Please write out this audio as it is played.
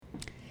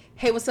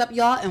Hey, what's up,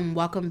 y'all, and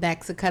welcome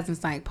back to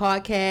Cousins Night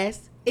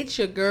Podcast. It's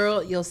your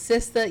girl, your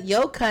sister,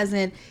 your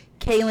cousin,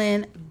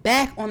 Kaylin,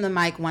 back on the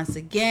mic once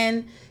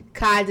again.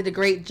 Kai did a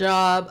great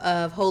job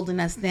of holding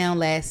us down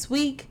last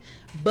week,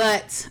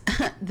 but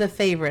the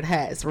favorite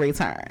has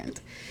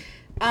returned.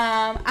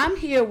 I'm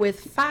here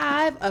with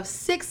five or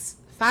six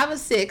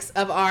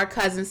of our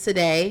cousins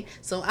today,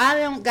 so I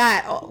don't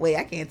got,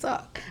 I can't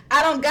talk.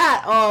 I don't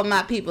got all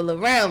my people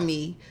around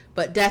me,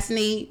 but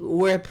Destiny,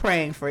 we're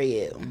praying for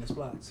you.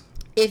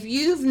 If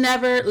you've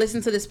never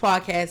listened to this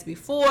podcast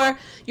before,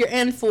 you're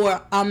in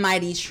for a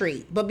mighty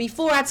treat. But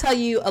before I tell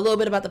you a little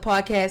bit about the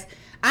podcast,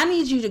 I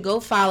need you to go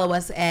follow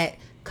us at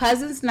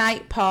Cousins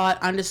Night Pod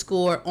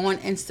 _ on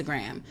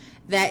Instagram.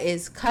 That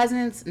is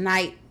Cousins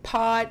Night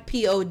Pod,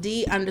 POD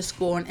 _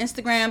 on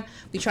Instagram.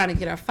 We're trying to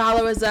get our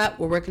followers up.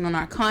 We're working on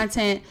our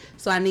content.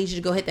 So I need you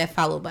to go hit that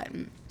follow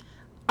button.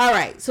 All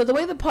right. So the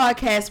way the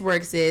podcast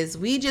works is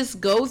we just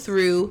go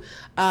through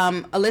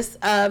a list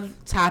of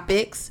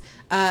topics.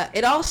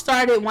 It all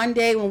started one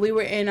day when we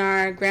were in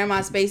our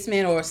grandma's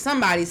basement or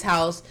somebody's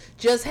house,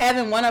 just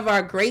having one of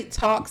our great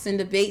talks and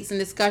debates and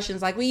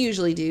discussions like we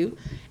usually do.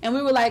 And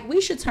we were like,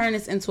 we should turn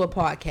this into a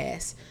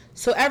podcast.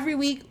 So every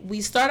week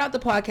we start out the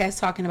podcast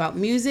talking about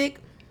music.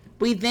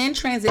 We then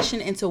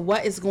transition into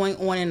what is going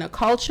on in the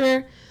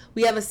culture.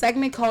 We have a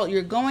segment called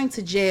You're Going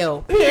to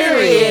Jail,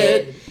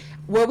 period,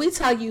 where we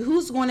tell you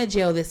who's going to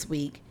jail this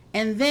week.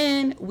 And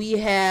then we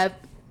have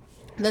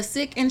the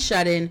Sick and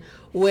Shut-In,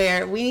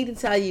 where we need to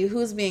tell you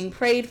who's being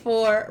prayed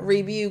for,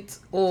 rebuked,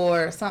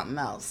 or something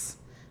else.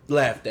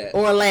 Laughed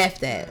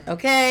at,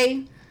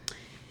 okay?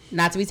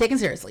 Not to be taken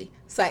seriously.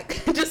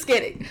 Psych. Just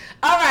kidding.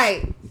 All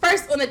right.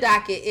 First on the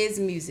docket is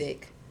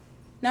music.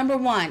 Number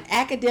one,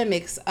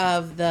 academics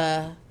of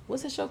the,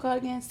 what's the show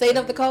called again? State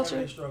of the Culture?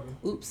 Everyday Struggle.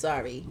 Oops,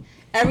 sorry.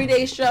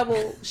 Everyday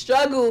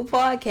Struggle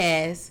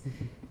podcast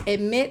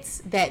admits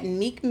that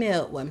Meek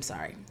Mill,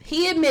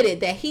 he admitted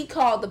that he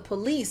called the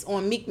police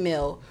on Meek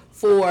Mill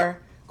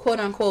for quote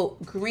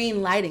unquote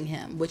green lighting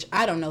him, which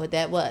I don't know what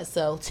that was,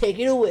 so take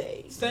it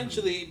away.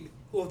 Essentially,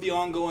 with the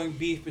ongoing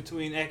beef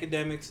between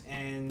academics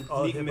and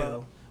Meek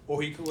Mill,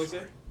 what's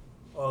that?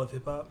 All of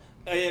hip hop.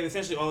 Yeah,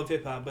 essentially all of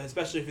hip hop, but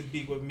especially if it's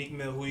beef with Meek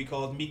Mill, who he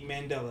calls Meek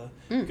Mandela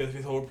because of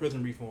his whole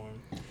prison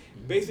reform.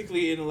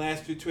 Basically, in the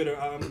last few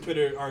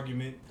Twitter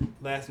argument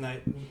last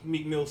night,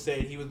 Meek Mill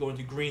said he was going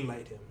to green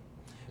light him.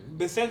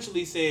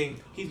 Essentially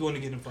saying he's going to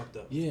get him fucked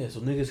up. Yeah, so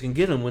niggas can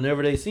get him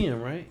whenever they see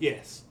him, right?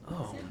 Yes.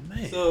 Oh,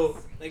 man. So,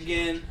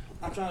 again,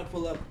 I'm trying to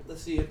pull up.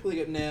 Let's see. I'm pulling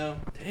it up now.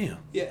 Damn.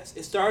 Yes.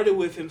 It started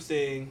with him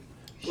saying,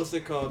 what's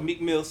it called?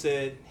 Meek Mill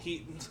said,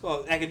 it's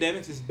called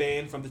academics is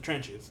banned from the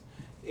trenches.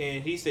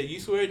 And he said,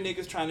 you swear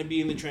niggas trying to be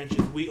in the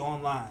trenches, we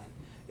online.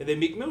 And then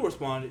Meek Mill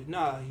responded,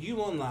 nah, you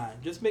online.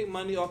 Just make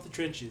money off the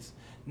trenches.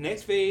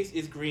 Next phase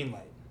is green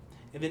light.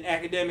 And then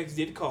academics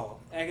did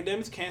call.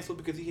 Academics canceled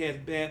because he has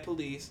bad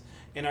police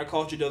and our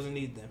culture doesn't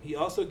need them. He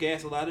also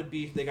gassed a lot of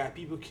beef that got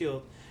people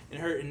killed and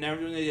hurt and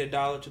never donated a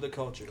dollar to the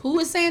culture. Who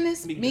is saying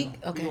this? Meek? Okay.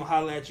 We're going to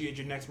holler at you at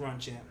your next run,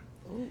 champ.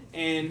 Ooh.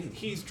 And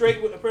he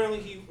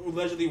he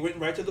allegedly went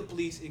right to the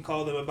police and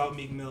called them about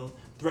Meek Mill,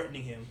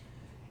 threatening him.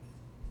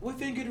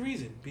 Within good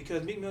reason,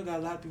 because Meek Mill got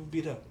a lot of people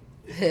beat up.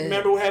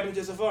 Remember what happened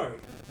to Safari?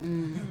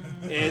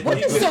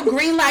 So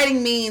green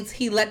lighting means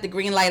he let the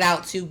green light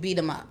out to beat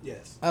him up?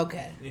 Yes.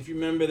 Okay. And if you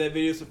remember that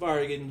video of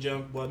Safari getting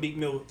jumped, Meek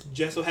Mill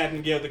just so happened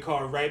to get out the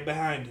car right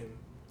behind him.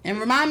 And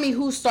remind me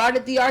who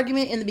started the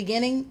argument in the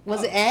beginning?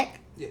 Was it Ak?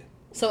 Yeah.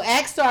 So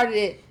Ak started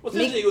it. Well,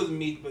 essentially it was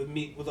Meek, but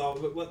Meek was all.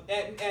 But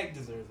Ak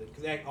deserves it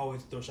because Ak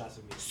always throws shots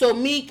at Meek. So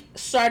Meek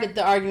started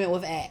the argument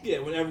with Ak. Yeah,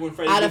 when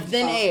Freddie out of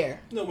thin air.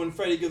 No, when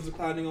Freddie gives the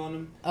clowning on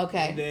him.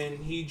 Okay. And then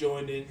he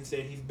joined in and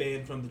said he's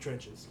banned from the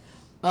trenches.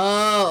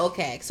 Oh,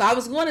 okay. So I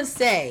was going to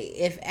say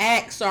if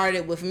Ak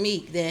started with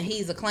Meek, then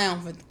he's a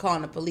clown for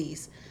calling the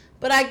police.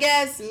 But I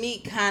guess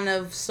Meek kind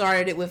of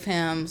started it with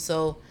him.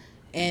 So.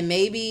 And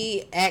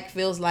maybe Ak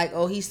feels like,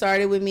 he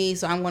started with me,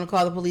 so I'm going to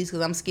call the police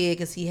because I'm scared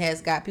because he has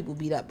got people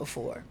beat up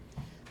before.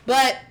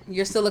 But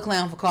you're still a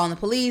clown for calling the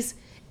police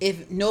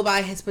if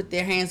nobody has put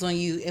their hands on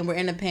you and we're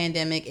in a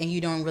pandemic and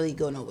you don't really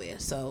go nowhere.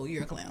 So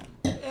you're a clown.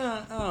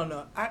 Yeah, I don't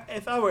know.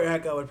 If I were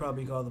Ak, I would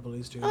probably call the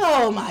police too.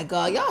 Oh my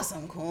God, y'all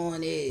some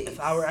corny.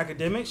 If I were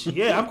academics,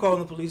 yeah, I'm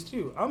calling the police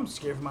too. I'm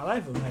scared for my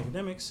life of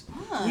academics.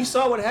 We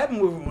saw what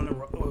happened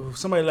when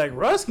somebody like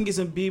Russ can get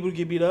some people to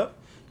get beat up.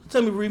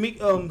 Tell me, Meek,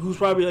 who's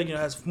probably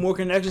has more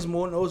connections,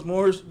 knows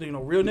more,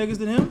 real niggas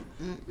than him.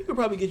 He could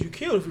probably get you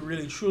killed if he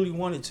really truly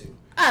wanted to.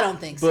 I don't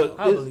think so.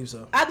 I believe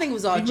so. I think it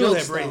was all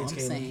jokes. I'm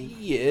saying.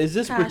 Yeah, is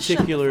this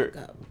particular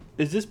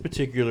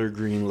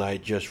green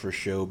light just for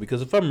show?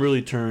 Because if I'm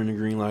really turning the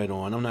green light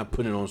on, I'm not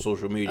putting it on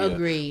social media.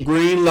 Agreed.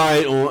 Green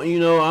light on.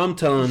 I'm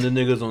telling the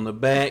niggas on the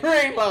back.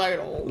 Green light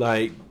on.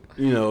 Like.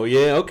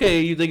 Yeah, okay,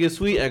 you think it's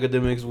sweet,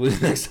 academics.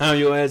 Next time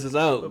your ass is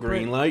out,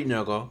 green light,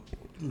 knuckle.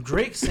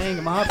 Drake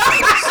sang Mob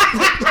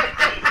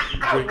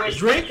Ties.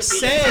 Drake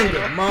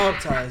sang Mob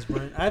Ties,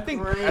 Brent. I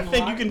think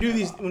you can do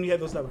these when you have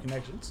those type of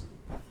connections.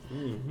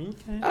 Mm-hmm.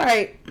 Okay. All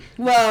right.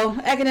 Well,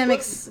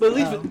 academics. But at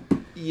least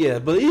Yeah,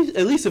 but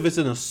at least if it's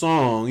in a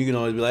song, you can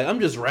always be like, I'm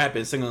just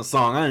rapping, singing a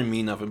song. I didn't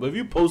mean nothing. But if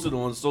you post it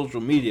on social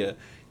media,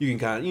 you can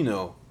kind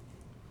of,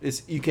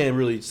 you can't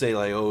really say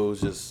like, oh,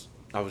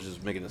 I was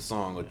just making a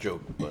song or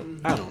joke. But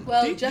I don't know.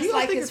 Well, Do just you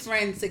like think his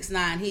friend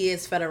 6ix9ine, he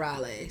is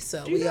federale.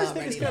 So Do you we guys already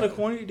think it's know. kind of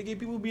corny to get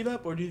people beat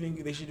up, or do you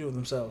think they should do it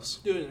themselves?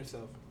 Do it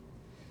themselves.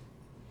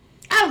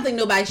 I don't think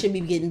nobody should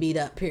be getting beat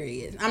up.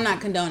 Period. I'm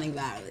not condoning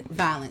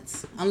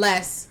violence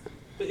unless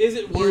But is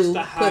it worse You to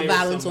put hire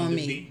violence someone on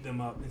to me. beat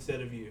them up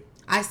instead of you?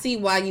 I see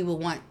why you would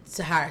want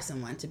to hire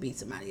someone to beat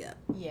somebody up.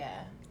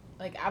 Yeah.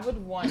 Like, I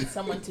would want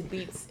someone to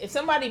beat... If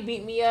somebody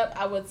beat me up,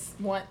 I would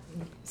want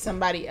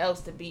somebody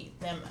else to beat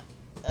them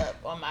up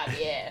on my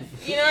behalf.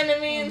 You know what I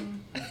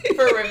mean?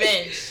 For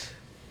revenge.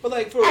 But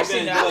like for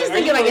Actually, revenge, no, I'm like, just are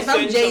you thinking like gonna if I'm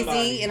send Jay-Z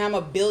somebody- and I'm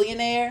a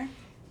billionaire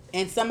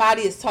and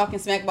somebody is talking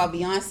smack about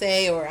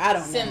Beyonce or I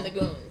don't know. Send the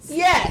goons.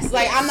 Yes,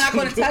 like I'm not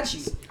going to touch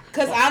you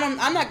because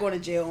I'm not going to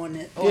jail on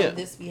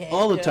this behalf.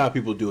 all the top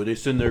people do it. They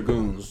send their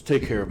goons,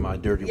 take care of my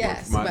dirty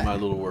Yes, work, but my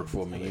little work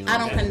for me. You know? I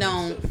don't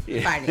condone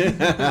Yeah. fighting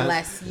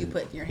unless you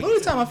put your The hands.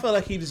 only time I felt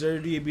like he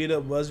deserved to get beat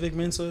up was Vic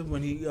Mensa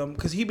when he,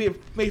 because he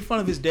made fun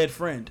of his dead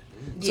friend.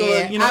 So,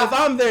 Yeah, if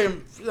I'm there,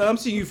 and I'm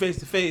seeing you face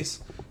to face,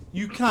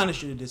 you kind of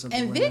should have did something.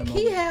 And for him in Vic, that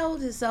he moment.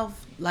 held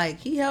himself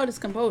he held his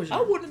composure. I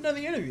wouldn't have done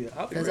the interview.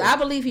 Because I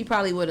believe he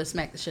probably would have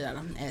smacked the shit out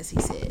of him, as he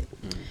said.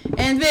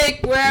 And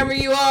Vic, wherever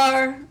you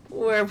are,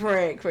 we're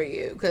praying for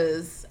you.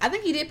 Because I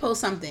think he did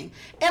post something.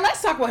 And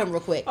let's talk about him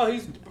real quick. Oh,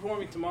 he's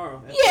performing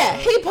tomorrow. Yeah,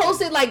 he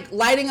posted like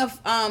lighting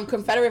a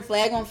Confederate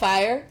flag on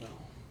fire.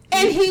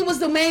 And he was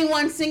the main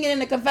one singing in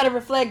the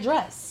Confederate flag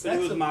dress. So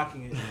he was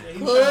mocking it.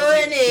 He was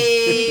trying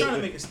to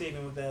Funny. make a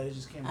statement with that. It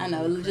just came. I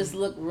know, it just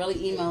looked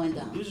really emo and It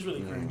dumb. was just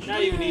really cringe.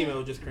 Not even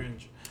email, just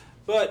cringe.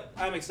 But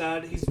I'm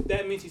excited.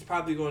 That means he's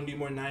probably going to do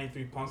more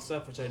 93 Punk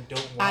stuff, which I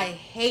don't want. I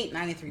hate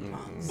 93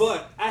 Punks.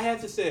 But I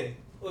have to say,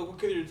 look, we're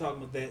clearly talking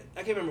about that.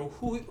 I can't remember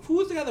who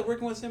was the guy that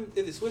working with him.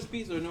 Is it Swiss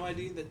Beats or No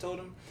ID that told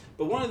him?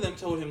 But one of them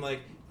told him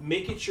like,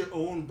 make it your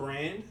own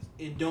brand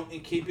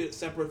and keep it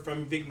separate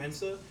from Vic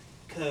Mensa,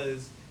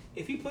 because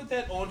if he put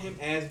that on him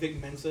as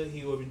Vic Mensa,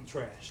 he would have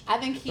been trashed. I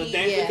think But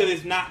thankfully, because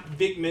it's not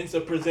Vic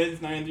Mensa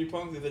presents 93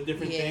 Punks, it's a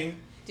different thing.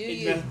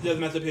 Does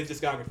mess up his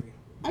discography.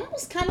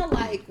 Almost kind of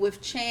like with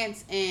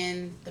Chance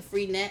and the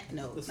Free Net.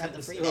 No, not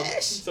the Free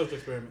Nash. Social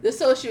experiment. The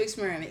Social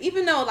Experiment.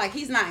 Even though like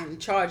he's not in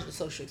charge of the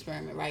Social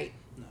Experiment, right?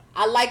 No.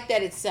 I like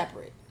that it's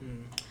separate.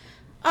 Mm.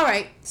 All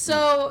right,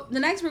 so the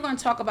next we're going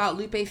to talk about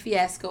Lupe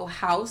Fiasco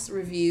House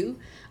review.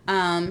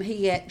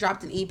 He had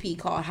dropped an EP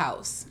called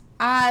House.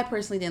 I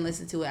personally didn't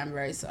listen to it. I'm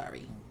very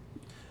sorry.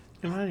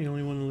 Am I the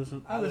only one to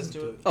listen? I listened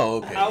to it. Oh,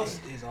 okay.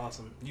 House is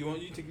awesome.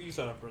 You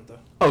start off, Brenta.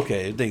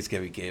 Okay, thanks,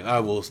 Kevin Cave. I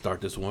will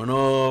start this one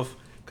off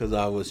because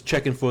I was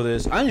checking for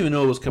this. I didn't even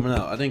know it was coming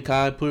out. I think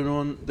Kai put it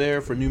on there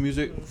for new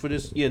music for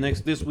this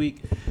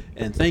week.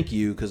 And thank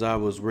you, because I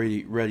was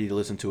ready to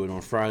listen to it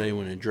on Friday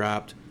when it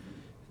dropped.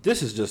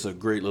 This is just a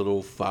great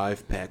little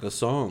 5-pack of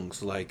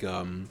songs. Like, he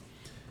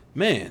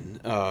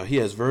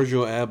has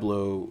Virgil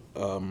Abloh.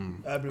 Of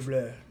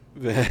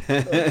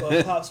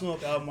Pop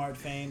Smoke, Outmark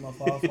fame,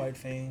 of Off-White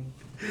fame.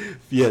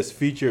 Yes,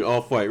 featured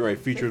Off-White, right?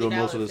 Featured on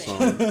most of the $50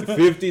 songs.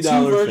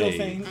 $50 Virgil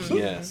fame. fame.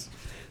 Yes.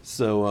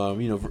 So,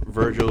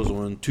 Virgil's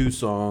on 2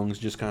 songs,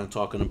 just kind of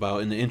talking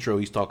about, in the intro,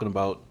 he's talking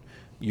about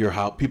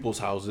people's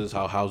houses,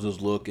 how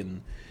houses look,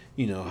 and,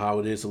 how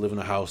it is to live in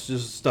a house,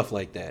 just stuff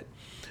like that.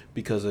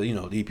 Because,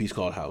 the EP's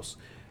called House.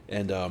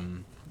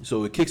 And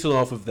so it kicks it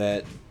off of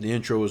that. The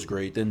intro is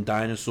great. Then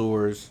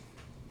Dinosaurs.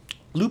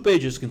 Lupe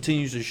just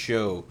continues to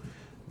show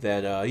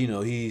that,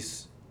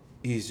 he's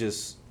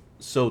just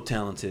so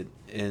talented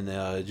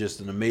and just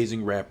an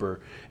amazing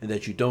rapper, and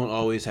that you don't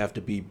always have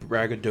to be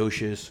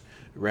braggadocious,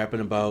 rapping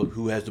about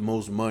who has the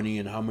most money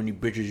and how many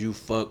bitches you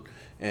fucked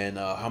and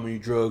how many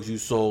drugs you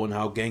sold and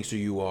how gangster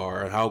you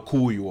are and how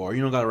cool you are.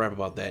 You don't gotta rap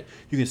about that.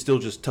 You can still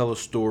just tell a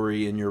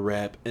story in your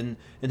rap and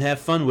have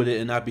fun with it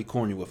and not be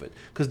corny with it.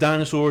 Because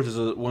Dinosaurs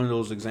is one of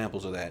those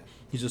examples of that.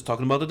 He's just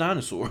talking about the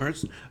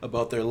dinosaurs,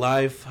 about their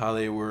life, how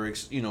they were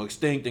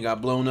extinct and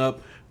got blown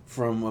up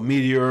from a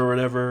meteor or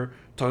whatever.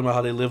 Talking about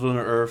how they live on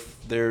the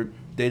earth, their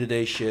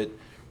day-to-day shit.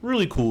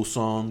 Really cool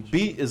song.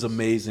 Beat is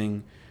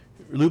amazing.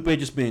 Lupe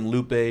just being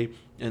Lupe.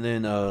 And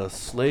then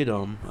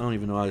Slatum, I don't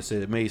even know how to say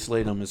it. May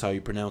Slatum is how you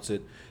pronounce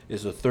it.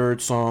 Is a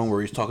third song where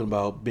he's talking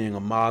about being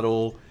a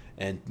model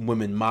and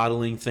women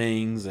modeling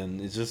things. And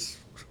it's just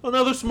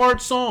another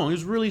smart song.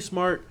 It's really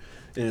smart.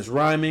 And it's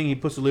rhyming. He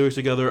puts the lyrics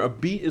together. A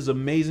beat is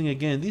amazing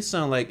again. These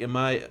sound like, in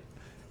my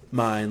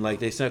mind, like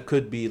they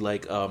could be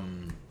like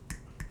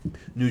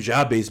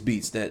Nujabe's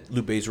beats that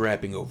Lupe's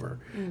rapping over.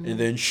 Mm-hmm. And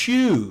then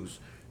Shoes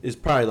is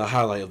probably the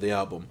highlight of the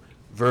album.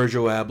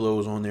 Virgil Abloh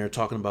is on there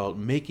talking about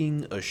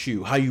making a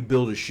shoe, how you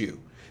build a shoe.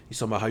 He's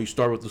talking about how you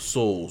start with the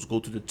soles,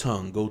 go to the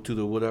tongue, go to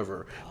the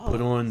whatever,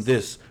 put on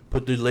this,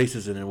 put the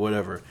laces in it,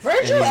 whatever.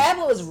 Virgil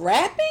Abloh is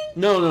rapping?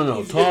 No,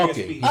 He's talking.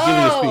 giving He's giving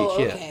a speech,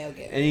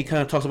 okay. And he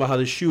kind of talks about how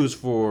the shoe is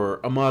for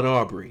Ahmaud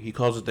Arbery. He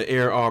calls it the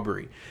Air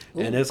Arbery.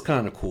 And that's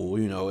kind of cool,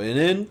 And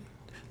then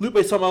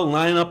Lupe's talking about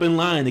lining up in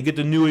line to get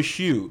the newest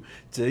shoe.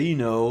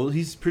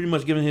 He's pretty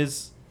much giving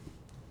his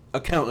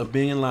account of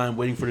being in line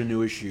waiting for the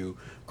newest shoe.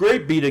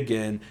 Great beat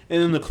again.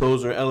 And then the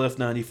closer,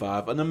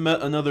 LF95.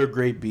 Another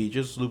great beat.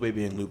 Just Lupe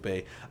being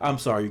Lupe. I'm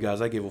sorry, you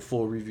guys. I gave a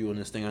full review on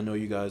this thing. I know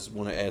you guys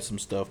want to add some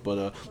stuff.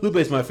 But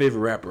Lupe's my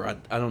favorite rapper.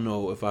 I don't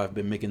know if I've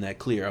been making that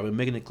clear. I've been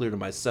making it clear to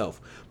myself.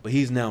 But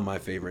he's now my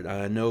favorite.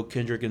 I know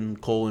Kendrick and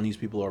Cole and these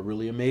people are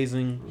really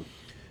amazing.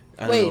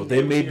 I don't know.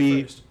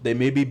 They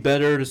may be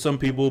better to some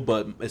people,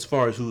 but as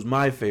far as who's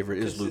my favorite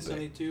is Lupe.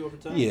 Consistently too over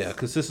time. Yeah,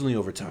 consistently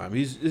over time.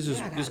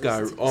 This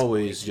guy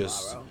always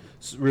just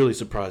really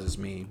surprises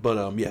me.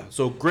 But yeah,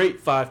 so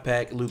great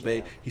 5-pack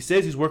Lupe. He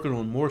says he's working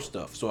on more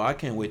stuff, so I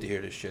can't wait to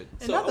hear this shit.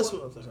 So I just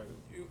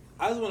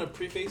want to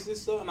preface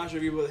this though. I'm not sure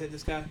if you will hit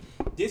this guy.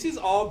 This is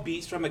all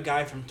beats from a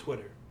guy from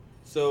Twitter.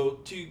 So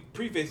to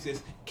preface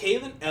this,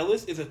 Kalen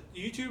Ellis is a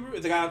YouTuber.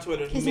 It's a guy on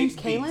Twitter. His name's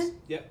Kalen?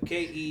 Yep,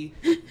 Kaelin.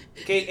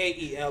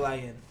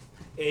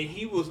 And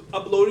he was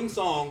uploading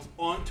songs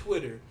on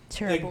Twitter.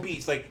 Terrible. Like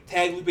beats, like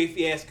tag Lupe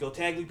Fiasco,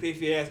 tag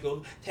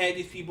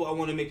these people, I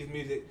want to make this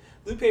music.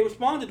 Lupe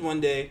responded one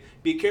day,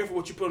 be careful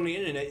what you put on the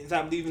internet and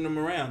stop leaving them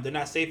around. They're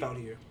not safe out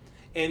here.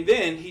 And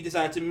then he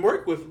decided to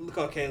work with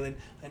Kalen,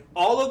 and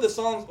all of the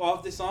songs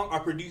off this song are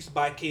produced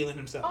by Kalen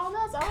himself.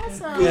 Oh,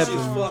 that's awesome. Which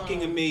is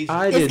fucking amazing.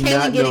 Is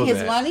Kalen getting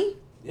his money?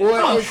 Or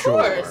of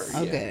course.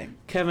 Okay.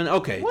 Kevin,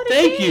 okay.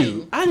 Thank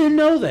you. I didn't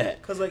know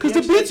that. Because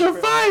the beats are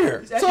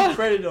fire. He's actually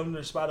credited on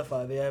their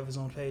Spotify. They have his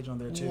own page on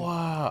there, too.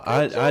 Wow.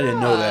 I didn't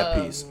know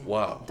that piece.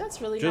 Wow. That's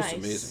really Just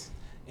nice. amazing.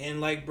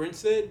 And like Brent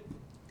said,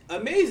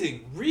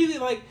 amazing. Really,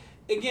 like,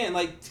 again,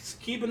 like,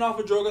 keeping off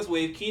a Drogas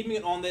wave, keeping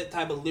it on that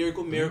type of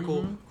lyrical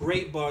miracle,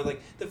 great bar.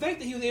 Like, the fact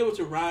that he was able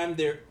to rhyme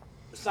their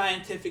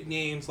scientific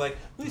names, like,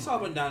 when he's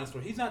talking about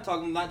dinosaurs, he's not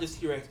talking not just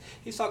T-Rex,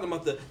 he's talking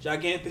about the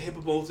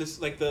Gigantopithecus,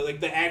 like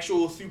the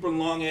actual super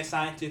long ass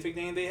scientific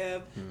name they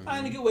have.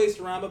 Finding good ways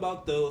to rhyme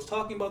about those,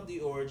 talking about the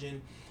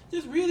origin,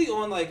 just really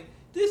on like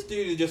this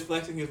dude is just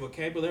flexing his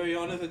vocabulary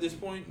on us at this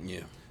point.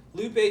 Yeah.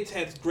 Lupe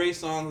has great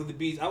songs with the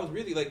beats. I was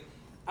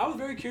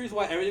very curious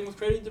why everything was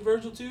credited to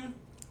Virgil too.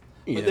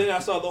 But then I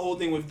saw the whole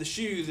thing with the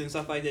shoes and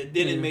stuff like that.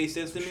 Then it made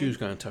sense to me. Shoes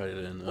kind of tied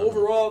it in.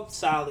 Overall,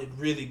 solid,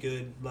 really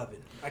good, love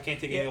it. I can't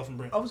take anything else from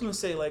Brent. I was going to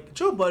say, like,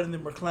 Joe Budden and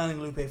them were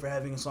clowning Lupe for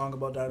having a song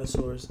about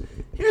dinosaurs.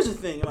 Here's the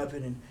thing, in my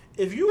opinion.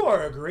 If you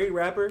are a great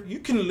rapper, you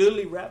can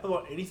literally rap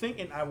about anything,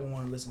 and I will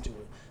want to listen to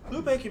it.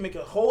 Lupe can make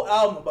a whole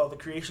album about the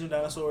creation of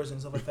dinosaurs and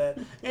stuff like that,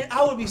 and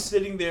I would be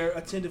sitting there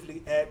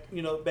attentively at,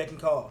 beck and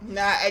call.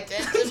 Not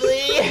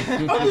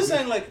attentively. I'm just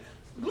saying, like,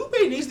 Lupe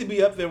needs to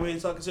be up there when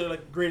he's considered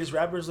like greatest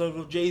rappers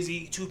of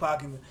Jay-Z,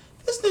 Tupac, and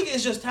this nigga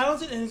is just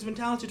talented and has been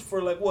talented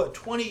for like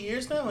 20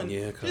 years now, and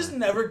just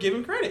never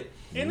given credit.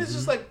 And it's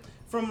just like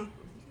from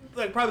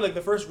like probably like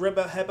the first hip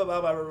hop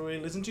album I ever really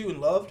listened to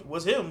and loved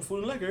was him, Food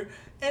and Liquor,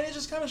 and it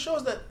just kind of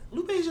shows that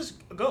Lupe is just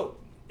a GOAT.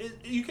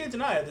 You can't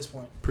deny it at this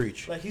point.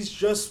 Preach. Like he's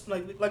just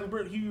like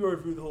you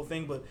reviewed the whole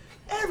thing, but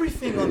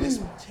everything on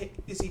this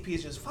EP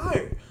is just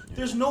fire.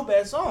 There's no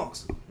bad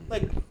songs.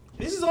 Like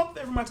this is up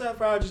there for my top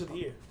 5 artists of the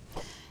year.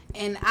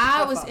 And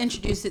I was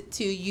introduced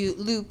to you,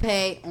 Lupe,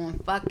 on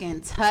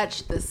fucking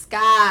Touch the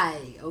Sky,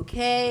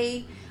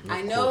 okay?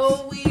 I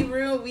know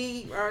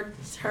we are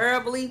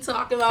terribly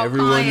talking about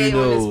everyone Kanye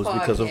knows on this podcast.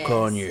 Because of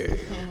Kanye.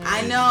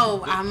 I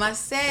know. I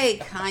must say,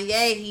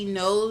 Kanye, he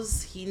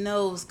knows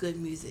good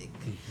music.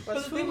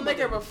 Was Food and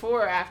Liquor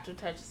before or after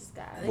Touch the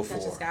Sky? I think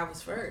Touch the Sky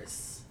was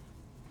first.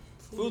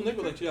 Food and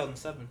Liquor was like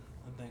 2007,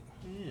 I think.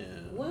 Yeah.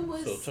 When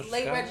was so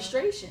Late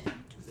Registration?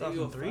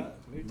 2003?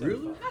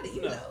 Really? How do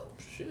you know?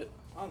 Shit.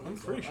 I'm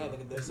pretty sure.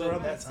 It's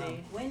around that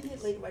time. When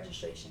did Late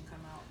Registration come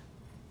out?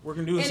 We're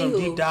going to do some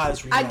deep dives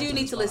for you. I do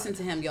need to listen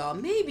to him, y'all.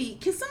 Maybe,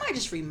 can somebody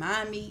just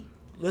remind me?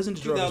 Listen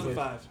to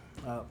 2005.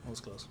 That was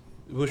close.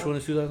 Which one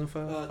is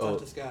 2005? Touch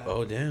the Sky.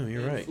 Oh, damn,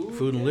 you're right.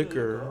 Food and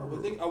Liquor I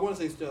want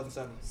to say it's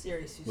 2007.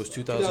 Seriously. was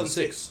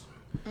 2006.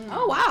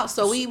 Oh, wow.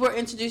 So we were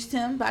introduced to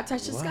him by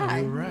Touch the Sky.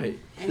 You're right.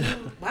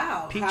 And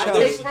wow. Peach Hot House.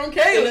 takes from It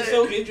Caleb. was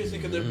so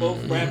interesting because they're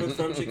both rappers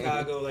from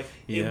Chicago. Like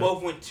they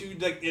both went to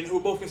and who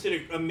were both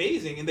considered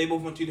amazing, and they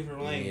both went 2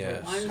 different lanes.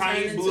 Yes. One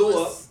Kanye turned blew into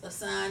up. a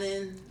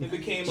signing. It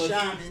became a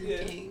Shaman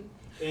huge- King.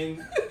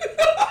 And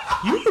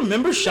You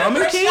remember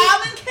Shaman King?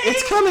 Shaman King?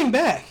 It's coming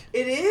back.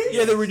 It is?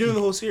 Yeah, they were doing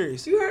the whole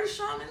series. You heard of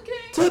Shaman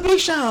King? To be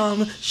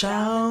Shaman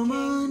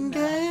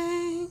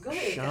Gang. Go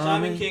ahead.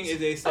 Shaman King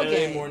is a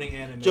Saturday morning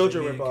anime.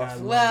 JoJo ripoff.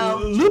 Well,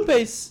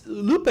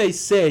 Lupe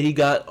said he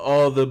got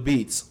all the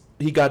beats.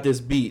 He got this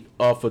beat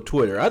off of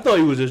Twitter. I thought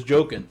he was just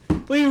joking,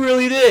 but he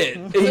really did.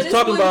 And he's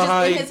talking about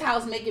how in he his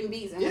house making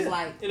beats and was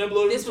like, and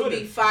uploaded this to would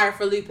Twitter. be fire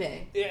for Lupe.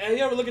 Yeah, and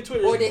you ever look at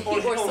Twitter Or on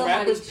rappers'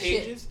 somebody's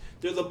pages?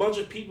 There's a bunch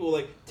of people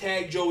like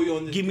tag Joey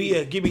on this Give me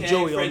beat. give me tag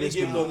Joey Freddie on this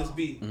Gibbs beat. on this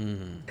beat.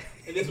 And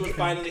this what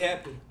finally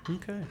happened.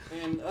 okay.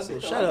 And I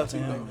think shout out to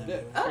him.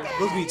 Okay.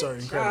 Those beats are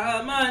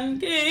incredible. Shaman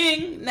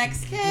King.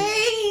 Next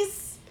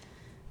case.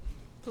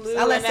 Blue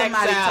I'll let and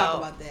somebody XL. talk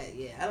about that.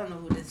 Yeah, I don't know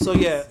who this So is.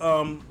 yeah,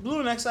 Blue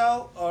and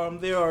Exile,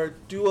 they are a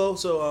duo.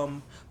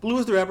 So Blue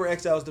is the rapper,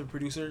 Exile is the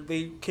producer.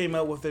 They came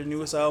out with their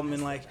newest album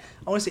in like,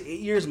 I want to say 8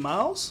 years,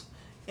 Miles.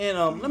 And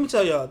let me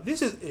tell y'all,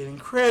 this is an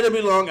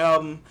incredibly long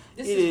album.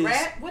 This is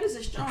rap? What is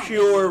this genre?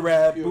 Pure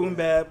rap, Pure boom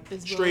bap,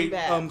 It's straight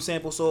boom bap.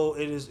 sample soul.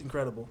 It is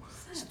incredible.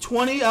 It's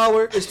 20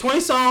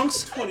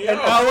 songs, 20 an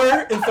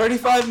hour and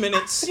 35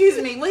 minutes.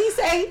 Excuse me, what did he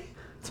say?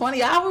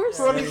 20 hours?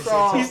 20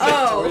 songs.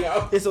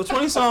 Oh. It's so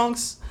 20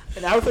 songs,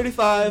 an hour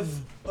 35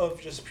 of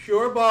just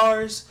pure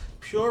bars,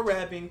 pure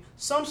rapping.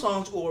 Some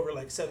songs go over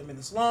like 7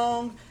 minutes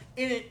long.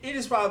 It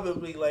is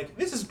probably like,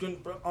 this has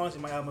been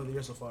honestly my album of the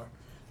year so far.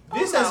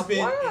 This has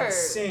been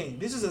insane.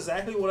 This is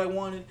exactly what I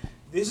wanted.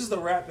 This is the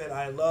rap that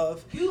I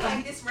love. You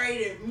like this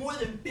rated more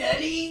than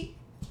Benny?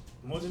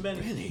 More than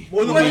Benny.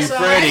 More than than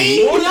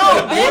Freddie. More than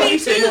No, Benny Benny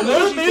too. too. More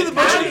than Benny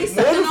the I'll be Butcher.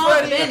 sucking More on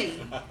than Freddie. Benny.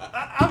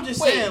 I'm just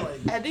Wait, saying,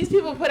 like, have these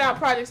people put out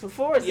projects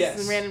before? Or is Yes.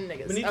 this random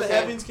niggas? Beneath the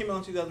Heavens came out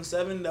in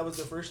 2007. That was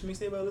the first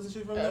mixtape I listened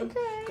to from them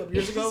a couple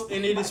years ago,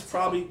 and it is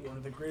probably one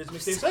of the greatest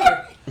mixtapes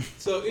ever.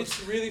 So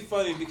it's really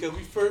funny because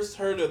we first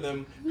heard of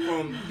them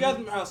from, you guys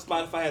remember how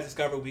Spotify has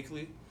Discover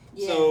Weekly?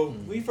 Yeah. So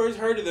we first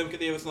heard of them because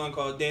they have a song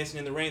called Dancing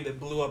in the Rain that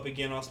blew up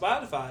again on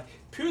Spotify,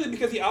 purely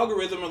because the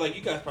algorithm are like,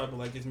 you guys probably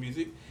like this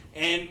music,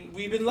 and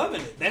we've been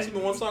loving it. That's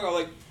been one song I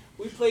like.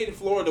 We played in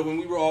Florida when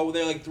we were all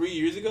there like 3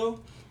 years ago.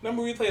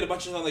 Remember we played a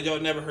bunch of songs that y'all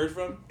never heard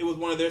from? It was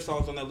one of their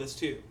songs on that list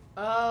too.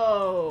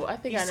 Oh, I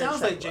think He I know.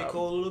 sounds like J. Bro.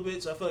 Cole a little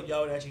bit, so I feel like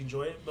y'all would actually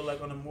enjoy it, but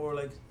like on a more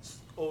like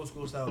old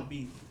school style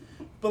beat.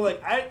 But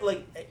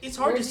like it's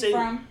hard to say.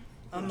 From?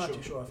 I'm not Sure.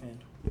 too sure offhand.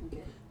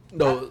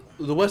 No,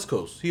 the West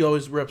Coast. He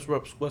always reps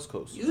West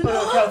Coast. You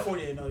know?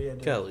 California, no, yeah,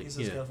 Cali, he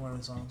says yeah.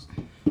 California songs.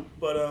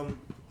 But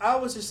I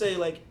would just say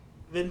like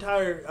the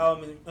entire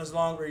album is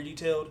long, very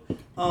detailed.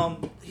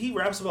 He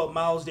raps about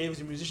Miles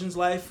Davis, a musician's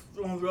life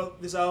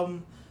throughout this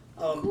album.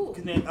 Cool.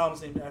 The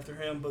album's named after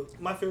him.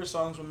 But my favorite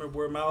songs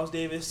were Miles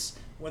Davis,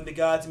 When the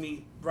Gods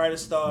Meet,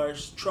 Brightest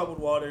Stars, Troubled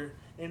Water,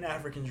 and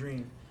African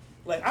Dream.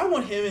 Like, I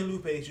want him and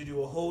Lupe to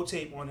do a whole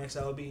tape on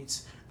XL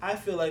Beats. I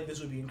feel like this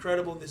would be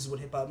incredible. This is what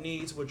hip hop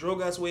needs. What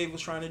Drogas Wave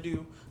was trying to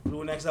do,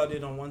 Blue and XL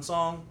did on one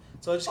song.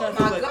 So I just kind of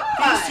feel my like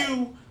God. these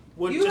two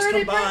would You just heard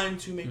it, combine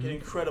to make an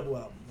incredible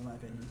album, in my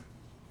opinion.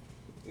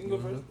 You can go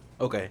first.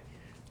 Okay.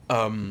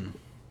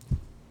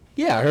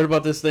 Yeah, I heard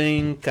about this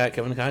thing.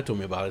 Kevin kind of told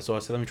me about it, so I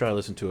said, let me try to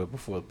listen to it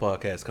before the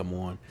podcast come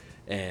on.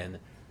 And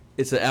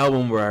it's an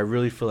album where I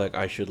really feel like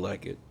I should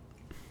like it,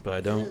 but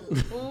I don't.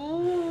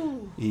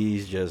 Ooh.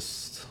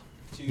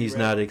 He's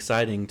not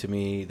exciting to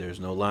me. There's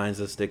no lines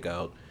that stick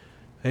out.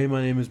 Hey,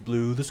 my name is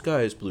Blue. The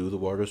sky is blue. The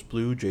water's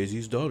blue.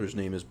 Jay-Z's daughter's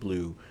name is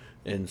Blue.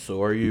 And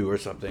so are you, or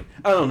something.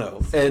 I don't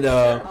know. And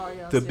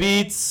the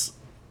beats,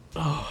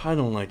 I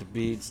don't like the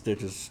beats. They're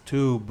just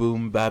too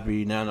boom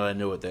bappy now that I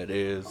know what that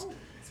is.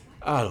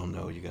 I don't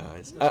know, you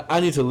guys. I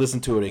need to listen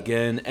to it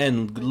again.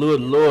 And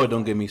Lord,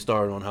 don't get me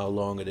started on how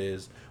long it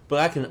is. But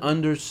I can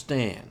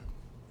understand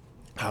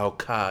how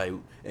Kai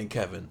and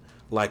Kevin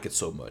like it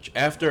so much.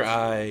 After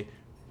I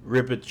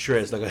rip it to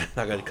shreds like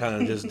I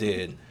kind of just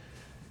did.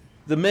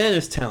 The man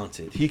is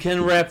talented. He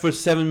can rap for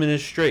 7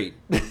 minutes straight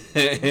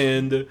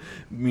and,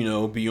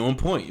 be on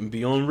point and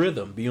be on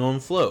rhythm, be on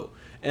flow.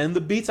 And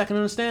the beats, I can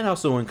understand how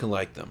someone can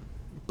like them.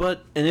 And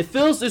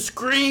it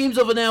screams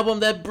of an album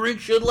that Brink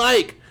should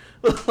like.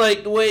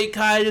 Like the way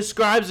Kai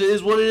describes it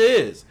is what it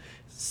is.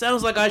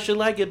 Sounds like I should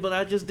like it, but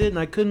I just didn't.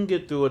 I couldn't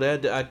get through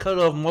it. I cut it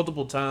off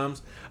multiple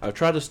times. I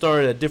tried to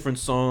start it at different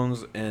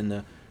songs,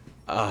 and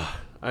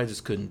I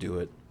just couldn't do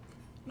it.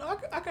 No,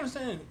 I can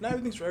understand. Not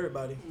everything's for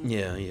everybody.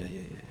 Yeah.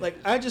 Like,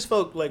 I just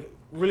felt like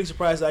really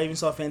surprised. I even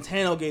saw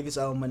Fantano gave this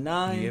album a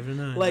 9. He gave it a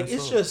 9. Like, I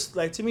it's saw it. just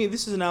like, to me,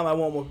 this is an album I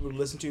want more people to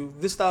listen to.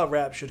 This style of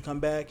rap should come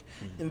back,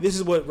 and this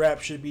is what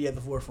rap should be at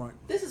the forefront.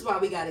 This is why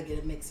we got to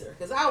get a mixer,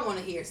 because I want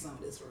to hear some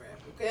of this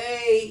rap,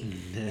 okay?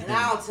 And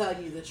I'll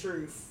tell you the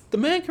truth. The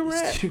man can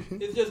rap.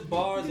 It's just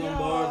bars on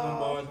bars on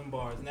bars on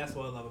bars, and that's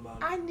what I love about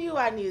it. I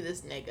knew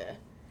this nigga.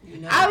 You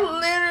know? I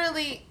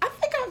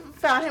think I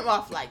found him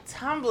off like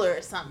Tumblr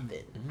or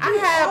something. I You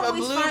have a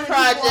always Blue find people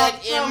off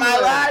project in my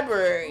Tumblr.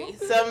 library.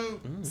 Some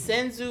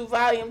Senzu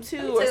Volume 2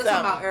 Let me or tell you something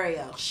something. about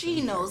Ariel.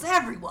 She knows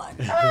everyone.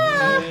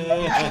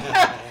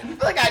 I feel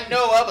like I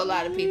know of a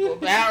lot of people,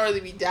 but I don't really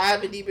be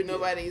diving deep in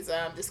nobody's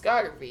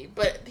discography.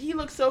 But he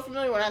looked so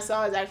familiar when I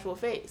saw his actual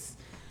face.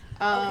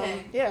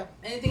 Okay. Yeah.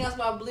 Anything else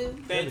about Blue?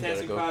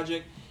 Fantastic Go.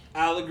 project.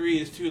 I'll agree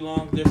it's too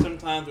long. There's some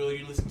times where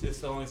you listen to the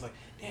song, it's like,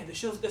 damn, this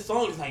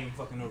song is not even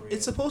fucking over yet.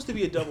 It's supposed to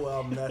be a double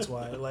album, that's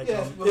why. Like,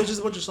 Yeah, it was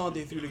just a bunch of songs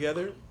they threw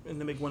together and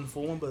to make one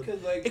full one, but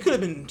 'Cause, like, it could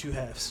have been in 2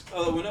 halves.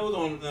 when I was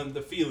on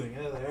The Feeling,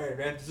 I was like, all right,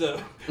 wrap this up.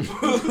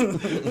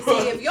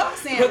 See, if y'all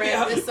saying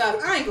wrap this up,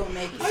 I ain't gonna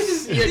make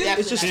it.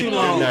 It's just too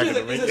long.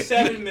 It's a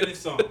 7-minute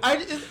song.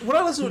 When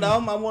I listen to an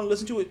album, I want to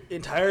listen to it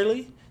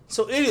entirely.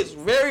 So it is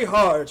very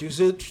hard to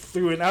sit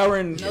through an hour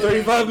and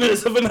 35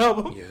 minutes of an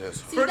album.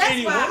 Yes. See,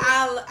 that's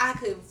why I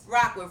could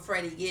rock with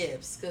Freddie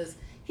Gibbs, because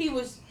he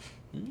was...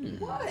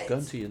 What?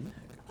 Gun to your neck.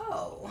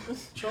 Oh.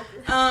 Choker.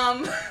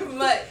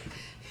 But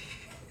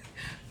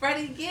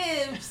Freddie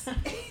Gibbs,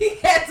 he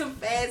had some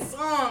bad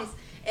songs,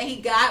 and he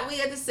got what he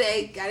had to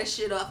say, got his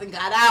shit off, and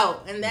got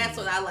out. And that's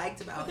what I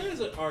liked about him. There's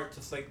an art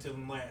to like to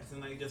last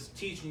and like just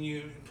teaching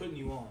you and putting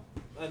you on.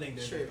 I think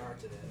there's an art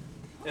to that.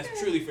 That's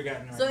truly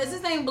forgotten art. So is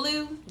his name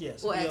Blue?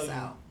 Yes. Or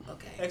Exile?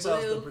 Okay.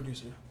 Exile's Blue. the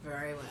producer.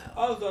 Very well.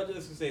 I was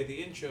just gonna say the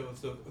intro was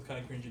kind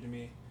of cringy to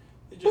me.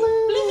 It just,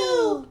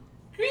 Blue,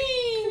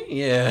 green,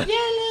 Yeah.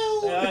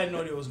 yellow. Yeah, I didn't know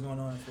what was going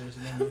on at first.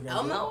 And then I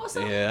don't know what's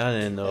up. Yeah, I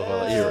didn't know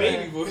about his you're baby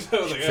right. voice.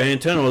 I was like,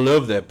 Fantano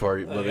loved that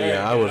part, but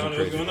yeah, I wasn't don't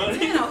know what's crazy. going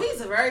on. You know,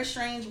 he's a very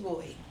strange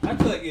boy. I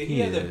feel like he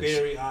has a is.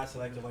 very odd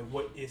selection. Like,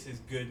 what is his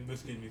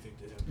what's good music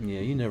to him?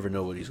 Yeah, you never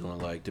know what he's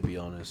gonna like, to be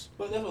honest.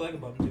 But that's what I like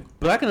about him too.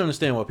 But I can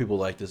understand why people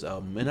like this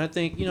album, and I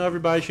think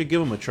everybody should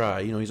give him a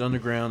try. He's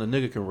underground, the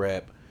nigga can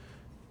rap,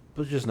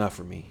 but it's just not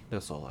for me.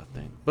 That's all I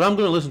think. But I'm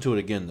gonna listen to it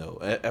again though.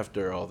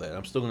 After all that,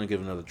 I'm still gonna give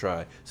it another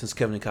try since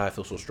Kevin and Kai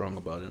feel so strong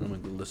about it. I'm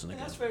gonna listen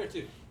again. That's fair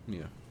too.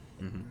 Yeah.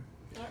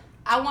 Mm-hmm.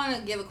 I want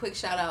to give a quick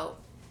shout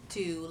out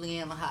to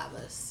Leanne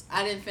LaHavas.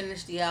 I didn't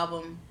finish the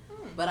album,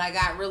 but I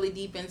got really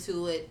deep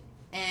into it,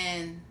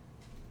 and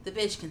the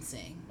bitch can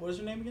sing. What is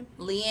her name again?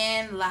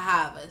 Leanne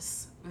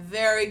LaHavas.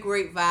 Very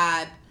great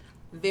vibe,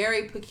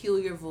 very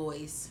peculiar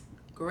voice,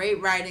 great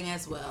writing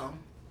as well,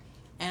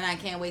 and I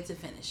can't wait to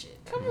finish it.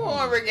 Come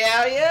on,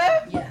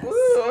 Regalia. Yes.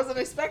 Ooh, I wasn't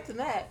expecting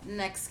that.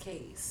 Next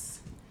case.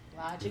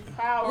 Logic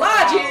power.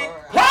 Logic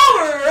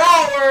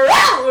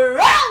Hour.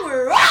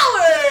 power.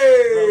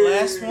 The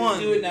last one.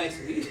 Do it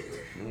nicely.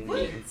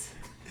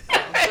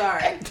 I'm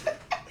sorry.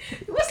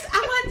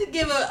 I wanted to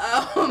give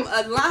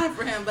a line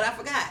for him, but I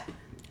forgot.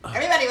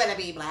 Everybody wanna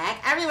be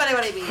black. Everybody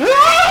wanna be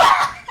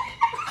black.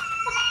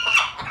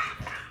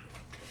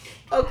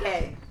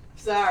 Okay,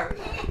 sorry.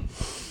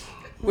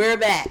 We're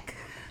back.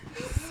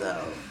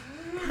 So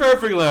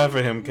Perfect line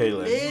for him,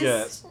 Kaylin. this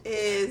Yes.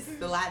 is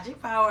the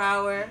Logic Power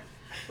Hour,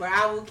 where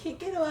I will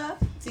kick it off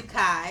to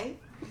Kai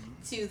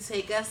to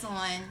take us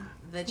on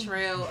the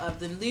trail of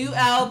the new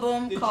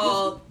album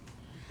called.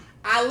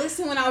 I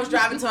listened when I was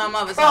driving to my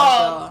mother's house,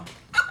 y'all.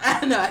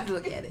 I know, I had to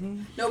look at it.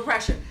 No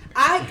pressure.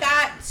 I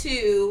got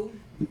to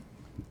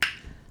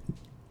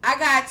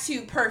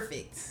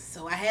Perfect.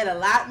 So I had a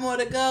lot more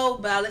to go,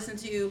 but I listened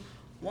to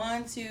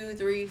 1, 2,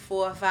 3,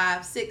 4,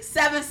 5, 6,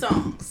 7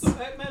 songs.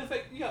 Matter of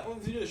fact, you got one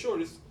of the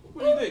shortest.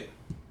 What do you think?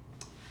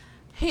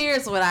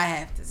 Here's what I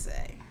have to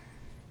say.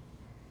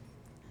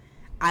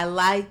 I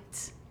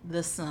liked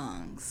the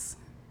songs.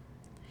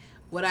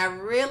 What I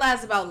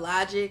realized about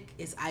Logic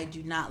is I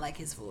do not like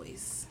his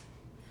voice.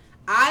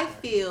 I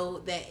feel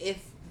that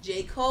if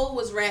J. Cole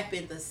was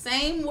rapping the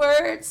same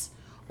words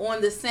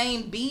on the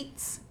same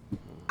beats,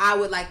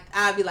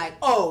 I'd be like,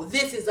 oh,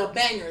 this is a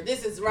banger.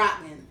 This is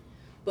rocking.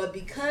 But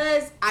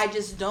because I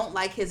just don't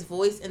like his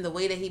voice and the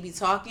way that he be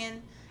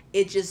talking,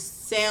 it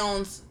just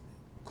sounds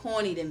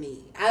corny to me.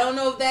 I don't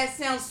know if that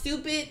sounds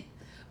stupid,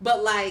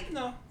 but like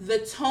the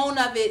tone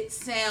of it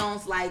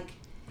sounds like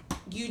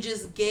you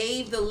just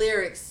gave the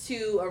lyrics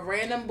to a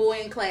random boy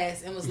in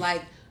class and was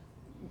like,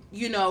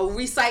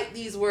 recite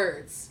these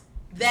words.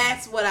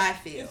 That's what I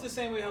feel. It's the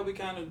same way how we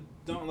kind of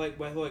don't like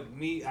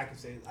me. I can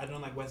say I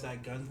don't like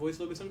Westside Gunn's voice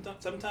a little bit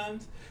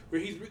sometimes, where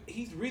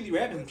he's really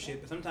rapping some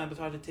shit, but sometimes it's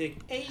hard to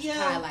take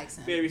Kai likes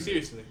him very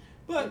seriously.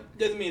 But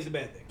doesn't mean it's a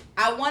bad thing.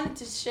 I wanted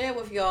to share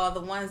with y'all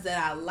the ones that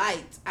I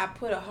liked. I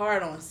put a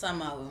heart on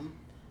some of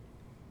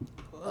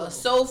them.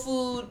 Soul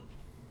Food,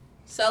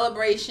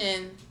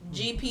 Celebration,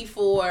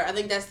 GP4. I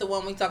think that's the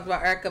one we talked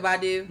about, Erykah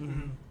Badu.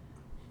 Mm-hmm.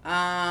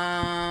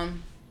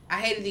 I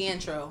hated the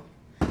intro.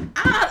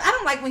 I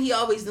don't like when he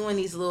always doing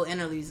these little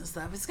interludes and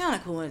stuff. It's kind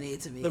of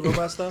coordinated to me. The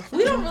robot stuff?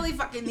 We don't really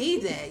fucking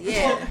need that.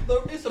 Yeah.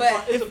 It's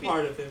a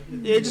part of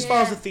him. Yeah, it just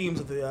follows the themes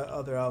of the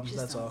other albums,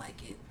 Just that's don't all.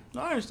 like it.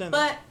 No, I understand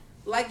But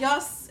like y'all,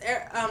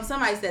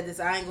 somebody said this.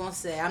 I ain't gonna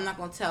say. I'm not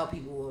gonna tell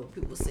people what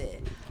people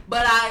said.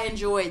 But I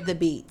enjoyed the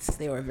beats.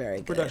 They were very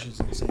good. Production's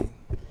insane.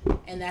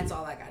 And that's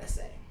all I gotta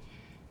say.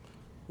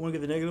 Want to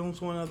get the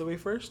negatives one out of the way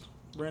first?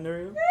 Brand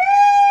area?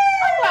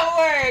 Oh,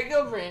 my word.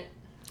 Go, Brent.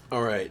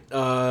 All right.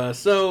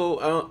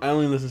 So I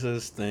only listen to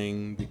this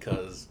thing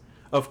because,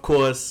 of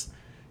course,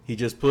 he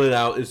just put it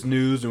out. It's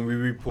news, and we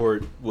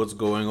report what's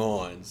going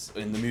on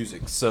in the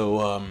music. So,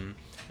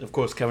 of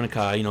course, Kevin and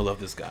Kai, love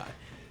this guy.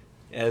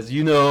 As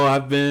you know,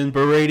 I've been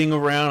berating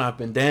around. I've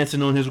been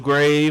dancing on his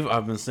grave.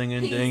 I've been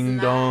singing Ding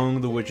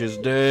Dong, the witch is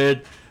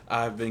dead.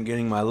 I've been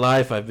getting my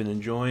life. I've been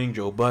enjoying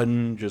Joe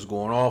Budden, just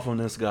going off on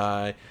this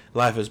guy.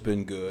 Life has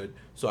been good.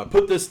 So I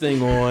put this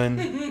thing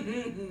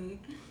on.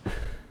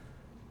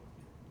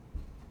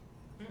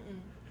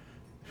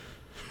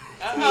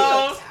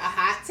 Uh-oh. A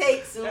hot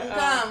take soon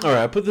come. All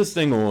right, I put this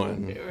thing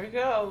on. Here we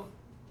go.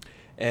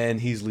 And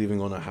he's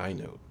leaving on a high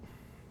note.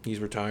 He's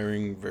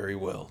retiring very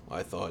well,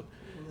 I thought.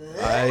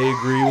 I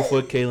agree with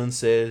what Kaylin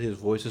said. His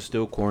voice is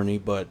still corny,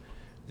 but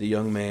the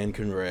young man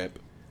can rap.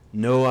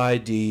 No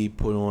ID,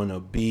 put on a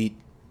beat.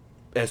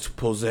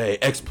 Expose,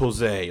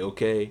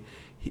 okay?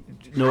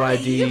 No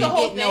ID. You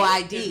get no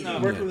ID. It's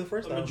not. Worked with the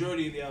first The album.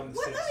 majority of the album is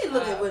Let six. me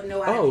look at what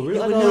no ID. Oh, really?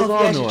 I No, don't know if it's you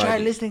all guys no should try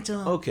ID. listening to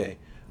him. Okay.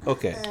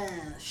 Okay.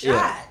 Shots.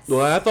 Yeah.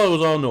 Well, I thought it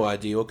was all No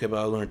ID. Okay, but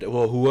I learned that.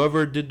 Well,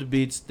 whoever did the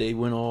beats, they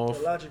went off.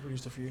 The Logic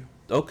produced a few.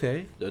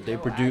 Okay. They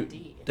produced.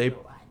 They No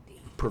ID.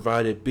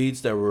 provided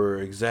beats that were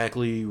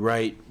exactly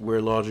right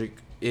where Logic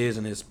is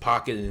in his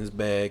pocket, in his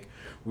bag.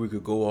 We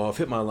could go off.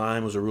 Hit My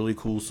Line was a really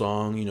cool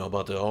song,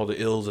 about all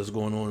the ills that's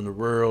going on in the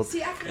world.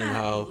 See, I and kinda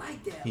how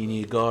like that he one.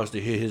 needed Gosh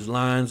to hit his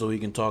line so he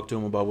can talk to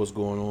him about what's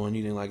going on.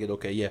 You didn't like it?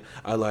 Okay, yeah,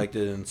 I liked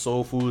it. And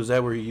Soul Food, is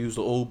that where he used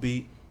the old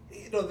beat?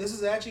 This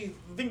is actually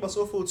the thing about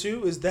Soul Food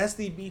 2 is that's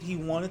the beat he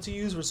wanted to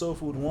use for Soul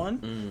Food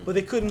 1, but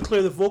they couldn't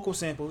clear the vocal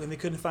sample and they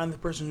couldn't find the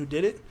person who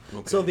did it,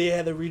 so they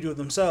had to redo it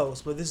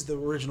themselves. But this is the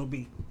original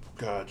beat.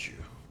 Got you.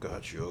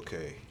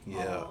 Okay.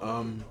 Yeah.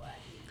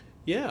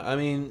 Yeah. I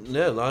mean,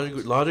 yeah.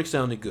 Logic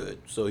sounded good.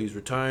 So he's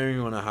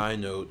retiring on a high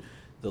note.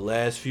 The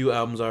last few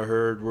albums I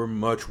heard were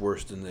much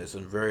worse than this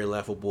and very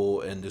laughable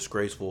and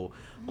disgraceful.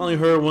 I only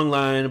heard one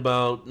line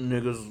about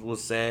niggas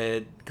was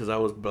sad because I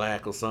was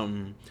black or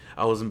something.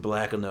 I wasn't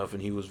black enough,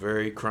 and he was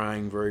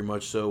crying very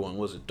much so on,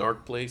 was it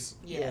Dark Place?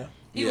 Yeah.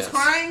 He was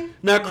crying?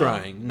 Not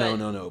crying. but-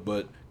 No.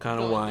 But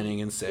kind of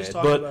whining and sad. Just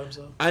talking about But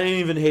himself. I didn't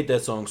even hate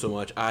that song so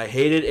much. I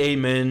hated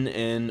Amen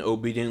and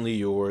Obediently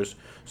Yours.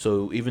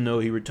 So even though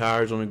he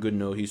retires on a good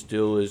note, he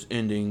still is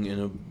ending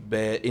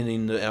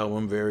the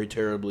album very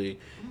terribly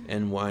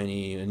and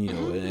whiny and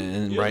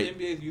and right.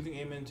 The NBA is using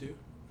Amen too.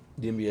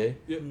 The NBA?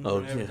 Yep. Oh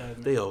for yeah,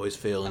 advertisement. they always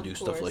fail and Of do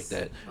stuff like course.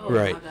 that. Oh,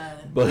 Right. my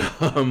God.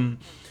 But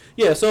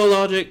yeah, so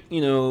Logic,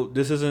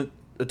 this isn't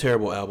a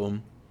terrible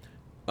album.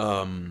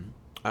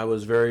 I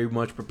was very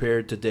much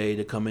prepared today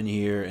to come in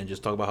here and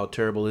just talk about how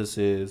terrible this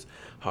is,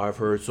 how I've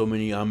heard so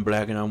many I'm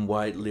black and I'm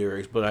white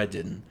lyrics, but I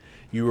didn't.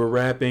 You were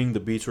rapping, the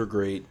beats were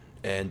great,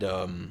 and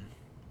I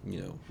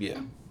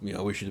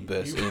wish you the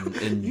best.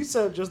 And You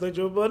sound just like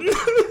Joe Budden.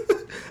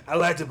 I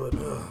liked it, but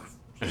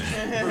I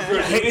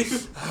hate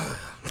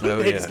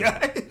this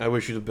guy. I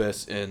wish you the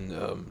best in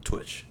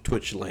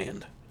Twitch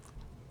land.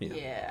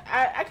 Yeah,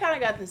 I kind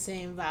of got the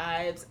same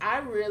vibes. I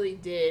really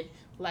did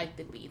like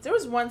the beats. There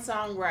was one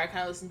song where I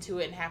kind of listened to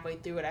it and halfway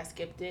through it I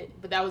skipped it,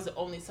 but that was the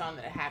only song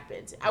that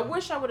happened. I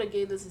wish I would have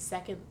gave this a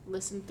second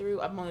listen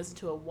through. I've only listened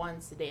to it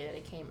once the day that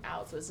it came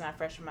out, so it's not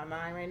fresh in my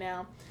mind right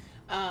now.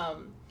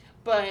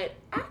 But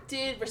I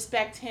did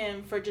respect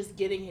him for just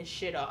getting his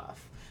shit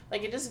off.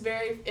 Like, it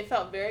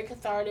felt very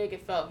cathartic.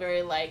 It felt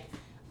very like,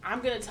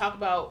 I'm going to talk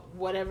about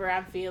whatever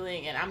I'm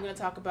feeling, and I'm going to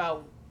talk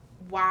about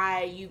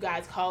why you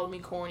guys calling me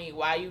corny,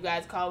 why you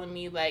guys calling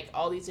me, like,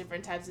 all these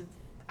different types of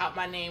out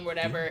my name,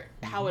 whatever,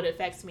 how it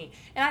affects me.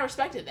 And I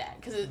respected that,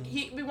 because it'd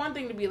be one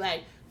thing to be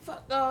like,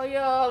 fuck all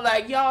y'all,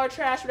 like, y'all are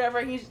trash,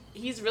 whatever.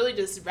 He's really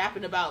just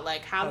rapping about,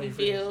 like, how he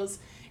feels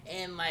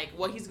and, like,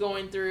 what he's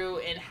going through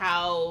and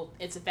how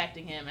it's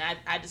affecting him. And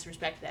I just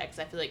respect that, because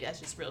I feel like that's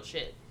just real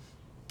shit.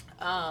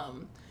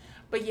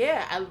 But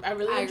yeah, I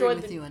really I enjoyed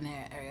agree with you in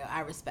there, Ariel.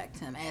 I respect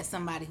him. As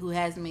somebody who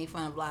has made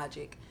fun of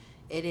Logic,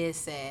 it is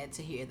sad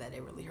to hear that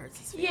it really hurts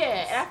his feelings.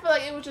 Yeah, and I feel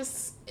like it was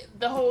just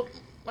the whole,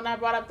 when I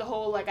brought up the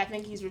whole, like, I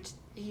think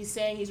he's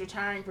saying he's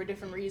retiring for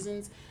different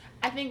reasons.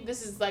 I think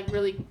this is, like,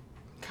 really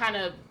kind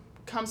of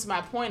comes to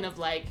my point of,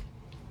 like,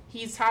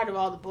 he's tired of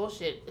all the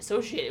bullshit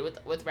associated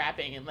with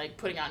rapping and, like,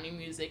 putting out new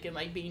music and,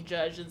 like, being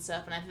judged and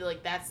stuff. And I feel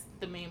like that's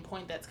the main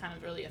point that's kind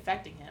of really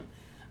affecting him.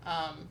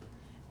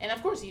 And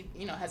of course he,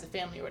 has a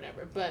family or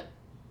whatever. But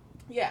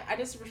yeah, I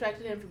just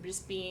respected him for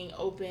just being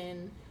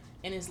open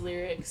in his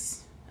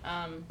lyrics.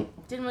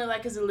 Didn't really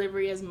like his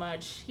delivery as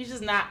much. He's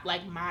just not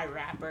like my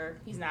rapper.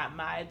 He's not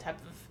my type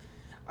of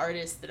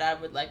artist that I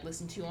would like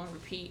listen to on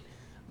repeat.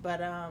 But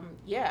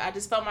yeah, I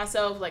just felt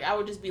myself like I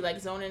would just be like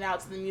zoning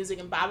out to the music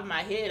and bobbing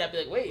my head. I'd be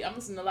like, wait, I'm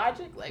listening to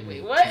Logic? Like,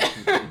 wait, what?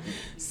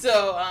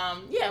 So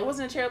yeah, it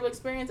wasn't a terrible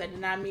experience. I did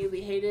not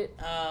immediately hate it.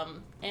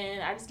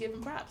 And I just give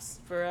him props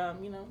for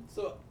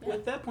So yeah.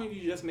 with that point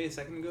you just made a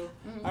second ago,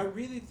 Mhm. I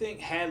really think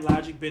had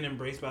Logic been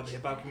embraced by the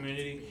hip hop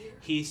community,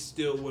 he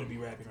still wouldn't be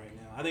rapping right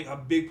now. I think a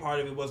big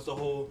part of it was the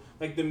whole,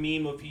 like, the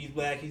meme of he's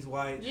black, he's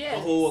white. Yes. The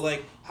whole,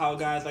 like, how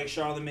guys like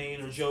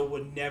Charlemagne or Joe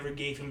would never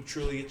gave him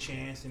truly a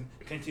chance and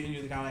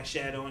continued to kind of, like,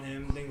 shadow on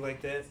him, things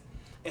like that.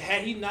 And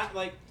had he not,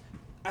 like,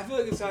 I feel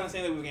like it's kind of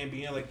saying that with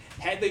Gambino, like,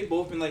 had they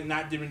both been, like,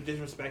 not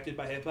disrespected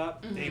by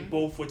hip-hop, they Mhm.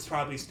 both would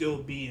probably still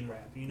be in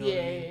rap, you know what I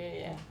mean?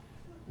 Yeah.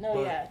 No,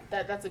 But-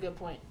 yeah, that's a good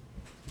point.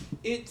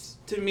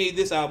 To me,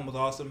 this album was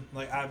awesome.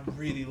 Like, I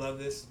really love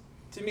this.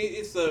 To me,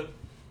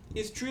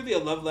 it's truly a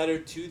love letter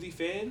to the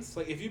fans.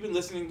 Like, if you've been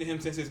listening to him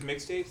since his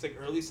mixtapes, like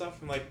early stuff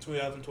from like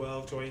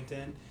 2012,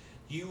 2010,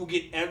 you will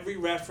get every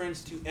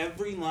reference to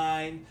every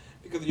line,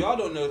 because y'all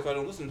don't know if I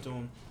don't listen to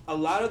him. A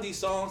lot of these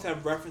songs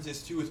have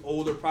references to his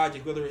older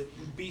project, whether it's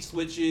beat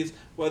switches,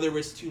 whether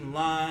it's to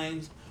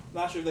lines.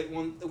 I'm not sure, like,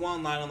 one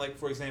line on, like,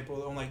 for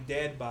example, on, like,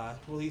 Dad Bod,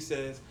 where he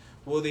says,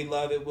 will they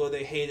love it, will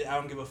they hate it, I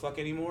don't give a fuck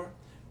anymore,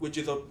 which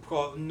is a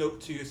called note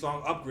to his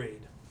song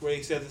Upgrade, where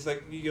he says, it's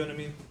like, you know what I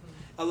mean?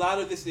 A lot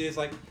of this is,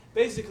 like,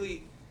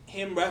 basically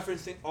him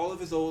referencing all of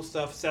his old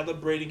stuff,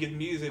 celebrating his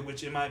music,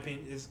 which in my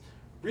opinion is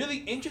really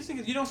interesting,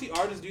 because you don't see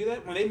artists do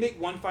that. When they make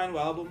one final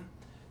album,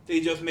 they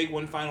just make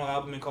one final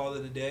album and call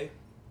it a day.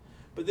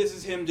 But this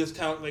is him just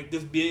telling, like,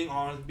 just being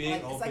honest, being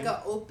Like, open. it's like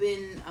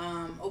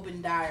an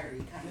open diary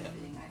kind of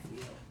thing, I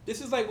feel.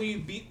 This is like when you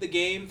beat the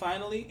game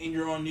finally and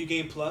you're on New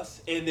Game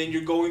Plus and then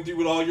you're going through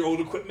with all your old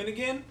equipment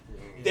again.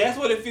 That's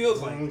what it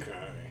feels like. Okay.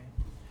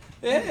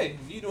 Hey,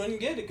 you didn't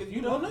get it because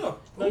you don't know.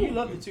 No, you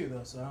love me too,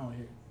 though, so I don't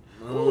hear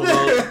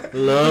it.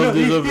 Love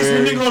is a He's very...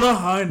 ending on a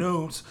high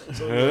note.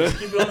 So let's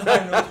keep it on a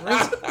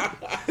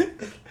high note.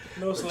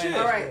 No slang.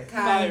 All right,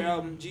 Fire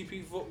album,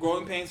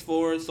 Growing Pains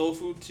 4, Soul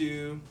Food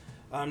 2,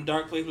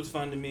 Dark Place was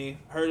fun to me.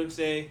 Heard him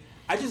say,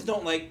 I just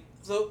don't like,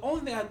 so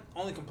only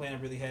complaint I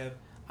really have,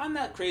 I'm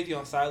not crazy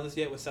on Silas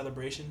yet with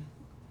Celebration,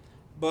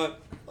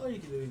 but... Oh, you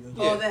can do it.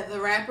 Oh, that the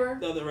rapper?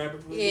 The other rapper,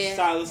 Yeah,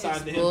 Silas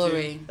signed to him too.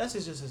 boring. That's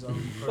just his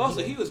own. But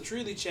also, he was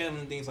truly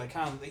channeling things like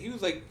Kanye. He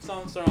was like, he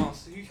kind of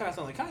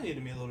sounded like Kanye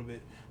to me a little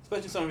bit,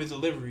 especially some of his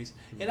deliveries.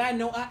 And I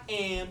know I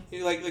am,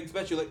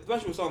 especially with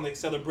something like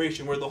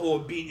Celebration, where the whole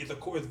beat is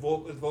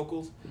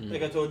vocals.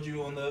 Like I told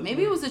you on the...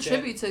 Maybe it was a chat.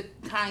 tribute to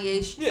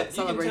Kanye's Yeah, you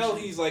Celebration. can tell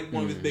he's like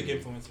one of his big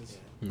influences.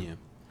 Yeah.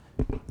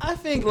 I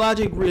think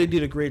Logic really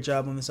did a great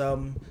job on this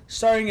album.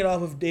 Starting it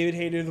off with David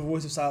Hayter, the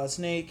voice of Solid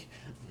Snake.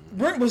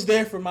 Brent was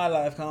there for my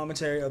live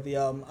commentary of the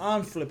album.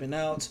 I'm flipping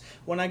out.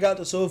 When I got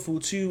to Soul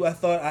Food 2, I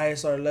thought I had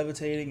started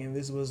levitating, and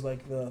this was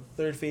like the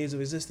third phase of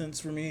existence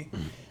for me.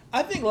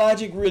 I think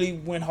Logic really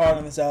went hard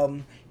on this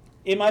album.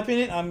 In my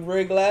opinion, I'm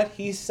very glad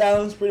he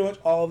silenced pretty much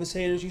all of his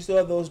haters. You still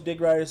have those dick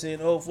riders saying,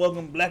 oh,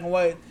 welcome, black and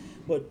white,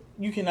 but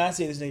you cannot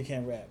say this nigga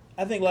can't rap.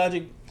 I think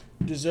Logic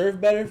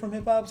deserved better from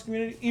hip-hop's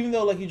community, even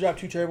though like he dropped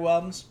 2 terrible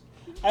albums.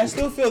 I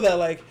still feel that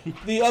like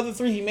the other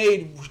 3 he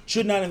made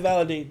should not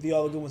invalidate the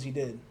all the good ones he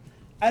did.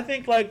 I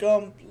think like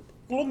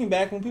looking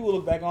back, when people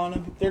look back on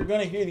him, they're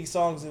gonna hear these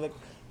songs and like,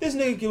 this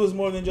nigga was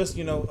more than just,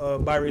 a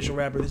biracial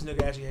rapper. This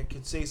nigga actually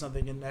could say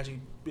something and actually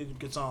did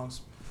good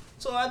songs.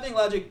 So I think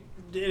Logic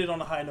did it on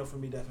a high note for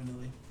me,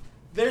 definitely.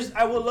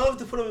 I would love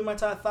to put him in my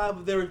top 5,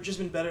 but there have just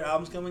been better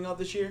albums coming out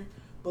this year.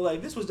 But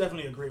like this was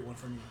definitely a great one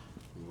for me.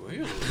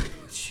 Really?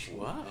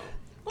 Wow.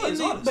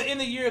 Well, But in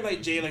the year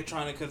like Jay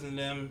Electronicas and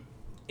them,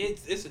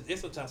 it's a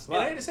tough And I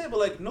spot. hate to say it, but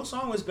like no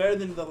song was better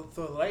than the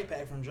Light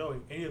Pack from Joey.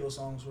 Any of those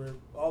songs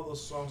all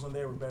those songs on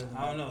there were better than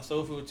I don't know.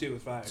 Soul Food 2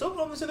 was fire. So I'm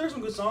gonna say there's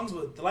some good songs,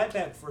 but the Light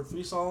Pack for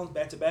 3 songs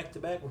back to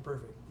back were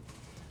perfect.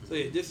 So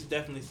yeah, this is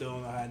definitely still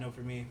on a high note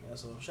for me. Yeah,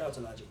 so shout out to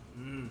Logic,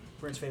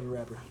 Brent's favorite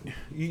rapper.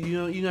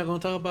 You're not gonna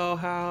talk about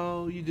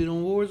how you did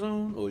on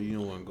Warzone, or you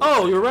don't want to go?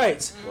 Oh, you're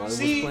right. While it was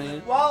See,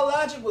 playing? while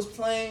Logic was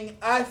playing,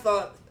 I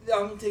thought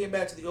I'm gonna take it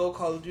back to the old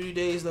Call of Duty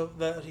days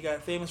that he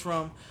got famous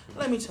from.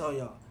 Let me tell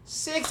y'all.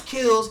 6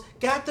 kills,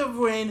 got the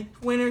win,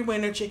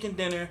 winner, chicken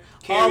dinner.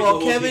 Carried All the while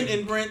whole Kevin team.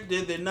 and Brent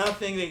did the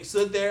nothing. They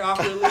stood there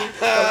awkwardly.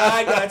 But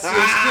I got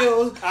 6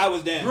 kills. I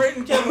was down. Brent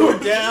and Kevin were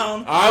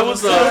down. I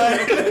was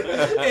up.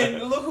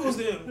 And look who was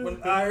there.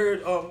 When I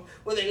heard,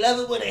 when they love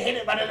it, when they hit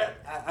it,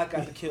 I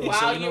got the kill. While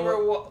So you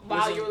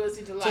were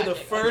listening to Logic. So the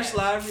first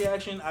okay. live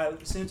reaction, I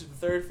listened to the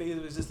third phase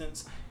of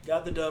existence,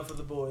 got the dub for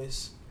the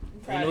boys.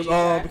 Proud And it of was you,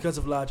 all Zach. because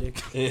of Logic.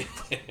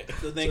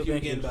 So thank you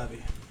again,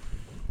 Bobby.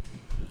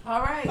 All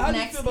right, How do you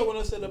next. feel about what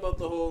I said about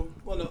the whole?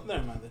 Well, no,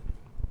 never mind then.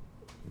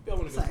 Y'all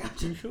want to go?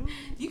 Sorry. You sure?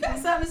 You got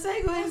something to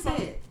say? Go ahead and say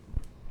it.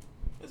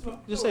 It's fine.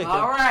 Just say it.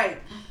 All right.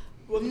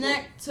 What's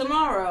the-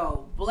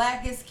 Tomorrow,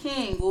 Black is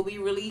King will be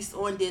released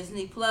on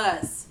Disney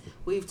Plus.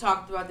 We've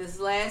talked about this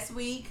last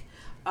week.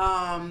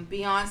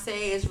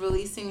 Beyonce is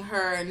releasing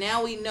her.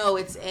 Now we know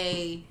it's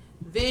a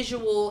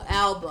visual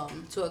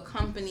album to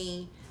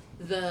accompany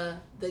the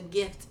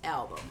Gift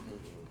album.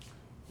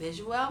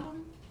 Visual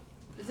album?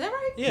 Is that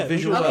right? Yeah,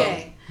 Visual visual.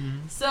 Okay.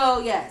 So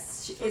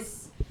yes,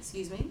 it's.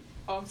 Excuse me.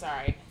 Oh, I'm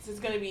sorry. So it's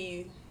gonna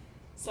be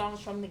songs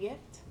from The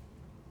Gift.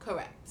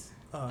 Correct.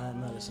 Oh, I'm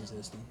not listening to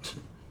this thing.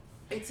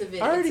 It's a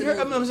video. I already it's a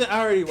heard. movie. I'm saying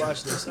I already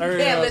watched this. I You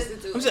already, can't listen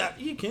to I'm it. saying,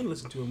 you can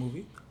listen to a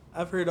movie.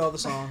 I've heard all the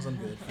songs. I'm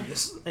good for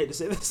this. I hate to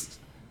say this.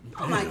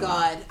 Oh my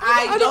God!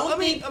 I don't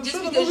think I'm just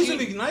sure the because movie's you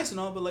gonna be nice and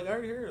all, but like I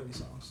already heard all these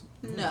songs.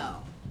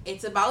 No.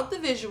 It's about the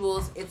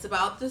visuals. It's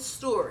about the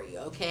story,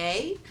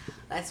 okay?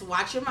 Let's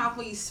watch your mouth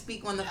when you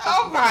speak on the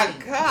fucking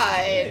thing.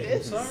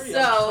 God! Sorry.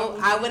 So,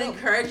 I would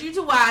encourage you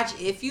to watch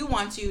if you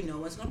want to. No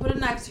one's going to put a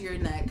knife to your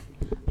neck.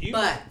 You-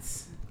 But,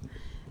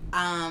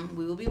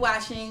 we will be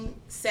watching.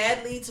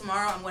 Sadly,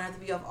 tomorrow I'm going to have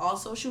to be off all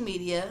social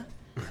media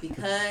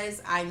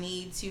because I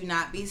need to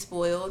not be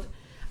spoiled.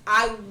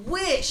 I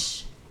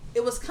wish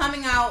it was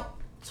coming out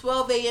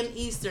 12 a.m.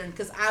 Eastern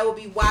because I will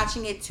be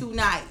watching it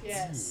tonight.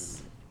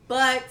 Yes.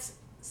 But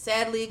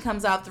sadly, it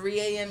comes out 3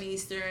 a.m.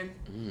 Eastern,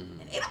 and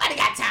ain't nobody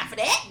got time for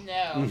that.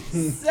 No. If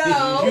you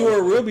So, were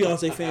a real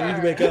Beyonce fan, you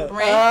can wake up.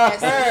 Brent, as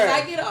soon as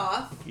I get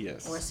off,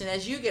 Yes. or as soon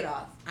as you get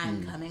off,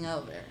 I'm coming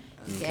over.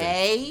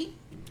 Okay?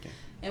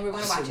 And we're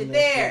gonna watch Awesome, it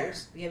there.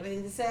 Nicholas. You have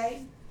anything to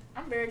say?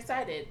 I'm very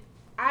excited.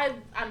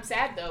 I'm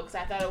sad though because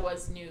I thought it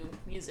was new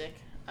music.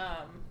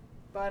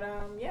 But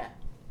yeah,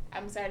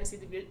 I'm excited to see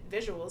the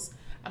visuals.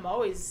 I'm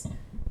always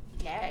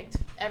gagged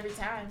every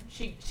time.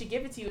 She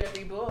give it to you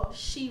every bull.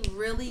 She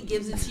really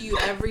gives it to you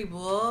every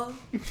bull.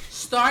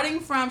 Starting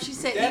from, she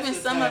said That's even the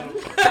some title.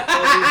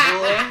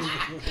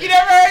 of You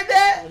never heard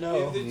that?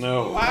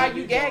 No. Why are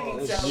you gagging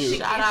That's so? you.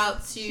 Shout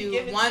out she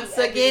give to it once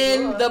to you every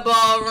again bull. the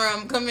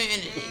ballroom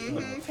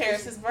community.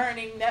 Paris is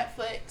Burning,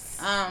 Netflix.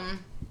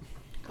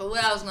 But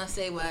what I was gonna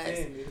say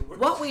was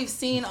what we've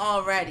seen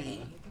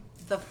already.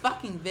 The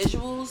fucking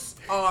visuals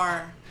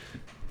are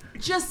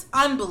just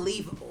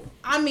unbelievable.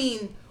 I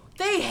mean,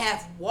 they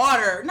have not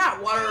water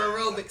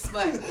aerobics,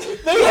 but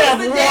They have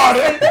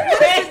water.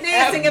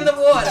 dancing in the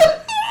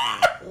water.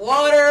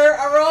 Water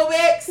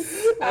aerobics.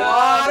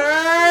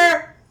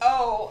 Water.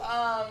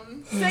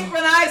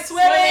 Synchronized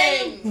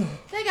swimming.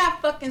 They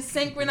got fucking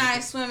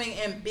synchronized swimming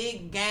in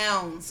big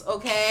gowns,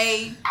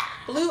 okay?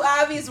 Blue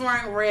Ivy's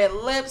wearing red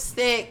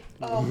lipstick.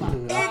 Oh my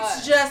god.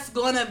 It's just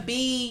gonna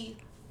be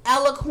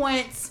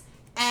eloquence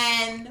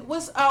and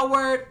what's our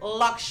word?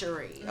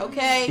 Luxury,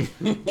 okay?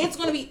 It's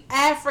gonna be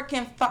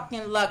African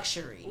fucking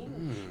luxury.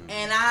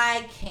 And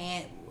I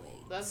can't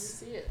wait. Love to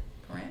see it.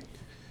 Grant?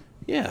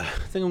 Yeah,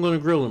 I think I'm gonna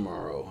grill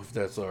tomorrow, if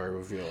that's alright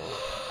with y'all.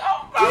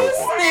 This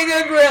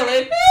nigga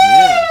grilling.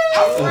 Yeah.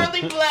 I'm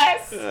really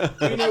blessed.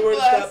 You know where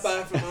to stop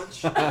by for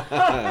lunch.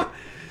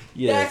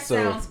 Yeah, That so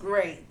sounds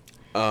great.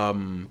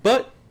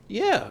 but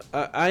yeah,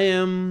 I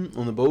am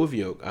on the boat with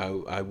Yoke.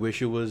 I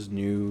wish it was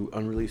new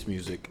unreleased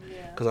music,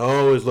 because I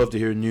always love to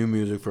hear new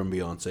music from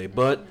Beyonce.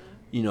 But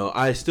you know,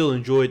 I still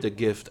enjoyed the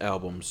Gift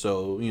album,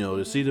 so you know,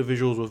 to see the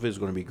visuals with it is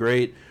going to be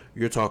great.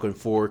 You're talking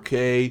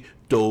 4K,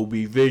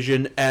 Dolby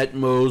Vision,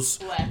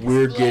 Atmos.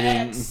 We're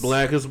getting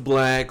Black as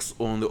Blacks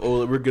on the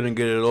OLED. We're gonna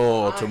get it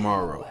all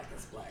tomorrow. Black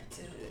is black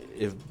too.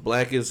 If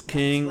Black is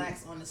King.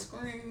 Black's on the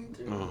screen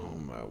too. Oh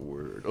my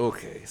word.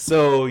 Okay,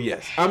 so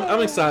yes,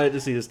 I'm excited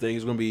to see this thing.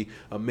 It's gonna be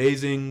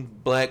amazing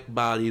black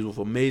bodies with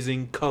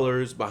amazing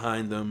colors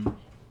behind them,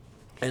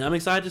 and I'm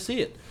excited to see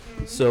it.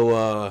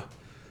 So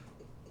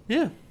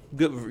yeah,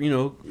 good. You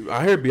know,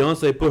 I heard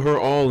Beyonce put her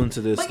all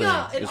into this But thing.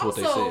 y'all, and Is what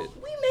they also, said.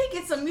 we may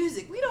get some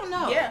music. We don't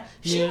know. Yeah.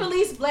 She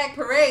released Black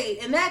Parade,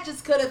 and that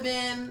just could have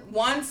been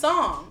one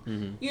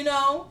song. You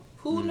know,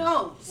 who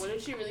knows? What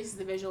if she releases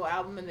the visual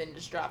album and then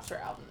just drops her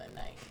album that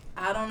night?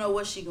 I don't know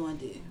what she gonna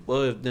do.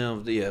 Well, if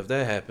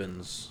that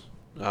happens,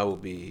 I will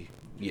be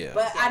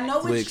But I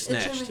know Wig it's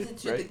snatched, attributed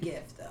to right? the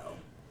gift, though.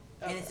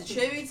 And it's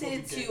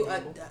attributed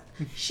to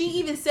she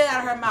even said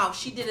out of her mouth,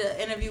 she did an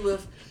interview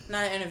with,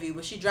 not an interview,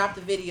 but she dropped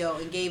a video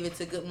and gave it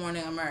to Good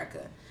Morning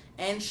America.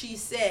 And she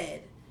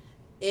said,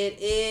 it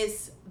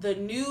is the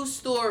new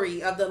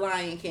story of the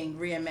Lion King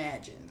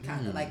reimagined.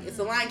 Kind of like, it's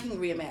the Lion King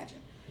reimagined.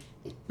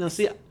 Now,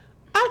 see,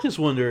 I just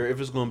wonder if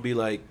it's going to be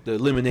like the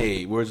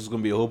Lemonade, where it's just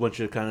going to be a whole bunch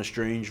of kind of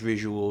strange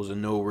visuals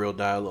and no real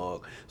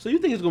dialogue. So you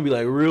think it's going to be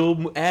like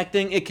real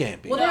acting? It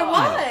can't be. Well,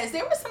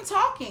 there was some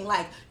talking,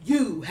 like,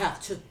 you have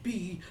to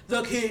be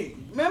the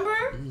king. Remember?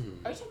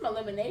 Are you talking about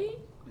Lemonade?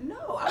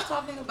 No, I'm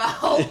talking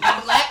about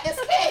Black is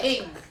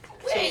King.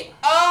 Wait.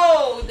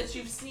 That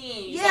you've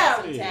seen.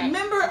 Yeah,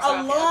 remember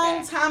a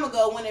long time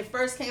ago when it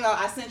first came out,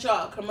 I sent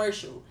y'all a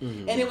commercial,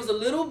 and it was a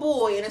little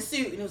boy in a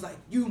suit, and it was like,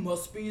 you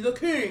must be the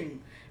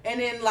king. And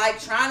then, like,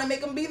 trying to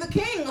make him be the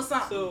king or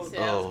something.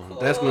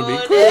 That's going to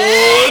be cool.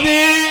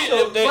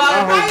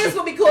 Well, probably it's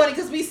going to be corny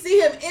because we see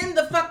him in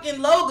the fucking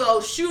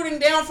logo shooting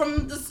down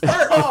from the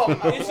skirt.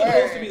 It's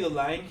supposed to be the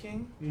Lion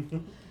King.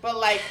 But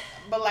like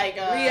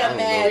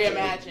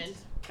reimagined.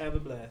 Have a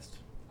blast.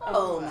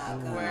 Oh my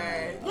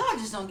word. Y'all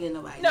just don't get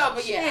nobody. No,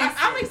 but yeah,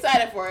 I'm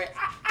excited for it.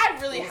 I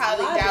really There's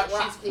highly a lot doubt of she's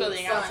rock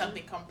putting out son.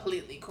 something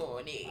completely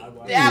corny.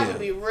 Yeah. That would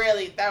be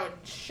that would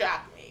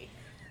shock me.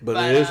 But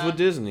it is with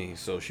Disney,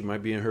 so she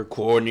might be in her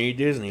corny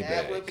Disney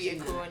bag. That would be a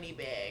corny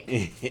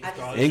bag.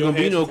 Ain't gonna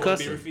be no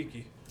cussing.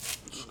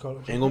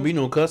 Ain't gonna be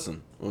no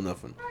cussing or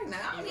nothing. Right now,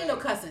 I don't need no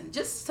cussing.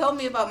 Just tell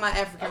me about my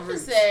African I'm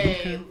roots. just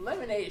say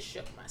Lemonade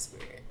shook my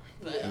spirit.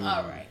 But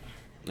all right.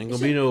 Ain't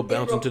gonna be no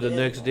bouncing to the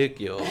next dick,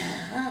 y'all. All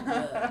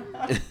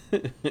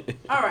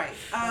right.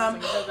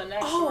 The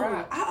next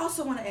rock. I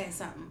also want to add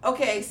something.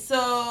 Okay,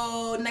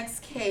 so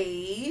next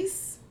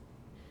case.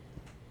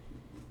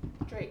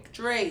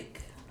 Drake.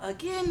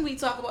 Again, we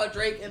talk about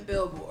Drake and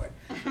Billboard.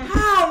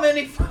 How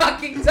many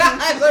fucking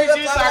times are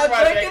we talk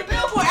about Drake and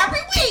Billboard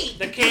every week?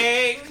 The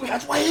king.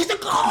 That's why he's the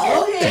goal.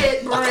 Go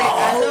ahead, Drake.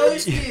 I know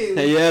it's you.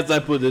 Hey, yes, I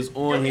put this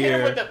on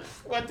here.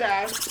 What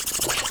time?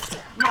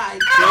 My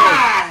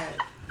God.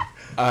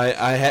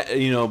 I had,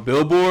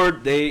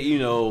 Billboard,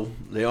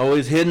 they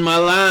always hitting my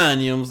line,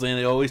 you know what I'm saying?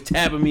 They always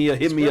tapping me,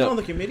 hitting me up. on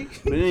the committee.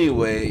 But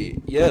anyway,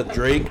 yeah,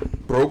 Drake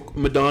broke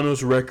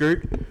Madonna's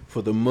record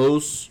for the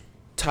most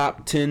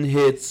top 10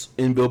 hits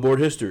in Billboard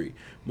history.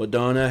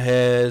 Madonna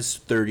has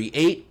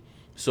 38,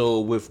 so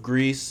with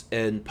Grease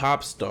and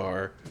Pop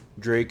Star,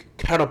 Drake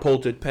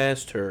catapulted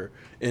past her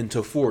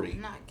into 40.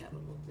 Not got a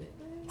little bit.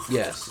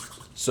 Yes.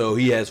 So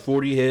he has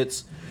 40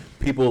 hits.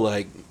 People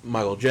like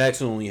Michael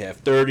Jackson only have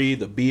 30.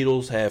 The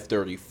Beatles have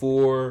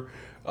 34.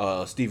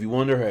 Stevie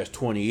Wonder has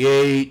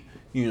 28.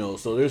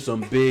 So there's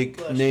some big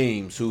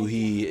names who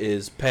he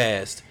is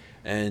past.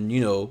 And,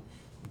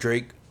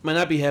 Drake might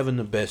not be having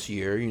the best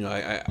year. You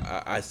know,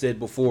 I said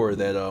before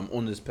that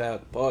on this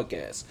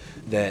podcast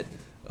that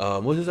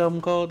what's his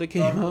album called that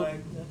came out?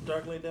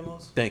 Dark Lane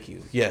Demos. Thank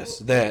you. Yes,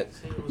 that.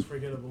 It was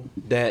forgettable.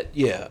 That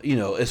you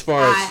know, as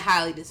far as I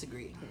highly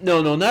disagree.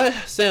 No, not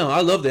sound.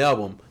 I love the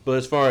album, but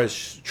as far as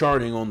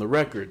charting on the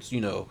records, you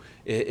know,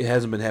 it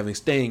hasn't been having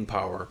staying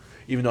power.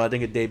 Even though I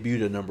think it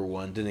debuted at number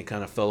 1, then it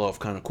kind of fell off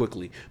kind of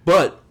quickly.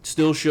 But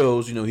still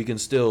shows, you know, he can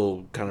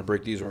still kind of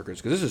break these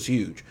records because this is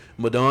huge.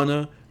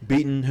 Madonna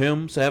beating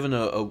him, so having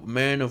a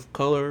man of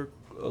color,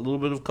 a little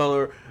bit of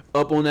color,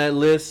 up on that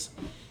list.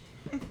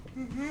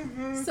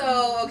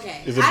 So,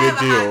 okay. It's a I big have a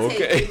deal, hot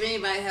take. okay. If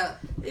anybody have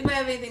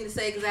anything to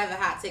say, because I have a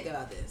hot take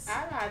about this. I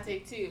have a hot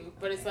take too,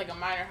 but it's like a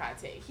minor hot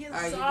take. He has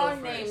Alright, a you go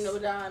song first. named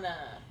Madonna.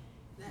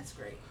 That's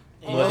great.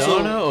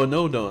 Madonna or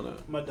no Donna?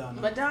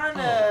 Madonna.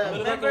 Madonna.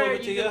 Remember, you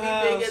could be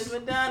big as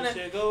Madonna. You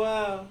should go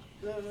out.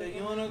 Say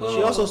you wanna go.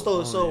 She also stole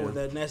the soul yeah. with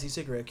that nasty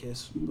cigarette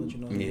kiss. But you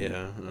know.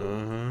 Yeah.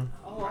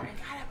 Oh, I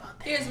forgot about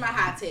that. Here's my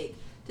hot take.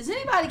 Does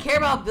anybody care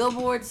about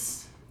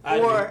billboards? I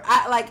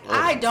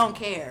I don't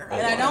care.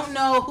 And I don't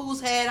know who's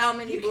had how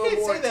many You billboards.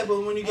 can't say that,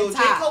 but when you go and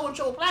J. top. Cole and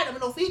Joe Platinum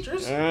and no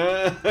features.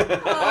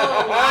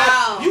 Oh,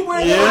 wow. You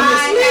wearing Yeah.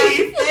 that on your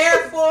sleeve. I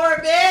have therefore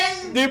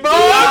been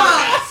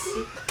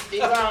Debunked.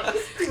 Debunked.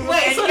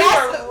 Wait, And so you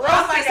that's were the, I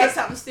might roasting say us.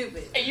 something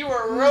stupid. And you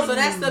were roasting. So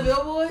that's the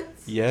billboards?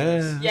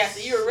 Yes. Yes,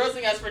 you were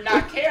roasting us for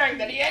not caring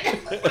that he had.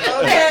 Okay,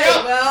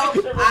 well,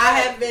 I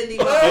have been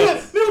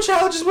debunked. Middle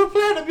challenges with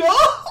platinum,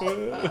 y'all.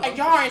 And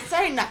y'all ain't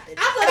saying nothing.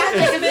 I thought I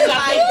just been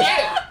like,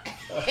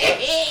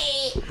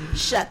 like,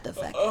 shut the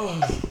fuck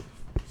up.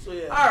 So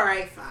yeah. All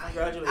right, fine.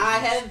 Congratulations. I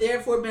have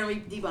therefore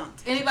been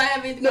debunked. Anybody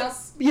have anything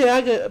else? Yeah,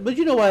 I get, but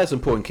you know why that's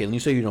important, Caitlin? You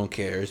say you don't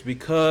care. It's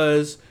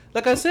because,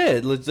 like I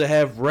said, let's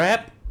have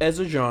rap as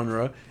a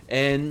genre,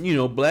 and you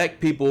know, black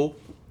people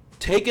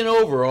taking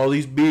over all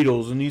these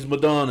Beatles and these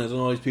Madonnas and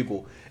all these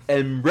people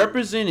and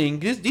representing.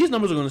 These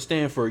numbers are going to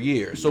stand for a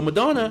year. So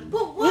Madonna,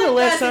 But when the what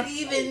last does it time-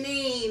 even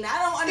mean? I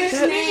don't That's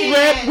understand.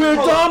 rap, we're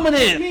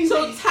dominant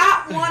So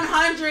top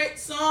 100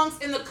 songs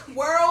in the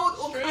world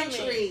or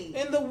country?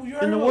 In the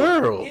world. in the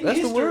world. In That's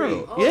history. the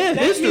world. Oh, Yeah,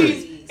 that history.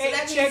 means- So that Hey,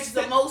 means checks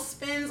the that- most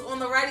spins on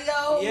the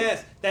radio?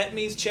 Yes, that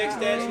means check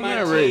stats. My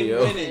Not team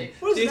radio. winning.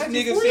 What is This it,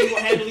 nigga 1940?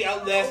 single-handedly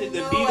outlasted the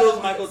Oh, no, I Beatles,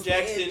 don't Michael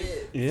understand Jackson,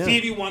 it. Yeah.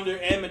 Stevie Wonder,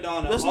 and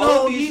Madonna. Let's All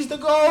know of he's these, the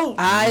GOAT.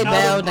 I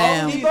bow all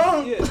down. these,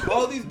 yeah,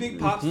 all these big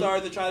pop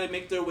stars that try to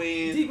make their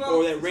way in, Debunked.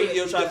 or that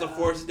radio tries to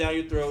force it down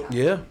your throat.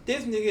 Yeah,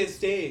 This nigga is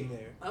staying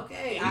there.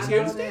 Okay, He's I here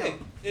to bow stay. down.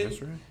 And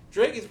that's right.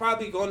 Drake is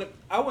probably going to,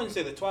 I wouldn't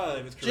say the twilight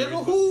of his career.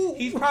 Jiggle but who?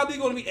 He's probably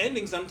going to be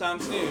ending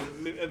sometime soon,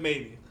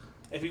 maybe,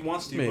 if he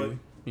wants to. But Maybe.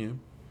 Yeah.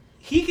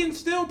 he can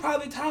still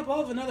probably top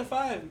off another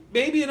 5,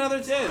 maybe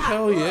another 10.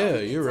 Hell yeah,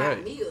 Look, you're top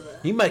right. me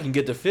up. He might can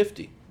get to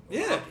 50.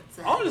 Yeah,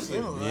 honestly.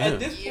 Yeah. At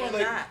this You're point,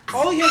 like, not.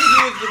 all he has to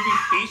do is just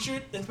be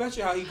featured,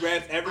 especially how he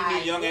grabs every new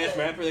I young ass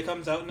would. rapper that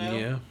comes out now.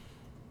 Yeah.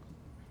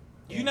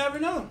 You never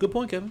know. Good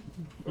point, Kevin.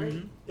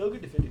 He'll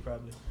get to 50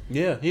 probably.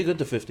 Yeah, he good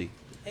to 50.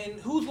 And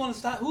who's going to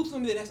stop? Who's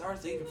going to be the next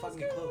artist that even fucking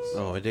get close?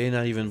 Oh, they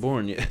not even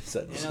born yet.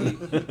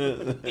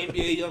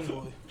 NBA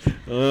YoungBoy.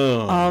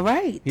 Oh. All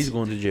right. He's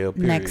going to jail.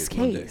 Period, Next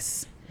one day.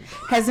 case.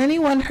 Has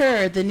anyone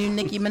heard the new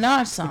Nicki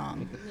Minaj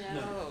song?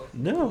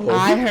 No. No.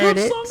 I Who heard put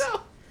the it. song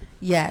out?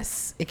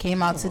 Yes, it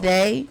came out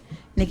today.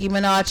 Nicki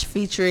Minaj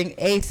featuring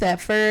A$AP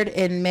Ferg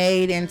and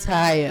Made in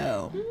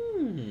Tayo.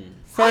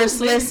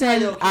 First Made in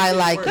listen, Tayo I keep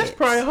like it That's it.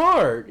 probably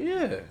hard.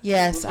 Yeah.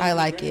 Yes, I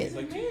like it.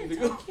 Like 2 years Man,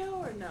 ago. Tokyo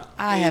or no?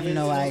 I have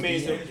no Made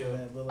idea. in Tokyo.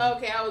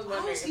 Okay, I was How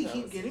wondering. does he if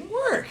keep those- getting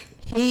work?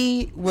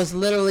 He was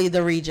literally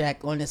the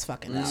reject on this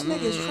fucking This album.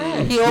 nigga's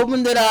trash. He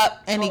opened it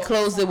up and he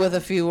closed it with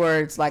a few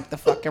words like the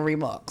fucking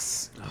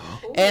remix.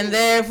 And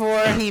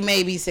therefore, he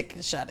may be sick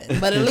and shut in.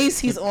 But at least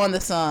he's on the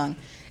song.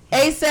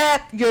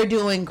 A$AP, you're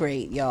doing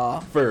great,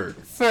 y'all. Ferg.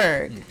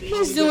 Ferg,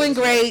 he's doing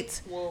great.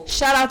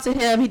 Shout out to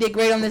him. He did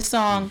great on this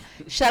song.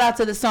 Shout out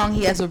to the song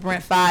he has with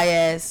Brent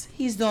Faiyaz.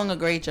 He's doing a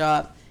great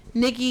job.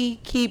 Nicki,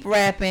 keep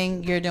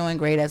rapping. You're doing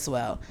great as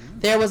well.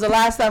 There was a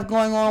lot of stuff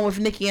going on with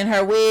Nicki and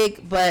her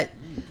wig, but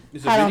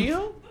Is I it don't-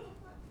 video?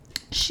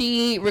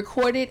 she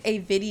recorded a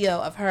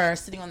video of her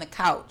sitting on the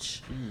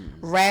couch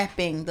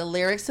rapping the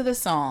lyrics to the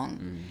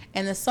song.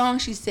 And the song,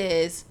 she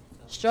says,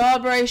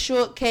 strawberry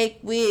shortcake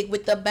wig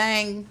with the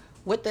bang,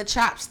 with the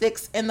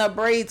chopsticks and the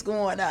braids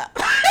going up.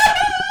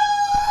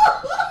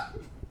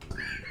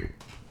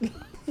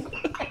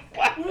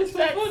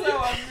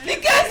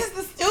 Because it's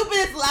the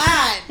stupidest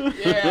line.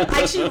 Yeah.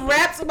 Like she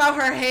raps about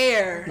her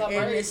hair. The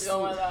and braids it's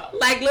going up.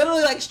 like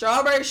literally like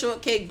strawberry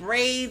shortcake,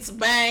 braids,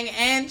 bang,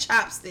 and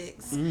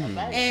chopsticks.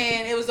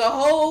 And it was a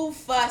whole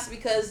fuss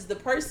because the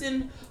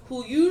person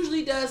who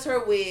usually does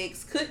her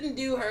wigs couldn't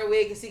do her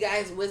wig because he got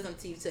his wisdom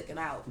teeth taken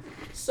out.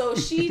 So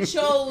she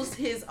chose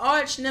his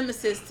arch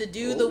nemesis to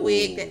do the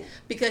wig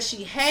because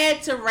she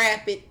had to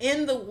wrap it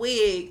in the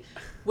wig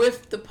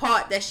with the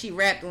part that she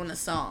rapped on the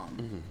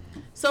song.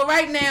 So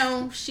right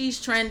now she's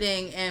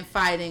trending and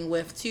fighting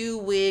with 2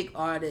 wig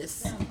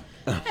artists.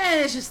 And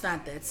it's just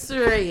not that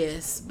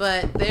serious.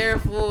 But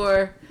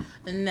therefore,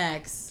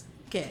 next.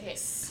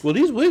 case. Well,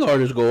 these wig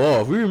artists go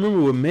off. We remember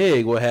with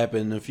Meg what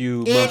happened a few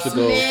months It's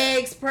ago.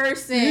 Meg's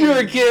person. You're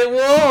a kid.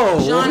 Whoa.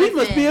 Well, he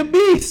must be a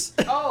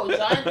beast. Oh,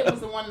 Jonathan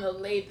was the one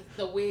that laid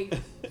the wig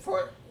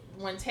for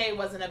when Tay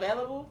wasn't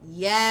available?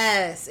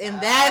 Yes, and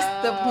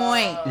that's the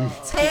point.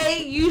 Oh.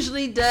 Tay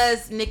usually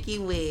does Nikki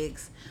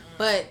wigs,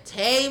 but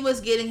Tay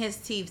was getting his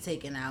teeth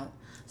taken out.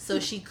 So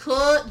she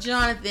called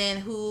Jonathan,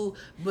 who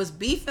was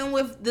beefing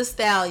with the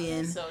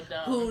Stallion, So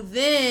dumb. who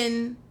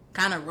then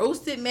kind of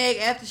roasted Meg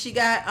after she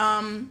got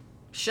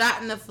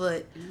shot in the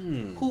foot,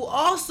 who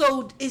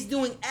also is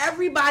doing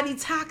everybody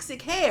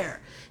toxic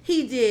hair.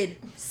 He did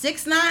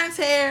 6ix9ine's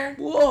hair,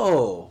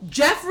 Whoa.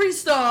 Jeffree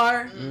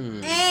Star,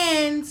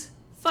 and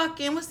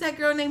fucking, what's that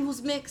girl name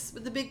who's mixed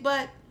with the big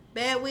butt?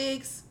 Bad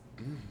wigs?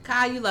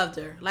 Kai, you loved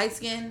her. Light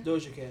skin?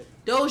 Doja Cat.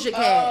 Doja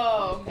Cat.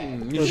 Oh, okay.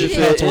 You He just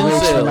did said all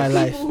wigs for the my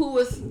life. people who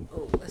was,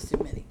 that's too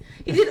many.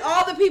 He did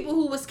all the people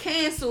who was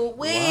canceled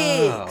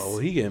wigs. Wow. Well,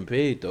 he getting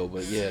paid though,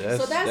 but yeah,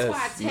 that's So that's why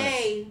nice.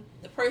 Tay,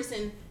 the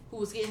person who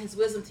was getting his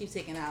wisdom teeth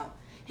taken out,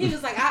 he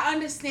was like, I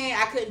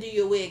understand I couldn't do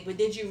your wig, but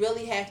did you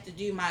really have to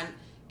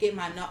get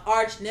my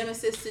arch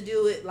nemesis to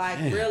do it? Like,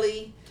 Man.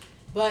 really?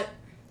 But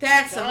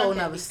that's a whole Jonathan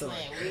nother be story.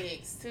 slaying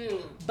wigs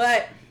too.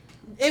 But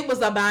it was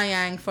a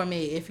Bayang for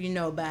me, if you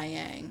know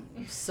Bayang.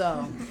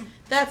 So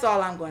that's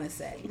all I'm going to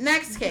say.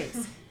 Next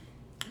case.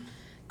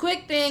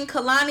 Quick thing,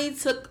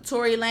 Kalani took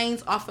Tory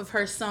Lanez off of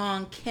her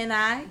song Can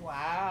I?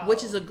 Wow.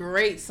 Which is a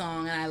great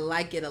song and I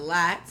like it a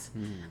lot.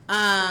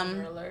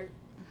 Spoiler alert.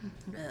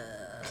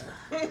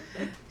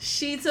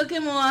 She took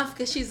him off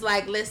because she's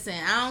like, listen,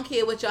 I don't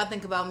care what y'all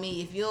think about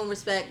me. If you don't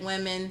respect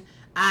women,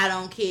 I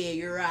don't care.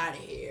 You're out of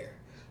here.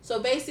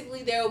 So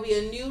basically, there will be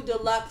a new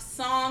deluxe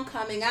song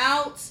coming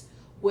out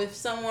with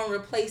someone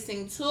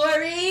replacing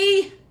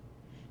Tory.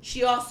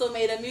 She also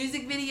made a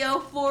music video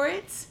for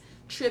it,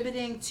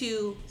 tributing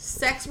to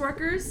sex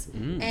workers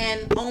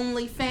and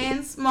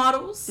OnlyFans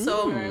models.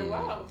 So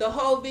Wow. the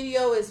whole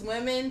video is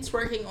women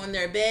twerking on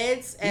their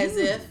beds as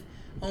if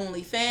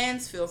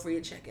OnlyFans. Feel free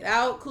to check it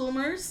out,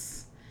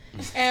 Coomers.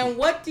 And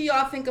what do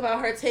y'all think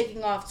about her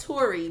taking off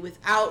Tory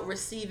without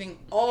receiving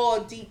all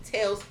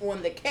details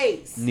on the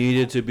case?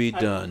 Needed to be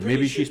done. pretty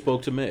Maybe sure- she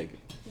spoke to Meg.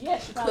 Yeah,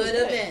 she probably Could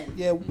have did. been.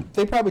 Yeah,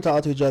 they probably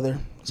talk to each other.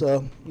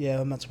 So, yeah,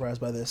 I'm not surprised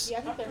by this. Yeah,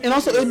 I think they're And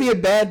also, it'd be a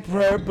bad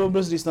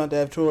publicity stunt to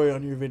have Tory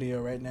on your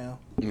video right now.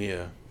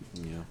 Yeah.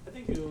 I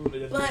think you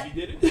But-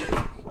 did it.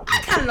 I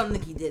kind of don't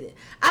think he did it.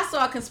 I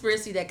saw a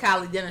conspiracy that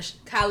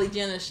Kylie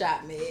Jenner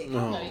shot Meg.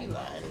 No, you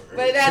lying.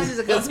 But that's just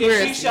a If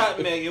conspiracy. she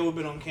shot Meg, it would have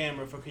been on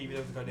camera for keeping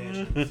up the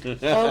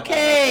Kardashians.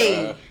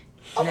 Okay.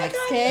 Next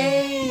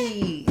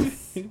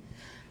case.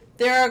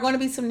 There are going to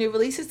be some new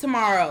releases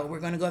tomorrow. We're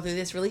going to go through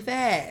this really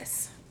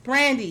fast.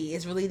 Brandy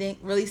is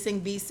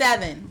releasing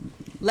B7.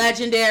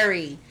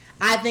 Legendary.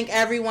 I think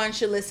everyone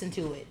should listen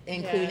to it,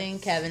 including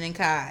Yes. Kevin and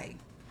Kai.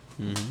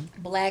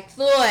 Black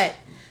Thought.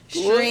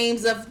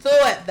 Streams of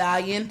Thought,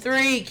 Volume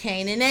 3.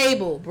 Cain and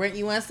Abel. Brent,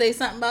 you want to say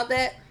something about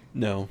that?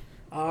 No.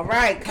 All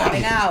right,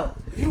 coming out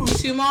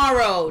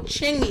tomorrow.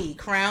 Chingy,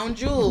 Crown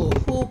Jewel.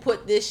 Who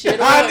put this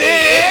shit on?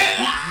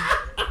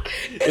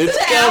 It's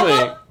an coming.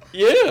 album?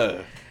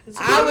 Yeah.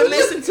 I would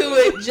listen to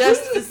it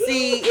just to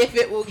see if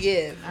it will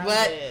give,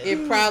 but did.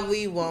 it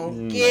probably won't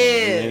No,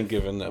 give. ain't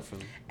giving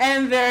nothing.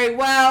 And very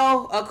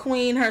well, a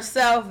queen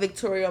herself,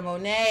 Victoria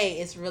Monet,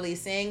 is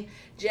releasing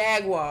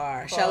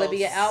Jaguar. Shall it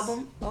be an False.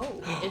 album?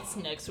 Oh. It's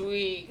next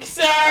week.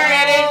 Sorry,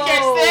 I didn't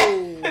catch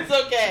that.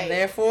 It's okay.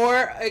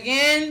 Therefore,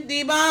 again,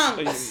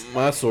 debunked.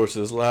 My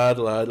sources lied.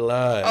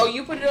 Oh,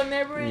 you put it on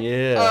there, Brent?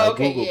 Yeah, Oh, I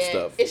okay, Googled yeah.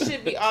 stuff. It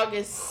should be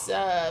August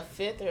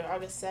 5th or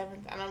August 7th.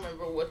 I don't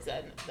remember what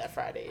that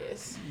Friday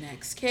is.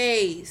 Next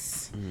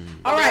case.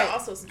 All All right. right.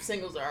 Also, some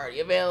singles are already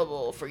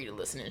available for you to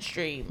listen and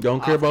stream.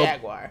 Don't care off about-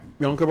 Jaguar.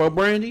 You don't care about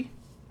Brandy?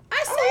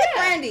 I said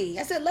yeah. Brandy.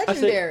 I said I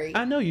legendary. said,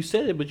 I know you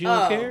said it, but you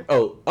don't Oh. care.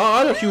 Oh,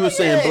 I thought you were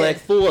saying Yeah. Black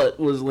Thought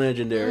was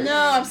legendary. No,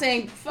 I'm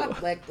saying fuck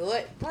Black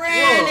Thought.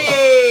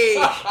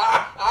 Brandy.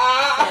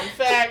 Fun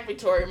fact: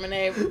 Victoria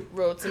Monet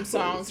wrote some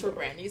songs for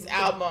Brandy's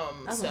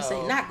album. I was so, gonna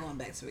say not going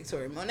back to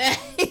Victoria Monet.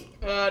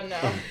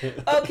 no.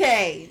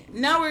 Okay,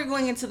 now we're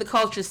going into the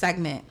culture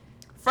segment.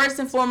 First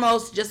and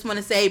foremost, just want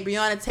to say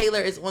Breonna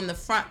Taylor is on the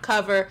front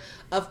cover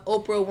of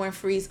Oprah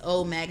Winfrey's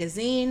O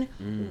magazine.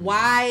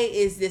 Why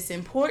is this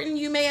important,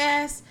 you may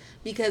ask?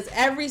 Because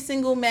every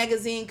single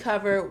magazine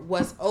cover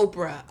was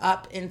Oprah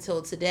up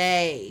until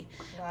today.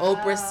 Wow.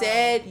 Oprah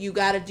said you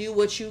got to do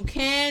what you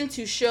can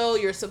to show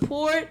your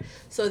support.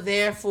 So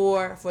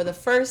therefore, for the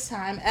first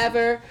time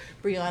ever,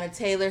 Breonna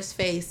Taylor's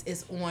face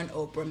is on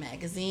Oprah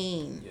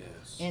magazine.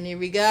 Yes. Any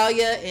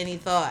regalia? Any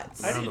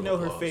thoughts? I didn't Round of know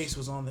her applause. face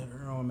was on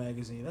her own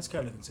magazine. That's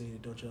kind of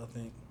conceited, don't y'all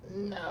think?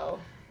 No.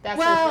 That's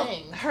Well, the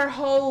thing. her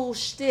whole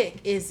shtick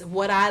is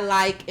what I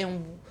like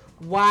and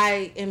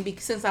why, and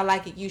since I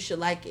like it, you should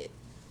like it.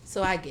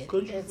 So I get it.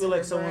 Could you It's feel like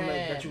her someone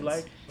like that you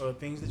brand. like or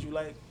things that you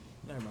like?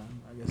 Never mind.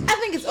 I guess. I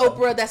think it's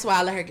Oprah. That's why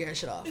I let her get her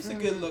shit off. It's a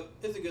good look.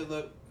 It's a good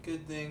look.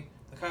 Good thing.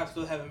 The cops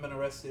still haven't been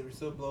arrested. It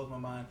still blows my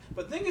mind.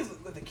 But the thing is,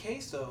 with the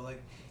case though,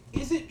 like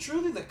is it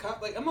truly the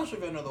cop? Like, I'm not sure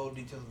if I know the whole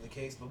details of the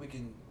case, but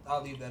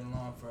I'll leave that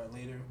alone for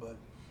later. But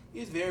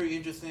it's very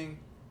interesting.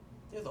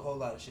 There's a whole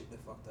lot of shit that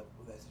fucked up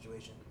with that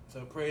situation.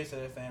 So prayers to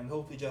their family.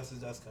 Hopefully justice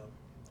does come.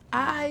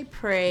 I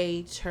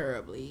pray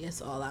terribly.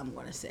 That's all I'm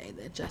going to say,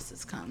 that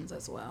justice comes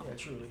as well. Yeah,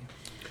 truly.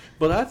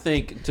 But I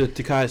think, to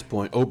Kai's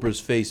point, Oprah's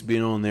face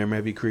being on there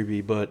may be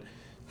creepy, but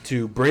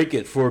to break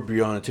it for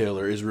Breonna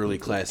Taylor is really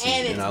classy.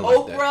 And it's I like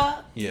Oprah,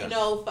 that. Yeah. you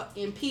know,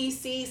 fucking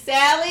PC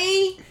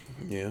Sally.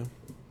 Yeah.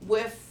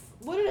 With,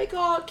 what do they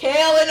call it?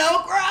 Kale and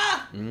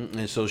okra.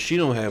 And so she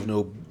don't have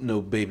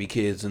no baby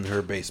kids in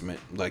her basement,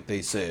 like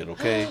they said,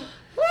 okay?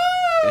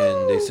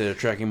 And they said a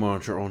tracking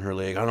monitor on her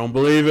leg. I don't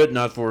believe it,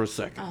 not for a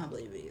second. I don't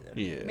believe it either.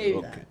 Yeah, maybe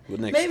okay. not.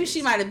 Well, maybe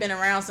she might have been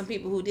around some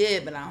people who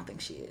did, but I don't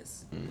think she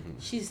is. Mm-hmm.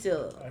 She's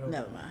still,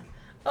 never mind.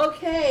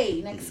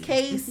 Okay, next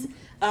case.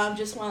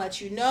 Just want to let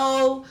you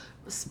know,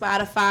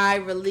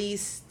 Spotify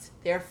released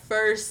their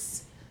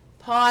first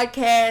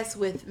podcast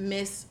with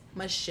Miss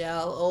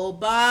Michelle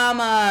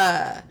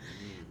Obama.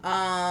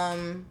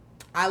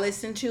 I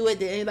listened to it.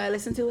 Did anybody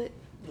listen to it?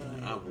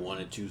 I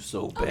wanted to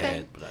so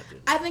bad, but I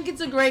didn't. I think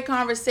it's a great I will.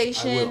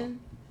 conversation.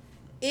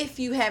 If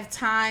you have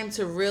time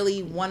to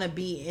really want to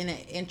be in an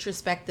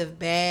introspective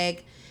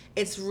bag,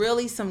 it's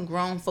really some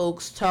grown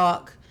folks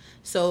talk.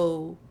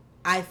 So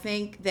I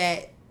think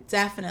that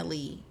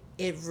definitely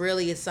it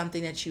really is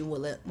something that you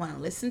will want to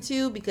listen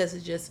to, because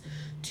it's just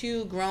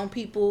two grown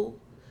people,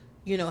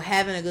 you know,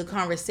 having a good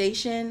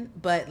conversation.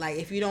 But like,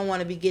 if you don't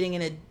want to be getting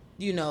in a,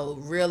 you know,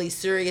 really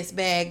serious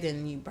bag,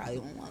 then you probably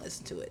won't want to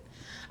listen to it.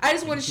 I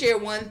just want to share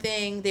one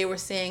thing. They were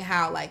saying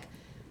how, like,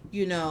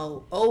 you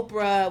know,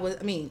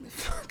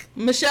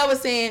 Michelle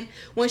was saying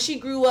when she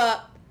grew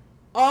up,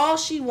 all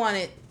she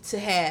wanted to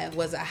have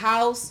was a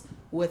house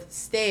with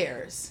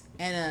stairs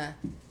and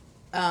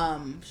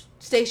a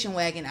station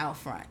wagon out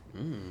front.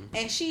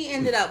 And she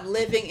ended up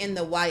living in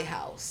the White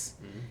House.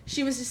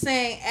 She was just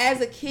saying,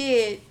 as a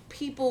kid,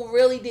 people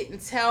really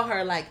didn't tell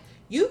her, like,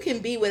 you can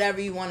be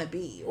whatever you want to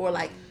be, or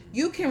like,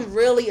 you can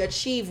really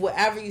achieve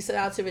whatever you set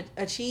out to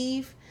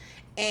achieve.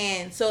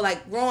 And so,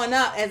 like, growing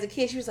up as a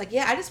kid, she was like,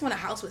 yeah, I just want a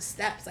house with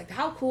steps. Like,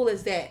 how cool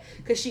is that?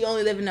 Because she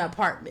only lived in an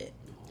apartment.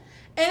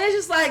 And it's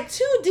just, like,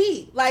 too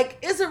deep. Like,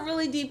 it's a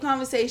really deep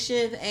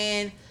conversation.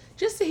 And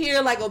just to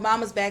hear, like,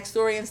 Obama's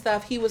backstory and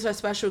stuff, he was her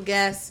special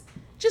guest.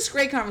 Just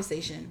great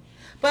conversation.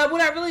 But what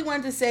I really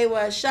wanted to say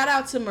was, shout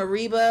out to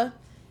Mariba.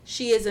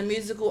 She is a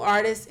musical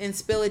artist in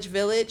Spillage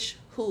Village,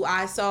 who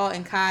I saw,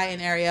 and Kai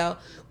and Ariel.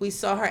 We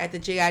saw her at the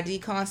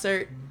JID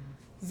concert.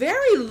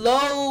 Very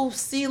low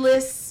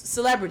C-list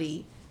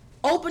celebrity.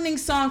 Opening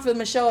song for the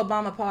Michelle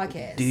Obama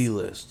podcast.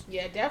 D-list.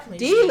 Yeah, definitely.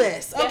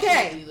 D-list. Okay.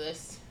 Definitely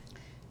D-list.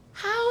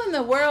 How in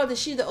the world is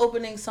she the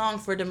opening song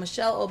for the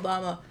Michelle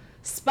Obama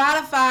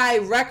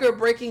Spotify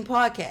record-breaking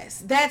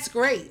podcast? That's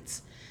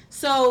great.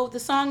 So the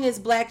song is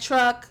Black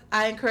Truck.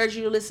 I encourage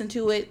you to listen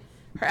to it.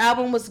 Her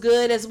album was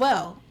good as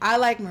well. I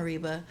like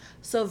Mariba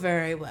so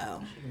very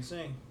well. She can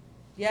sing.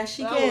 Yeah,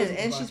 she That can, wasn't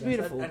and the she's podcast.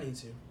 beautiful. I need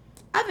to.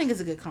 I think it's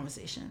a good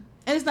conversation,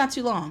 and it's not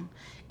too long.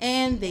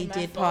 And they My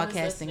did phone is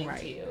podcasting listening to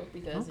right. you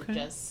because Okay. it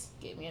just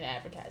gave me an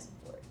advertisement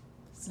for it.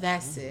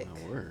 That's sick.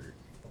 My word.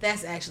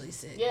 That's actually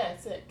sick. Yeah,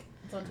 it's sick.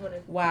 It's on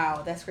Twitter.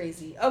 Wow, that's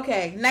crazy.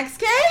 Okay, next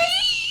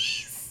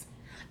case.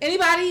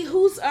 Anybody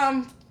whose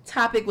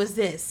topic was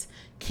this?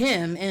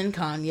 Kim and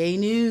Kanye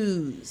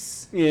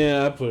news.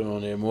 Yeah, I put it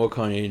on there. More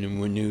Kanye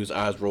news,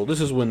 eyes roll. This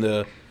is when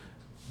the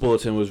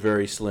bulletin was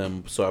very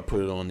slim, so I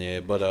put it on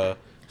there. But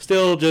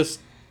still,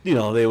 just, you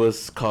know, they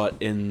was caught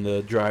in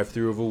the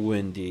drive-thru of a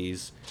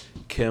Wendy's.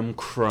 Kim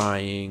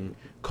crying.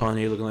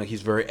 Kanye looking like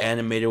he's very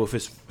animated with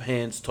his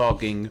hands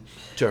talking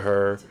to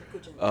her.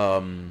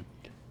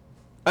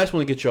 I just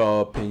want to get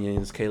y'all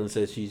opinions. Kaylin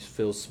said she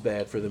feels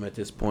bad for them at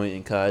this point,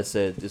 and Kai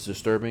said it's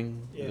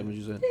disturbing. Yeah. Is that what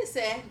you said? It's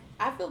sad.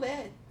 I feel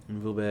bad. You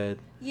feel bad?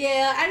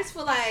 Yeah, I just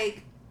feel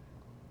like,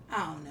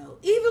 I don't know.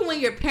 Even when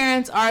your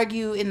parents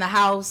argue in the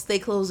house, they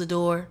close the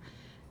door,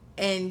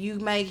 and you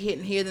might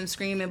hear them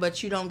screaming,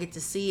 but you don't get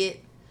to see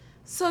it.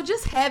 So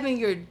just having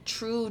your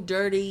true,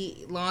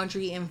 dirty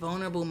laundry and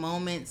vulnerable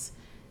moments,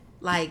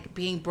 like,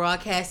 being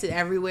broadcasted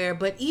everywhere,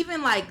 but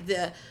even like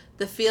the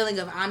feeling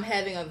of I'm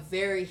having a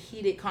very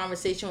heated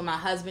conversation with my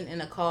husband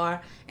in a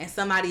car, and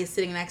somebody is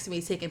sitting next to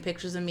me taking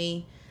pictures of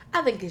me,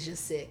 I think it's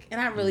just sick,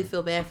 and I really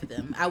feel bad for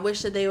them. I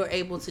wish that they were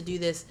able to do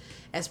this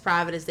as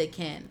private as they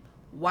can.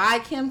 Why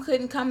Kim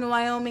couldn't come to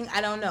Wyoming,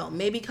 I don't know.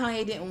 Maybe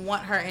Kanye didn't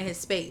want her in his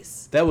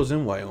space. That was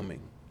in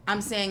Wyoming.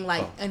 I'm saying,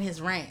 like, in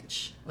his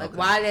ranch. Like, Okay.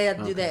 why did they have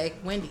to do Okay. that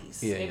at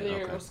Wendy's? Yeah. Maybe they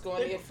okay. were just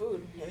going to get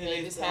food. And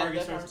they just had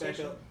that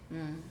conversation.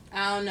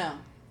 I don't know.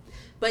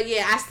 But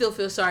yeah, I still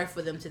feel sorry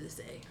for them to this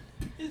day.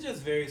 It's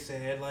just very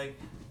sad. Like,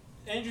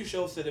 Andrew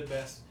Schultz said it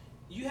best.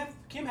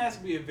 Kim has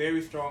to be a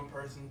very strong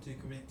person to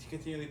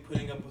continually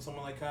putting up with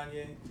someone like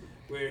Kanye,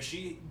 where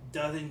she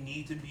doesn't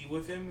need to be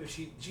with him.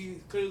 She's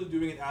clearly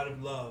doing it out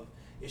of love.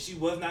 If she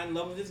was not in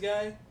love with this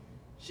guy,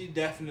 she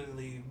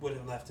definitely would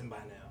have left him by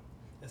now.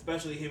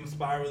 Especially him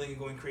spiraling and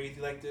going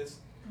crazy like this.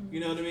 You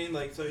know what I mean?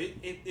 Like, so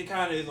it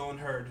kind of is on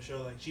her to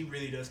show, like, she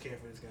really does care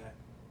for this guy.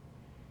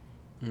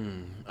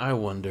 I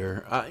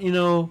wonder.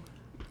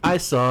 I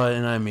saw it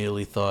and I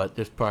immediately thought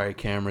there's probably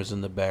cameras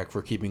in the back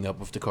for keeping up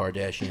with the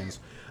Kardashians.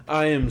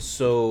 I am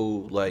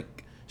so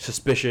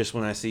suspicious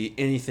when I see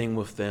anything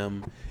with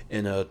them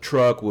in a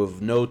truck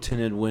with no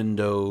tinted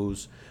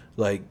windows,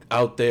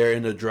 out there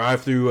in the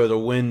drive-thru or the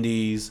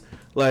Wendy's.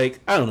 I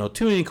don't know,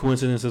 too many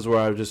coincidences where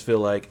I just feel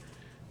like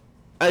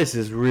this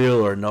is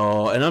real or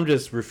no, and I'm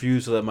just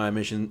refused to let my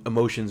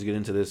emotions get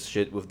into this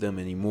shit with them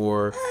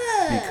anymore,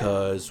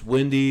 because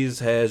Wendy's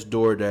has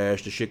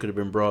DoorDash. The shit could have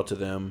been brought to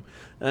them.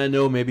 And I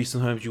know maybe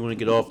sometimes you want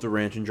to get off the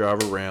ranch and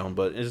drive around,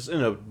 but it's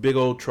in a big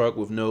old truck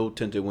with no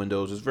tinted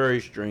windows. It's very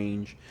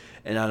strange,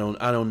 and I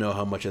don't know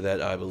how much of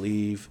that I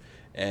believe.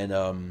 And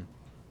I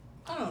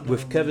don't know.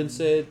 with Kevin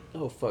said,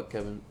 oh fuck,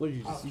 Kevin, what did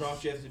you? How strong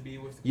she has to be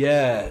with.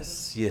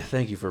 Yes, yeah.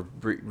 Thank you for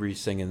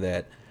re-singing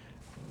that.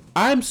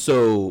 I'm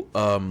so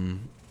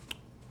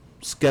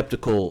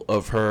skeptical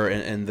of her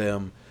and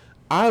them.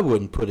 I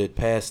wouldn't put it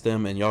past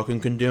them, and y'all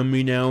can condemn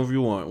me now if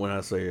you want when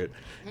I say it.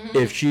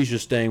 If she's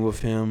just staying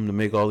with him to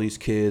make all these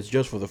kids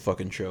just for the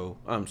fucking show.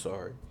 I'm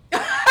sorry.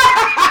 Just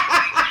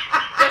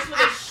for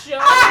the show?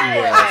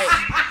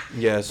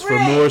 Yes, for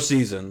more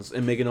seasons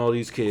and making all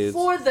these kids.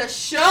 For the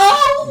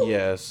show?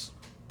 Yes.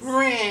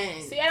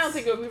 Brand. See, I don't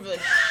think it would be for the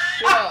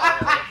show.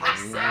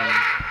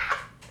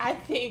 I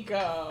think,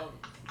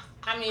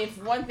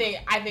 if one thing,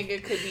 I think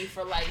it could be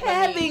for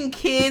having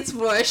kids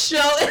for a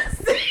show is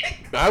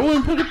sick. I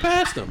wouldn't put it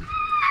past them.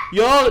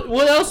 Y'all,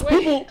 what else?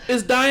 People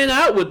is dying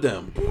out with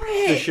them.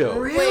 The show.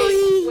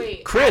 Really?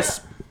 Wait.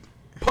 Chris,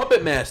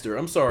 Puppet Master.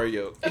 I'm sorry,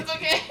 yo. It's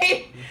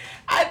okay.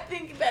 I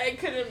think that it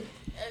couldn't.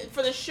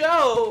 For the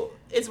show,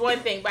 is one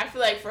thing, but I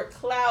feel like for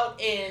clout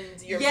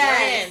and your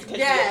brand could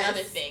be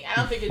another thing. I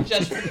don't think it's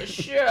just for the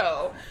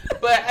show,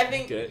 but I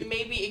think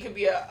maybe it could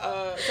be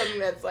a something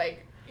that's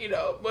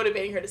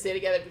motivating her to stay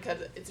together because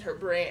it's her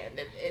brand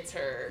and it's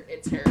her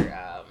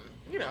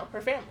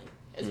her family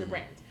is her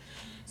brand.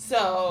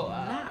 So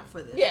not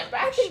for this. Yeah,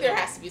 but I think there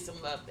has to be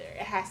some love there.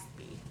 It has to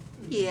be.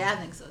 Yeah,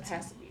 I think so too. It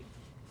has to be.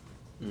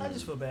 I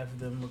just feel bad for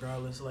them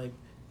regardless.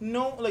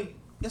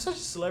 As such a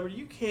celebrity,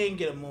 you can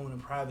get a moment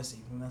of privacy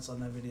when that's on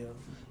that video.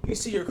 You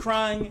see her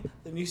crying,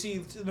 then you see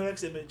the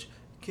next image,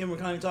 Kim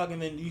and Kanye talking,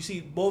 then you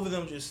see both of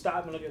them just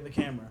stop and look at the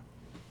camera.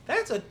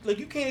 That's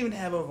you can't even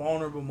have a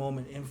vulnerable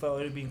moment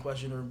without it being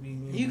questioned or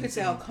being. You could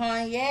tell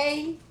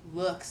Kanye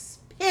looks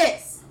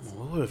pissed.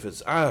 Well, what if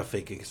it's? I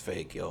think it's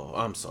fake, y'all.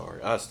 I'm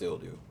sorry. I still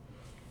do.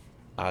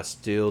 I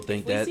still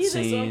think that scene.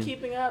 scene. This on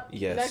Keeping Up.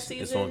 Yes, next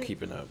season, it's on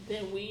Keeping Up.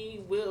 Then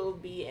we will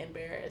be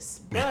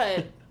embarrassed.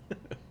 But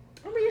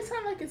it's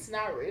not like it's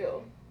not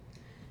real,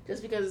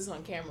 just because it's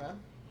on camera.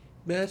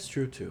 That's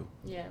true too.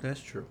 Yeah,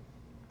 that's true.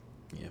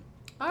 Yeah.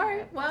 All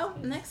right. Well,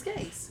 next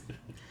case.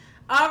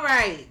 All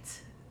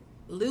right.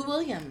 Lou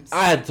Williams.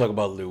 I had to talk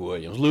about Lou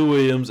Williams. Lou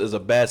Williams is a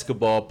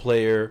basketball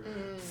player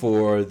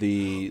for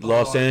the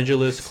Los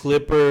Angeles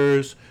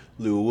Clippers.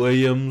 Lou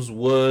Williams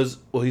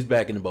he's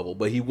back in the bubble,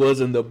 but he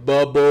was in the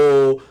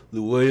bubble.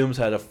 Lou Williams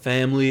had a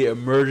family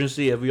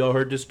emergency. Have we all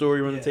heard this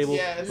story around the table?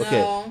 Yes. Okay.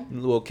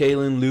 No. Well,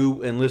 Kaylin,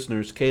 Lou, and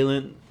listeners,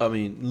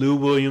 Lou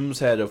Williams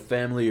had a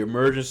family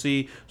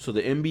emergency, so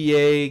the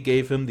NBA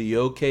gave him the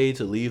okay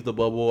to leave the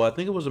bubble. I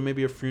think it was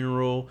maybe a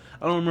funeral.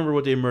 I don't remember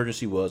what the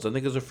emergency was. I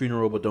think it was a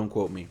funeral, but don't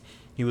quote me.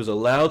 He was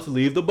allowed to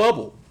leave the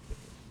bubble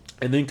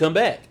and then come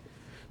back.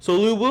 So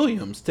Lou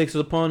Williams takes it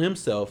upon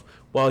himself.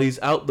 While he's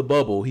out the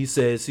bubble, he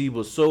says he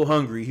was so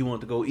hungry he wanted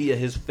to go eat at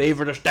his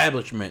favorite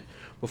establishment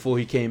before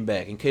he came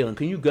back. And Kaylin,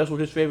 can you guess what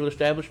his favorite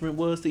establishment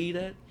was to eat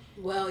at?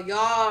 Well,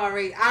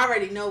 I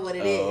already know what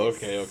it is.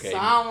 Okay. So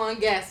I don't want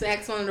to guess.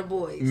 Ask one of the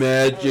boys.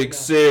 Magic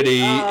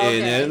City okay.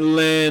 in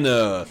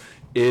Atlanta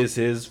is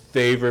his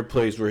favorite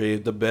place where he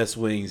has the best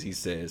wings, he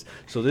says.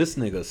 So this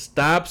nigga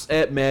stops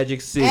at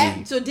Magic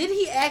City. So did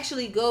he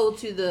actually go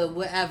to the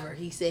whatever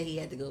he said he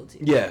had to go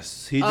to?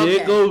 Yes, he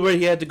did go where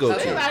he had to go So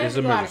they allowed to. him His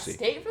to go out of emergency.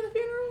 state for the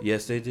funeral?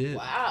 Yes, they did.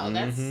 Wow,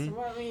 that's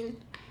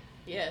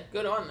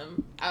good on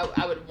them.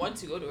 I would want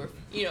to go to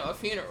a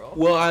funeral.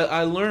 Well,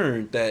 I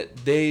learned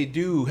that they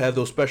do have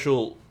those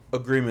special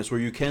agreements where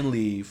you can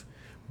leave,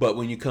 but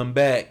when you come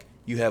back,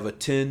 you have a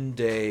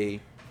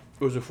 10-day,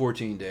 or was it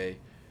 14-day,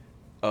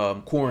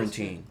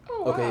 quarantine.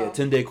 Oh, wow. Okay, a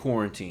 10-day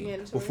quarantine Yeah,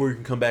 that's before you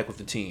can come back with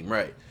the team,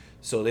 right?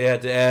 So they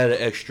had to add an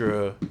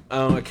extra,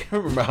 I can't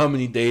remember how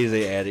many days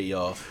they added,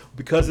 y'all.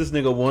 Because this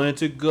nigga wanted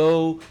to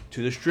go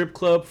to the strip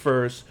club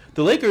first.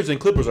 The Lakers and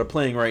Clippers are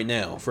playing right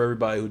now, for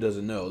everybody who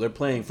doesn't know. They're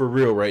playing for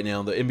real right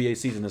now. The NBA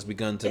season has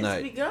begun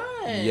tonight. It's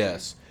begun.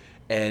 Yes.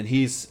 And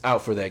he's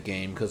out for that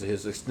game because of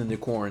his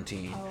extended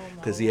quarantine.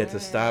 Because he had to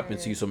stop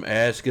and see some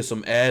ass, get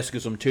some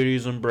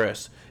titties and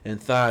breasts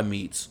and thigh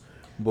meats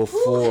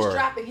before. Who is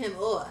dropping him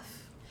off?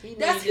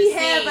 Does he he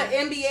have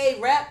an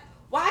NBA rep?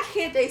 Why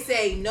can't they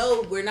say,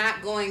 no, we're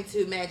not going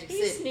to Magic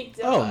He City? sneaked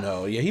up. Oh,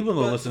 no. Yeah, he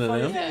wasn't listening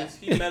to them. Yeah.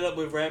 He met up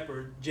with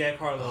rapper Jack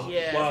Harlow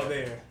while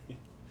there.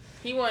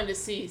 He wanted to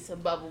see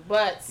some bubble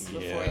butts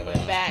before he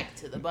went back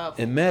to the bubble.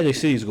 And Magic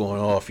City's going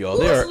off, y'all.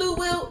 Who's Lou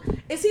Will?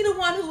 Is he the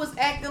one who was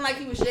acting like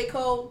he was J.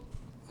 Cole?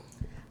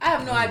 I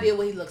have no idea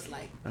what he looks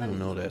like. I don't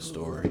know that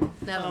story.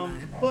 Never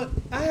mind. But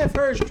I have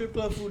heard strip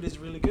club food is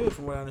really good,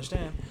 from what I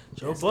understand.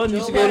 Joe Yes, Budden Joe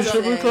used to go to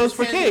strip Budden clubs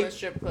for Depends on the cake.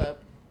 strip club.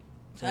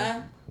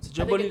 Huh? So I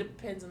Joe think it Budden,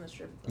 depends on the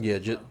strip club.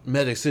 Yeah,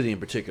 Medic City in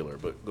particular,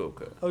 but go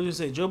okay. I was just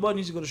saying, Joe Budden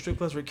used to go to strip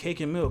clubs for cake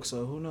and milk.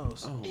 So who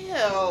knows? Oh,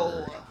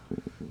 Ew.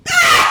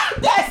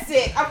 That's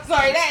it. I'm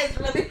sorry. That is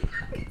really.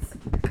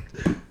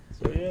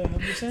 So yeah, I'm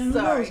just saying, who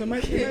Sorry. knows? It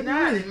might be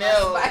Not really.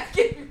 milk.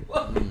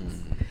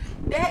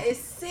 That is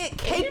sick.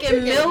 Cake If you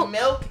and get milk.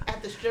 milk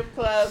at the strip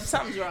club.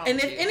 Something's wrong. And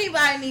with if you.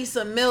 anybody needs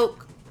some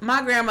milk,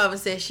 my grandmother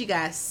said she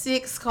got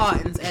 6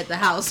 cartons at the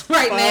house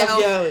right 5 now.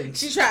 gallons.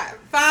 She tried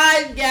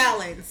 5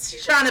 gallons.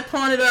 She's trying to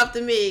pawn it off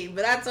to me,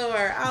 but I told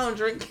her I don't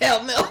drink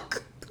cow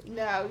milk.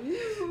 No,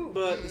 you.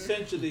 But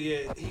essentially,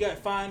 yeah, he got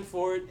fined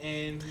for it,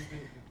 and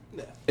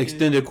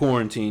extended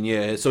quarantine.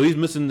 Yeah, so he's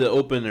missing the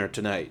opener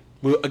tonight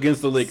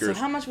against the Lakers.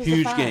 So how much was the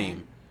Huge fine?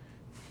 game.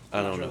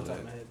 I don't know Off the top that.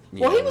 of my head.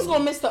 Yeah, Well, he I was don't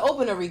gonna miss the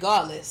opener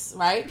regardless,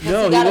 right? 'Cause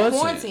No, he got he a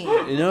wasn't.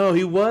 quarantine. No,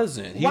 he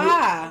wasn't.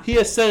 Why? He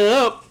had set it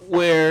up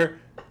where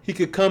he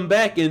could come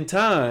back in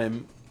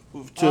time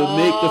to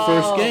make the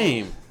first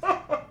game.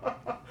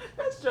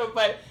 That's Joe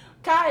Budden.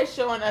 Kai is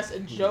showing us a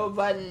Joe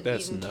Budden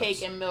That's eating nuts.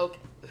 cake and milk.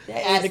 That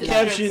At The is the nuts.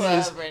 caption strip club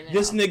is, right now.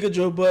 this nigga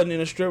Joe Budden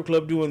in a strip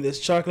club doing this.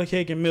 Chocolate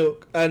cake and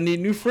milk. I need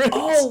new friends.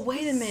 Oh,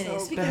 wait a minute. So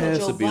Speaking That of has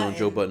Joe to be Budden, on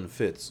Joe Budden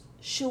Fits.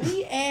 should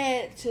we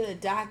add to the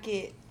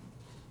docket,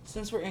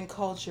 since we're in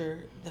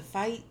culture, the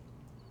fight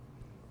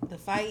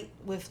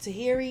with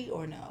Tahiri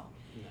or no?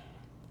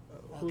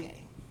 Okay.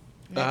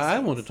 I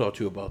want to talk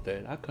to you about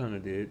that. I kind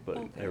of did, but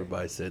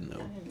everybody said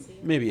no.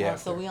 Maybe Oh,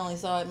 after. so we only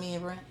saw it, me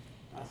and Brent?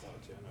 I saw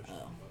it too. I know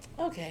Oh.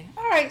 she- Okay.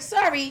 All right.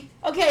 Sorry.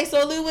 Okay.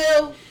 So Lou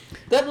Will,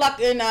 good luck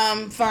in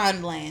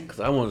Fondland. Because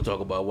I want to talk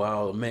about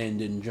why the man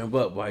didn't jump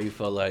up, why you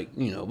felt like,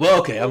 well,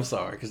 okay, I'm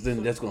sorry, because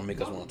then that's going to make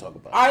us want to talk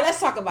about All right. Let's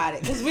talk about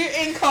it because we're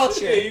in Yeah,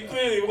 culture. you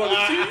clearly want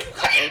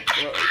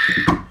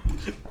to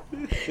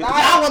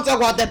I want to talk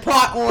about that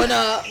part on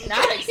Not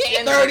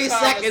extending 30 the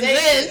seconds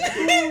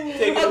conversation. in.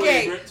 Take it away,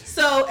 Okay. Brent.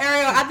 So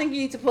Ariel, I think you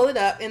need to pull it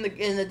up in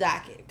the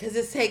docket because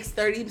this takes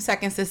 30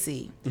 seconds to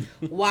see,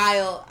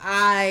 while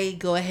I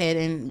go ahead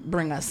and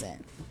bring us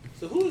in.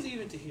 So who is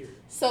even Tahiri?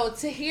 So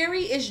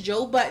Tahiri is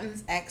Joe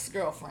Budden's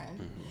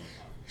ex-girlfriend.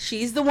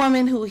 She's the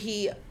woman who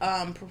he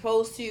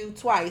proposed to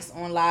twice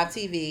on live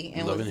TV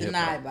and Love was and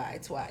denied by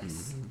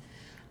twice.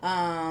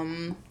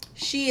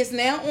 She is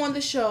now on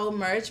the show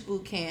Marriage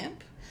Boot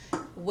Camp,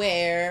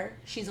 where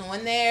she's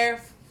on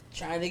there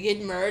trying to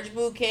get Marriage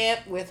Boot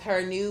Camp with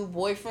her new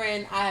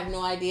boyfriend. I have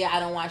no idea. I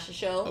don't watch the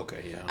show.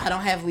 Okay, yeah. I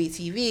don't have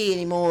WeTV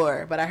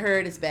anymore, but I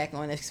heard it's back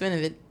on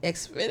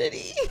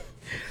Xfinity.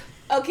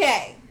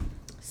 Okay.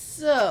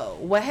 So,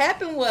 what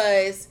happened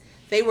was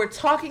they were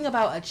talking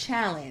about a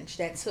challenge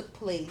that took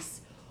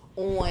place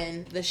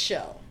on the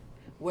show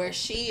where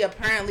she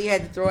apparently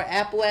had to throw an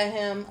apple at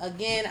him.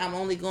 Again, I'm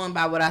only going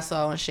by what I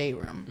saw on Shade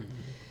Room. Mm-hmm.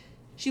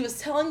 She was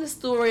telling the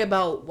story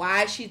about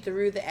why she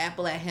threw the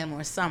apple at him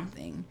or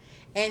something.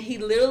 And he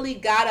literally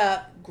got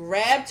up,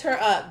 grabbed her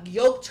up,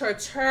 yoked her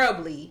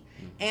terribly,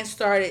 and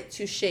started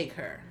to shake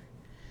her.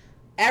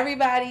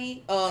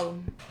 Everybody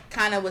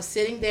kind of was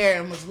sitting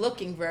there and was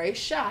looking very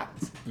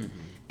shocked. Mm-hmm.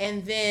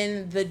 And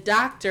then the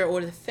doctor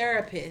or the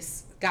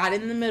therapist got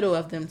in the middle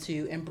of them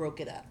two and broke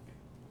it up.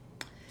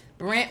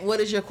 Brent, what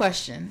is your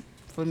question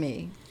for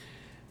me?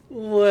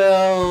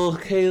 Well,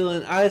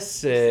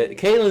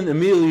 Kaylin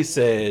immediately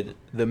said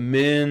the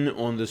men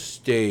on the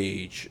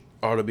stage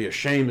ought to be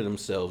ashamed of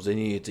themselves. They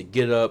needed to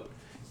get up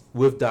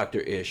with Dr.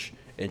 Ish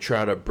and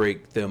try to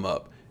break them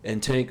up.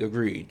 And Tank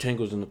agreed. Tank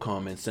was in the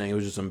comments saying it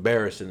was just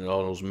embarrassing that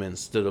all those men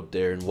stood up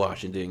there and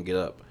watched and didn't get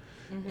up.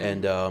 Mm-hmm.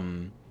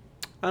 And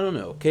I don't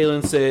know.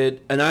 Kaylin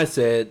said, and I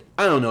said,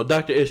 I don't know.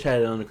 Dr. Ish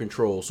had it under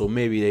control, so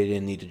maybe they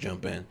didn't need to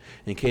jump in.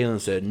 And Kaylin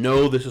said,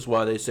 no, this is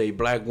why they say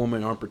black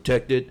women aren't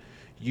protected.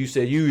 You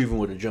said you even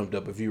would have jumped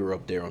up if you were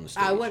up there on the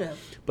stage. I would have.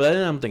 But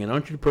then I'm thinking,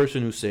 aren't you the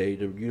person who say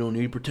that you don't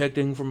need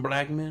protecting from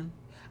black men?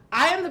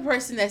 I am the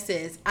person that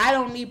says I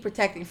don't need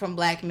protecting from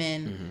black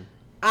men. Mm-hmm.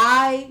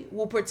 I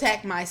will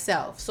protect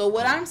myself. So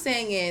what I'm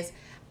saying is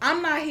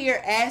I'm not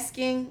here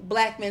asking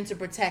black men to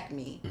protect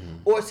me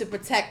or to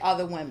protect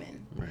other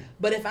women. Right.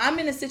 But if I'm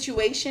in a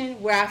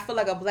situation where I feel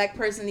like a black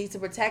person needs to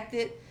protect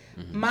it,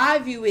 my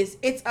view is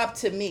it's up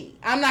to me.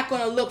 I'm not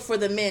going to look for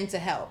the men to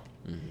help.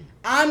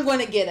 I'm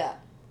going to get up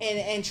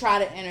and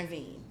try to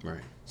intervene. Right.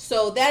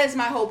 So that is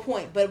my whole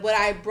point. But what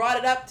I brought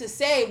it up to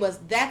say was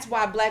that's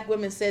why black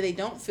women say they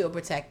don't feel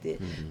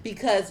protected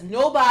because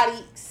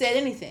nobody said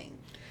anything.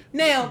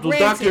 Now, Well,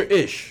 granted, Dr.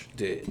 Ish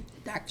did.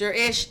 Dr.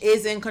 Ish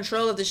is in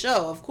control of the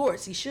show. Of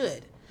course, he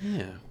should.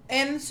 Yeah.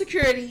 And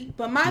security.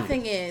 But my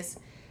thing is,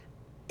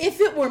 if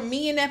it were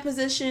me in that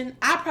position,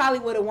 I probably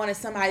would have wanted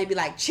somebody to be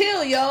like,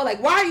 chill, yo.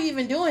 Like, why are you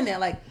even doing that?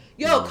 Like,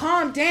 yo,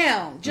 calm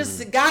down.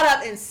 Just got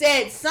up and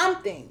said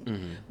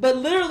something. But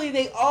literally,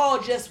 they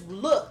all just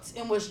looked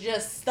and was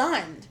just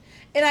stunned.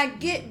 And I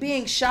get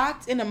being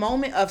shocked in a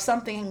moment of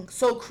something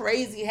so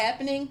crazy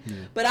happening.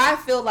 But I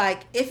feel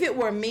like if it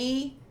were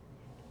me,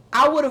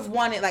 I would have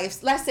wanted, like,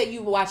 if, let's say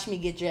you watch me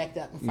get jacked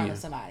up in front of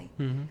somebody,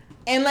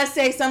 and let's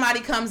say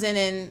somebody comes in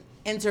and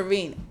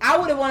intervene. I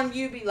would have wanted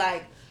you to be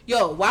like,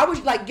 yo, why would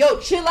you, like, yo,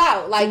 chill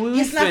out. Like,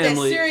 it's not that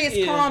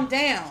serious, calm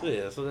down.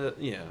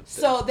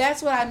 So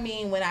that's what I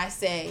mean when I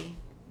say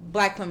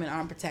black women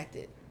aren't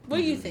protected. What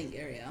do you think,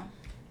 Ariel?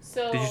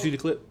 So did you see the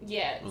clip?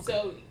 Yeah. Okay.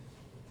 So,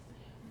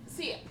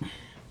 see,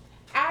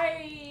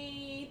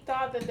 I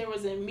thought that there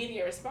was an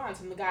immediate response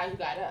from the guy who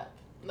got up.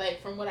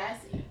 Like, from what I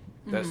see.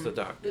 That's the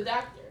doctor. The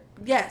doctor.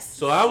 Yes.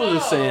 So I was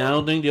just saying, I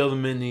don't think the other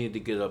men needed to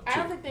get up, too. I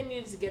don't think they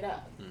needed to get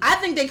up. I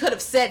think they could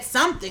have said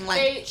something,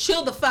 like,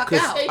 chill the fuck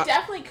out. They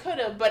definitely could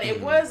have, but it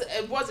was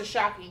a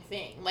shocking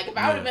thing. Like, if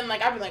I would have been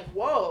like, I'd be like,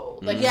 whoa.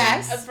 Like,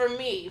 yes. For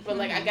me. But,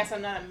 like, I guess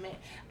I'm not a man.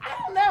 I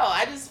don't know.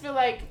 I just feel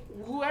like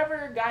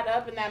whoever got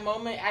up in that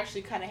moment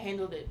actually kind of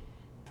handled it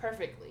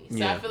perfectly.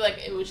 So I feel like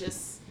it was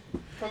just,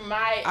 from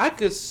my... I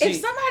could see...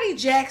 If somebody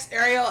jacks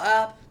Ariel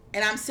up,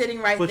 and I'm sitting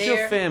right there... But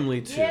your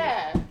family, too.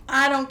 Yeah.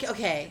 I don't...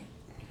 Okay.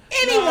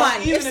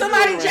 Anyone. If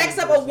somebody jacks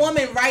up a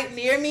woman right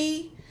near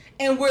me,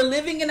 and we're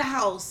living in a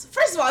house...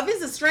 First of all, if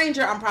it's a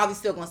stranger, I'm probably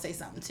still going to say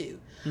something, too.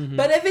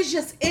 But if it's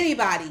just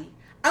anybody,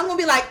 I'm going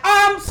to be like,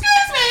 excuse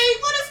me,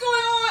 what is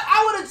going on?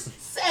 I would have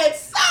said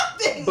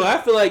something. But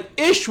I feel like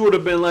Ish would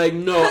have been like,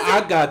 no,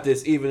 I got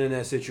this, even in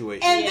that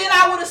situation. And then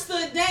I would have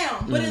stood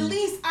down. But at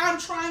least I'm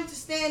trying to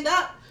stand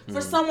up for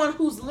someone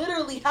who's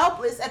literally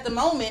helpless at the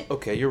moment.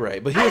 Okay, you're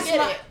right. But here's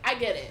I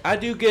get it. I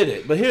do get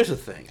it. But here's the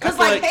thing. Because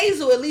like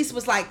Hazel at least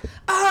was like,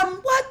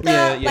 what the?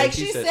 Yeah, like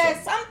she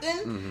said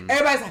something.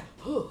 Everybody's like,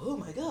 oh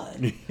my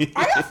God.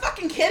 Are y'all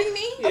fucking kidding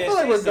me? I feel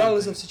like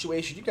regardless of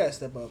situation, you gotta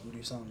step up and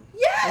do something.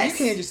 Yes. Like,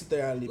 you can't just sit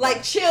there and leave.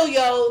 Like, chill,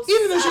 yo.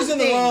 Even though she's in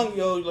the wrong,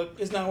 yo, like,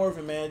 it's not worth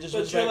it, man. Just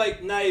but you're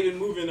like not even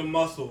moving a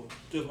muscle,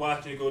 just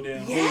watching it go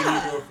down.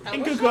 Yeah. I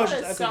wish I would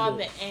have saw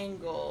the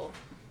angle.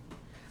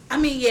 I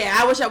mean, yeah,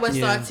 I wish I would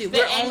have saw it too.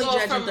 We're only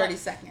angle judging 30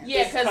 seconds.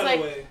 Yeah, because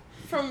like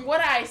from what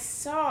I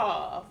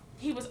saw,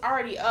 he was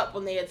already up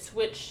when they had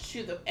switched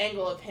to the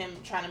angle of him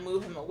trying to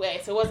move him away.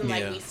 So it wasn't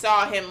like we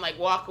saw him like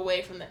walk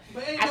away from the.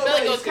 I feel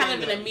like it was kind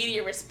of an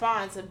immediate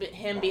response of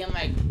him being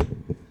like,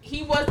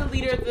 he was the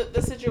leader of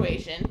the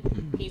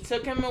situation. He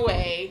took him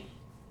away.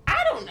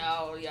 I don't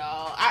know,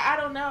 y'all. I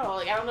don't know.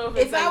 Like I don't know if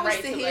it's if like, I was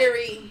right to to hear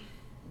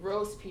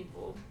roast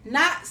people.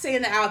 Not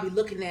saying that I would be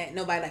looking at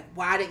nobody like,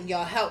 why didn't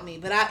y'all help me?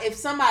 But if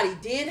somebody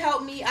did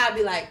help me, I'd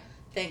be like,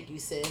 thank you,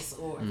 sis.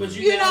 Or but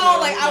you know,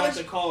 like I would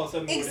to call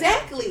something.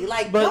 Exactly.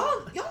 Like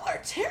y'all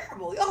are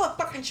terrible. Y'all are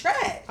fucking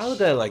trash. I look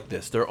at it like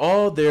this: they're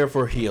all there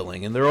for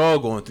healing, and they're all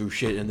going through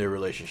shit in their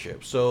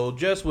relationship. So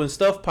just when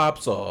stuff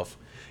pops off,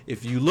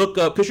 if you look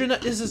up, because you're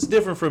not, this is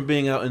different from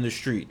being out in the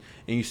street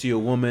and you see a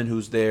woman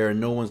who's there and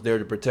no one's there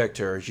to protect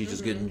her, and she's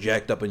just getting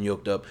jacked up and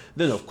yoked up.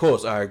 Then of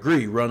course I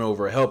agree, run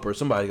over, help her.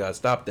 Somebody got to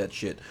stop that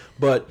shit.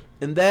 But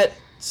in that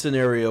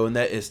scenario, in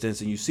that instance,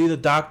 and you see the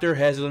doctor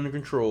has it under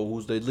control,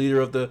 who's the leader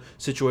of the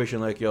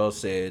situation, like y'all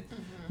said.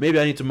 Maybe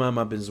I need to mind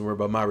my business and worry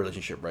about my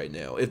relationship right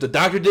now. If the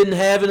doctor didn't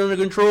have it under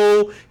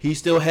control, he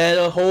still had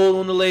a hold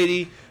on the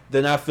lady,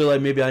 then I feel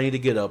like maybe I need to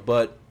get up.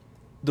 But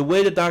the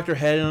way the doctor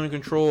had it under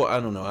control,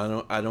 I don't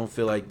know. I don't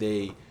feel like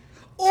they.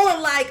 Or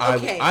like,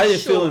 okay, I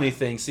didn't feel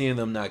anything seeing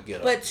them not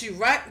get up.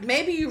 But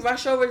maybe you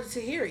rush over to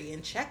Tahiri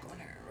and check on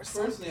her or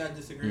something. Personally, I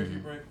disagree with you,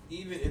 Brent.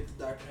 Even if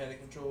the doctor had it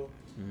control,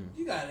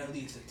 you gotta at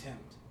least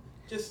attempt.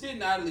 Just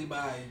sitting idly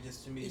by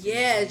just to me.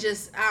 Yeah,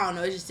 just I don't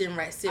know. It just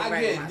didn't sit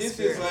right in my this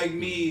spirit. is like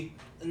me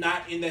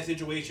not in that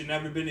situation,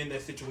 never been in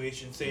that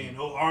situation, saying,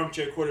 "Oh,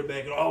 armchair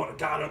quarterback," and "Oh, I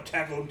got up,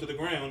 tackled him to the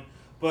ground."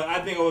 But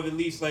I think I would at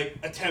least like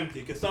attempt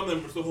it, because some of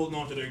them are still holding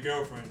on to their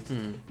girlfriends,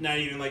 not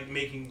even like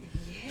making.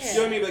 Yeah. You know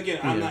what I mean? But again,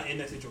 I'm not in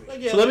that situation.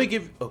 Like, yeah, so let me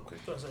give. Okay.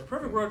 So it's a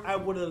perfect word. I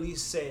would at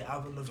least say I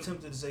would have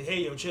attempted to say,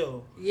 "Hey, yo,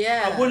 chill."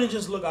 Yeah. I wouldn't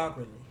just look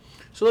awkwardly.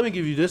 So let me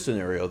give you this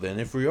scenario then.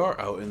 If we are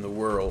out in the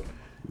world,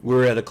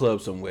 we're at a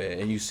club somewhere,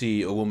 and you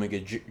see a woman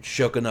get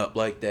shooken up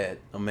like that,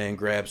 a man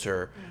grabs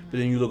her, but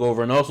then you look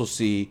over and also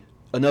see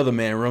another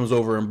man runs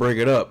over and break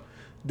it up.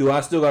 Do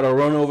I still gotta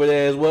run over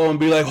there as well and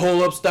be like,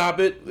 hold up, stop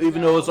it,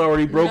 even though it's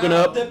already broken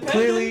up?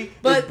 Clearly,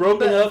 it's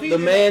broken up. The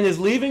man is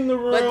leaving the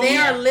room. But they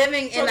are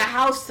living in a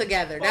house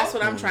together. That's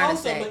what I'm trying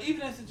to say. But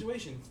even in that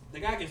situation, the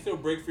guy can still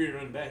break free and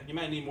run back. You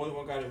might need more than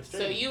one guy to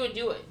restrain. So you would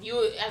do it. You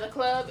would, at the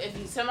club, if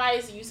you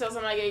saw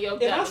somebody get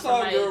yoked if up. I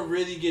saw a girl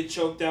really get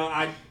choked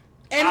out,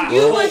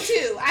 you would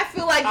too. I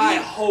feel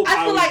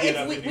like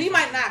if we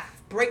might not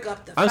break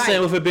up the I'm fight.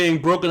 saying with it being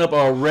broken up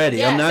already.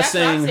 Yes, I'm not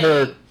saying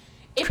her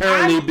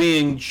currently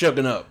being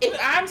shooken up. If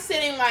I'm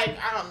sitting like,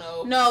 I don't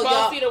know,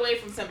 12 feet away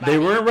from somebody. They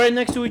weren't right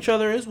next to each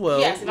other as well.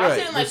 Yes, if I'm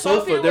sitting like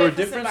 12 feet away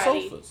from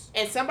somebody, sofas.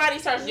 and somebody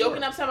starts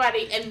yoking up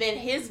somebody, and then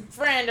his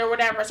friend or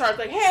whatever starts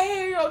like,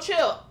 hey, yo,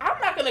 chill.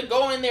 I'm not going to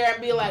go in there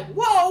and be like,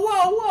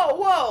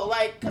 whoa,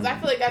 like, because I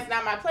feel like that's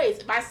not my place.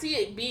 If I see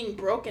it being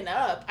broken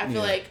up, I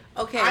feel like,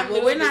 okay,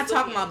 well, we're not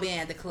talking about being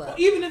at the club. Well,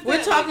 even if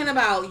we're talking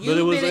about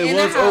you being in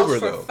the house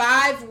for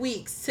 5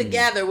 weeks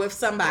together with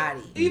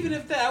somebody. Even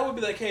if that, I would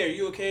be like, hey, are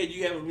you okay? Do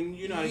you have,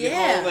 you know how to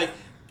get home? Like,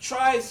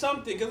 try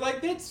something. Because,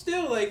 like, that's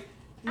still, like,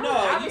 No,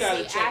 I you would gotta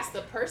obviously check. ask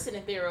the person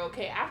if they were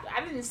okay. After,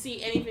 I didn't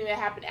see anything that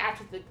happened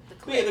after the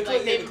clip. Yeah, the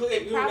clip. Like, The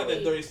clip. We only got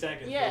that 30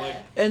 seconds. Yeah. But like,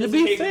 And to just be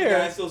in case fair, the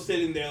guy's still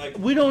sitting there, like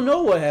we don't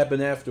know what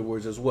happened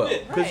afterwards as well. Yeah,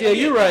 Because right.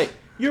 you're right.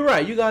 You're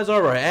right. You guys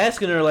are right.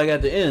 Asking her like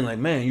at the end, like,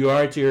 man, you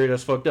alright, Terry?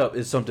 That's fucked up.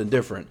 Is something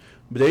different.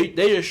 But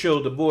they just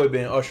showed the boy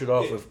being ushered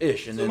off Yeah. with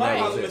Ish, and So then my that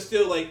was problem it. is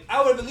still like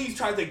I would have at least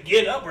tried to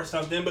get up or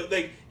something, but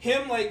like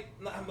him like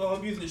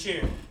I'm using the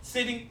chair,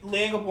 sitting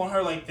laying up on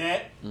her like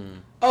that.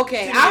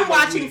 Okay, To me,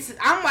 it was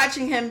I'm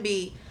watching him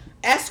be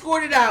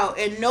escorted out,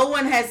 and no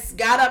one has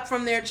got up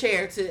from their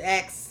chair to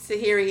ask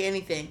Tahiri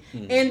anything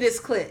in this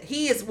clip.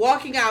 He is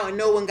walking out, and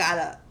no one got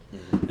up.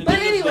 And But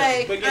then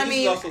anyway, but I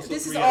mean, also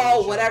this is reality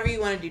all show. whatever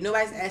you want to do.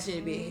 Nobody's asking you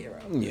to be a hero.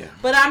 Yeah.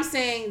 But I'm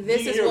saying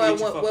this You is hero what get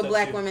you fucked what up,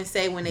 black too. women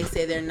say when they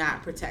say they're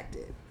not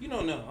protected. You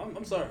don't know.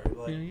 I'm sorry.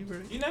 Like Yeah, you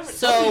right. you never.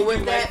 So, some people with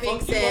be that like, being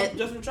fuck you said, up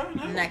just for trying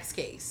out. Next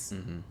case.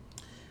 Mm-hmm.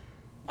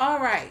 All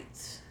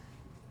right.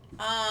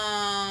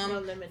 No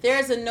Limit.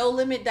 There's a No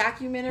Limit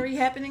documentary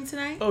happening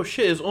tonight. Oh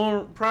shit, it's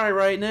on Pride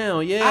right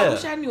now. Yeah. I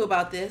wish I knew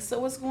about this. So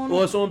what's going on?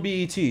 Well, it's on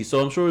BET, so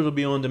I'm sure it'll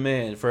be on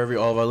demand for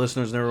all of our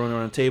listeners and everyone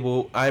around the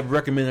table. I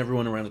recommend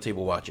everyone around the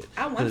table watch it.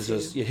 I want 'Cause to.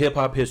 it's just hip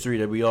hop history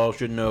that we all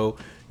should know.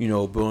 You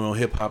know, being on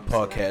hip hop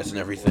podcasts and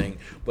everything.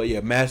 But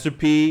yeah, Master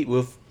P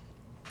with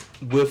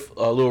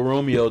Lil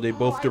Romeo, they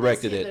both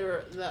directed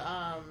it. The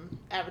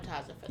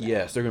advertisement for that.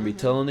 Yes, they're gonna be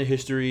telling the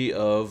history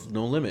of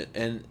No Limit,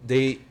 and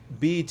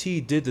BET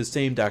did the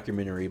same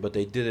documentary, but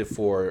they did it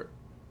for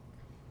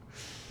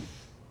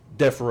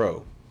Death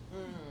Row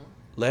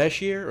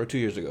last year or 2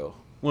 years ago,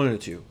 one of the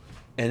two,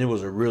 and it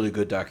was a really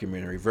good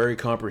documentary, very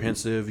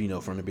comprehensive. You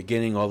know, from the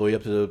beginning all the way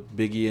up to the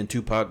Biggie and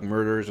Tupac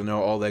murders and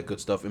all that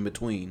good stuff in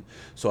between.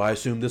 So I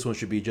assume this one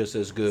should be just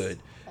as good.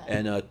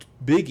 And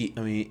Biggie,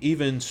 I mean,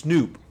 even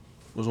Snoop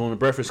was on the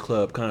Breakfast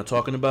Club kind of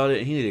talking about it,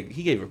 and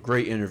he gave a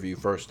great interview.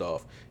 First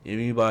off, if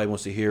anybody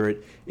wants to hear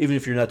it, even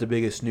if you're not the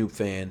biggest Snoop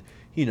fan,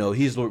 you know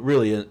he's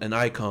really an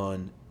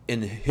icon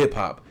in hip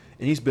hop,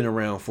 and he's been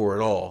around for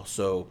it all.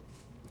 So,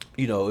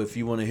 you know, if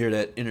you want to hear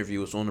that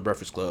interview, it's on the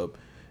Breakfast Club.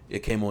 It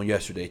came on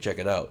yesterday. Check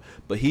it out.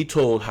 But he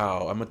told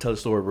how, I'm gonna tell the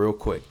story real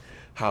quick,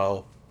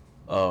 how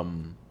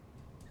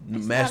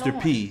Master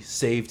P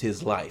saved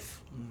his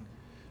life.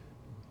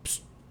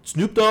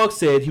 Snoop Dogg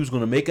said he was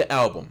gonna make an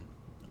album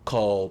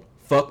called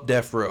Fuck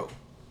Death Row.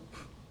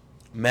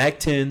 Mac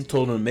 10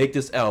 told him to make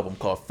this album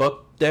called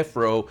Fuck Death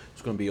Row.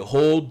 It's going to be a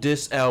whole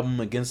diss album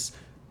against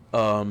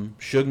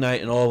Suge Knight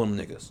and all them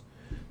niggas.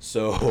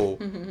 So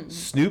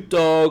Snoop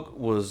Dogg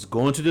was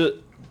going to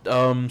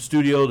the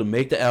studio to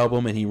make the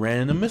album, and he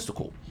ran into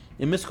Mystical.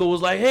 And Mystical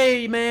was like,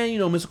 hey, man, you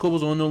know, Mystical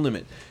was on No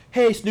Limit.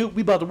 Hey, Snoop,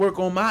 we about to work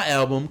on my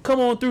album. Come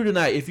on through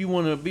tonight if you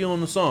want to be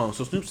on the song.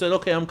 So Snoop said,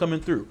 okay, I'm coming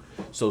through.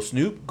 So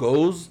Snoop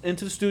goes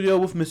into the studio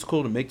with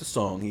Mystical to make the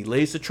song. He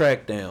lays the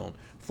track down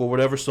for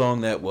whatever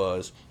song that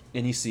was,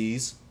 and he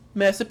sees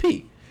Master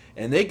P.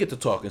 And they get to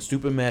talking,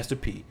 Snoop and Master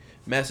P.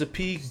 Master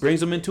P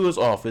brings him into his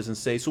office and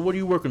says, so what are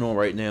you working on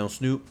right now,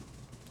 Snoop?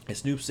 And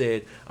Snoop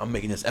said, I'm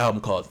making this album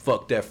called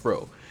Fuck Death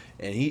Row.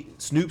 And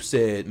Snoop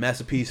said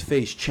Master P's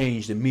face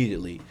changed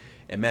immediately.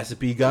 And Master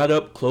P got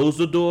up, closed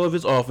the door of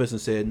his office,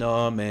 and said,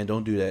 nah, man,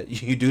 don't do that.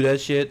 You do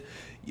that shit,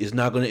 it's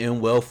not going to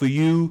end well for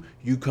you.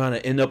 You kind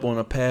of end up on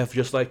a path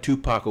just like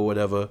Tupac or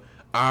whatever.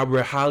 I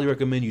would highly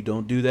recommend you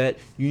don't do that.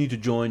 You need to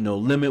join No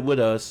Limit with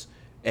us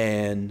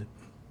and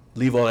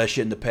leave all that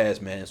shit in the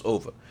past, man. It's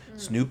over.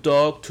 Snoop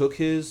Dogg took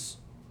his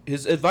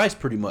advice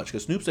pretty much,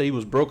 because Snoop said he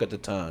was broke at the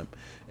time.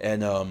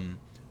 And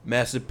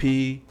Master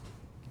P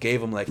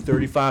gave him like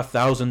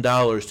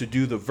 $35,000 to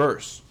do the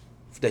verse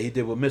that he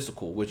did with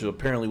Mystical, which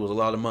apparently was a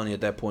lot of money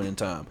at that point in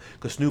time,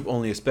 because Snoop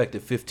only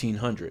expected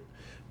 $1,500.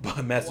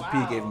 But Master P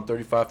gave him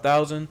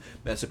 $35,000.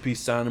 Master P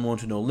signed him on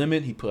to No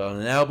Limit. He put out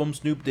an album,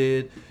 Snoop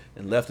did,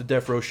 and left the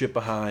Death Row shit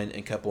behind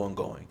and kept on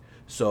going.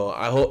 So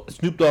I hope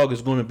Snoop Dogg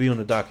is going to be on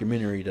the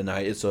documentary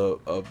tonight. It's a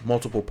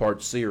multiple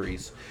part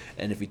series,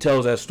 and if he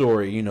tells that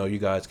story, you know, you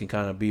guys can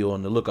kind of be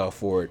on the lookout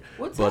for it.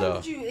 What time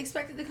did you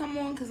expect it to come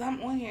on? Because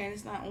I'm on here and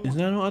it's not on. It's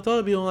not on. I thought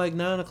it'd be on like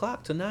 9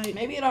 o'clock tonight.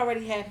 Maybe it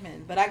already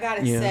happened, but I got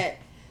it set.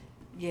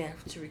 Yeah,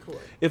 to record.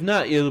 If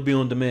not, it'll be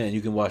on demand.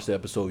 You can watch the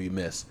episode you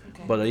missed.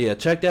 Okay. But yeah,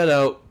 check that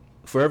out.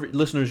 For every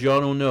listeners,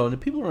 y'all don't know, and the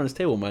people around this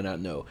table might not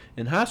know.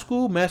 In high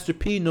school, Master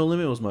P, No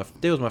Limit was my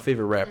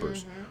favorite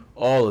rappers.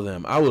 All of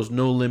them. I was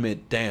No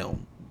Limit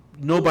down.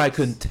 Nobody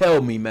couldn't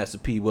tell me Master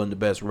P wasn't the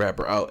best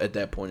rapper out at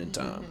that point in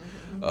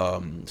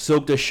time.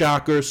 Silk the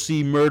Shocker,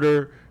 C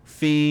Murder,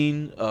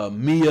 Fiend,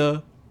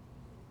 Mia,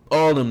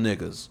 all them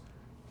niggas.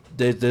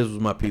 This was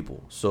my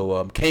people.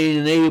 So Cain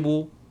and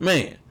Abel,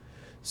 man.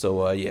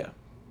 So yeah,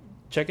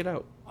 check it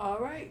out. All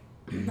right,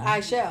 I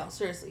shall,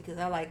 seriously, because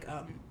I like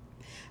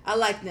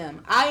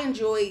them. I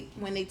enjoyed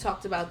when they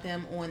talked about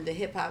them on the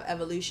Hip Hop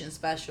Evolution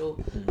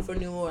special for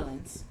New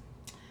Orleans.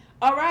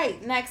 All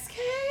right, next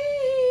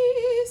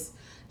case.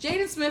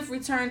 Jaden Smith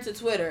returned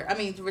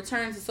to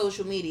returned to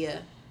social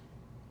media.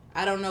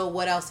 I don't know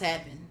what else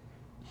happened.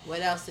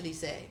 What else did he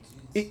say?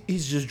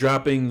 He's just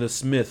dropping the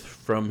Smith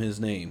from his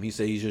name. He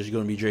said he's just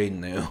going to be Jaden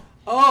now.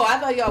 Oh, I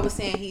thought y'all was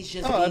saying he's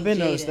just. Oh, I've been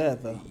Jaden. noticed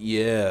that though.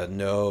 Yeah,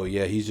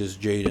 he's just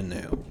Jaden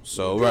now.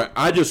 So right,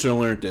 I just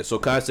learned that. So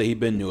Kai said he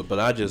been knew it, but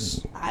I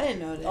didn't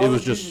know that. It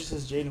was just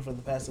Jaden for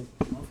the past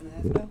month and a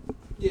half now.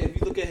 Yeah,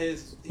 if you look at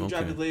he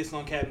dropped his latest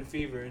on Cabin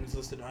Fever, and it's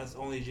listed as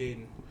only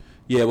Jaden.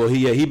 Yeah, well,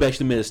 he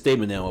actually made a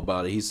statement now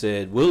about it. He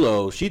said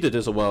Willow, she did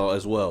this a while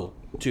as well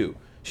too.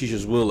 She's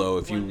just Willow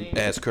if you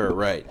ask her,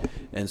 right?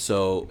 And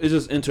so it's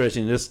just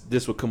interesting.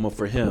 This would come up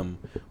for him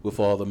with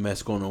all the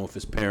mess going on with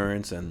his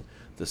parents and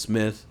the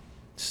Smith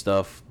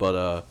stuff.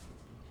 But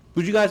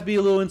would you guys be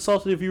a little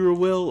insulted if you were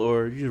Will,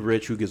 or you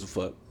rich? Who gives a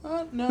fuck?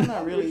 No,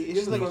 not really.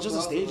 It's just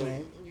a stage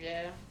name.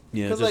 Yeah.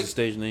 Yeah, it's just a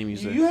stage name. You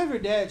say you have your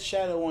dad's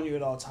shadow on you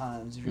at all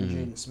times if you're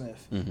Jaden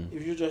Smith. Mm-hmm.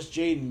 If you're just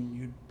Jaden,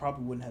 you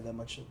probably wouldn't have that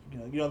much.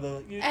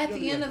 At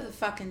the end of the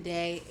fucking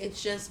day,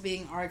 it's just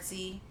being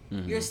artsy.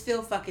 You're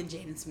still fucking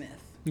Jaden Smith.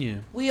 Yeah.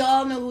 We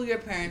all know who your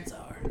parents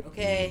are,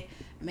 okay?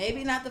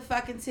 Maybe not the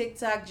fucking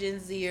TikTok Gen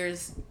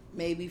Zers,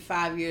 maybe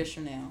 5 years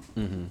from now.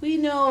 We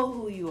know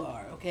who you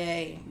are,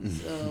 okay?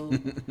 So,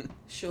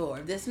 sure.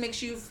 If this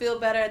makes you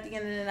feel better at the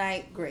end of the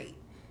night, great.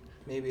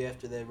 Maybe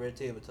after that Red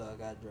Table Talk,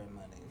 I'd write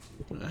my name.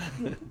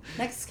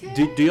 Next case.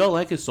 Do y'all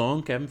like his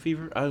song Cabin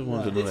Fever? I just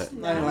wanted to know It's that.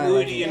 not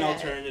moody and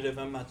alternative.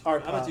 I'm not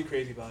too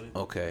crazy about it.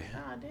 Okay.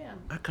 Oh, damn.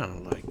 I kind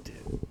of liked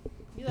it.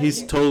 You like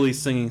He's it? totally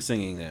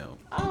singing now.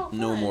 Oh,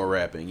 No fun. more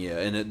rapping, yeah.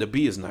 And the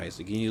beat is nice.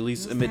 Can you at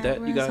least admit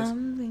that, you guys?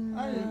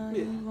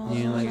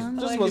 Yeah, like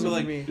Just wasn't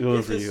like for me. It was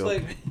it's for just you.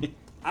 like Okay.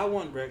 I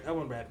want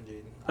rapping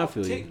Jaden. I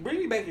feel you. Bring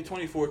me back to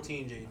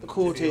 2014 Jaden. The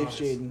cool to be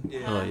tapes honest. Jaden. Yeah.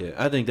 Oh yeah,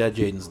 I think that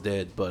Jaden's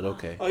dead, but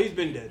okay. Oh, he's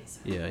been dead.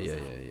 Yeah.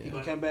 You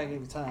can come back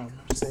any time.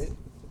 Just say it.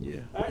 Yeah.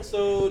 All right,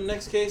 so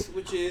next case,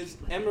 which is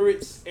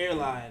Emirates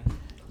Airline.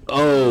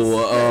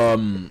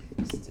 Oh,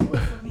 Still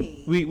for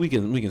me. we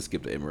can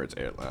skip the Emirates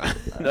Airline.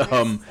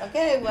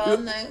 Okay, well,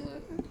 no.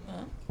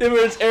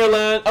 Emirates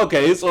Airline.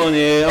 Okay, it's on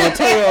here. I'm gonna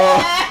tell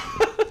y'all.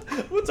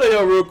 We'll tell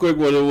y'all real quick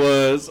what it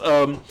was.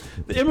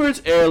 The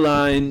Emirates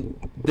Airline,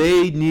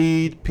 they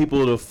need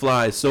people to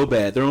fly so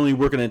bad. They're only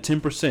working at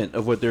 10%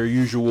 of what their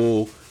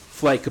usual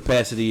flight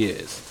capacity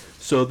is.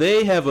 So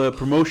they have a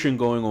promotion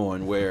going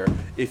on where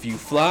if you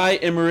fly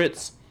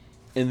Emirates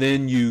and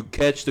then you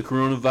catch the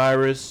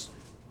coronavirus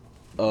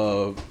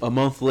a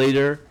month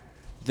later,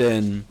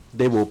 then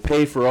they will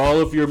pay for all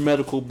of your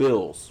medical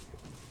bills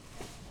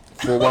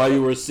for while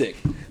you were sick.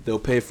 They'll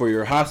pay for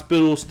your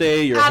hospital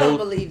stay, your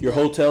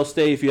hotel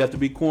stay if you have to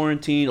be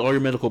quarantined, all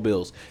your medical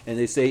bills. And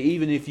they say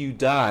even if you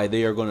die,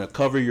 they are going to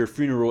cover your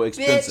funeral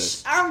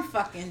expenses. Bitch, I'm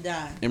fucking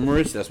done.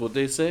 Emirates, that's what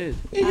they said.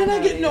 And you're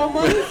not getting no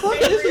money. Fuck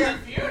this is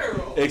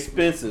Funeral.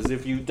 Expenses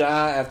if you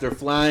die after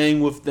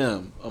flying with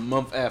them a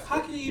month after.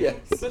 How can you? Yes.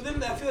 But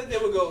then I feel like they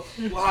would go,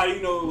 well, how do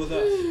you know it was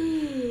us?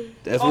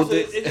 That's Also, what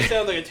they it just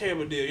sounds like a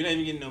terrible deal. You're not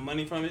even getting no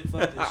money from it.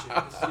 Fuck this shit.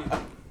 It's stupid.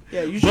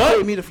 Yeah, you should But-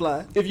 pay me to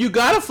fly. If you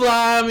gotta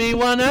fly, I mean,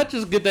 why not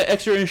just get that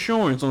extra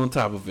insurance on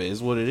top of it?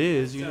 Is what it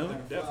is, you Sounds know. like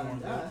a death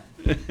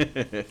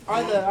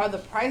warrant, Are the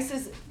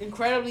prices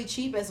incredibly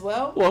cheap as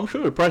well? Well, I'm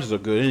sure the prices are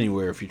good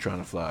anywhere if you're trying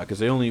to fly, because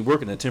they're only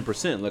working at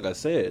 10%, like I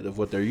said, of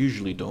what they're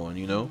usually doing,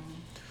 you know.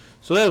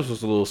 So that was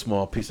just a little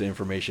small piece of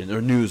information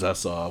or news I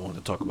saw. I wanted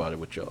to talk about it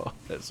with y'all.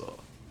 That's all.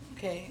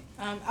 Okay.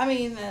 I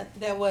mean,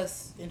 that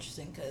was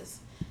interesting because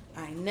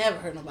I ain't never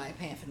heard nobody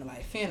paying for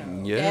nobody's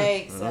funeral. Yeah.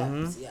 Okay, except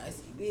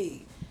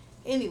CICB.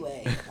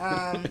 Anyway,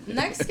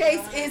 next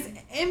case is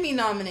Emmy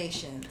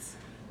nominations.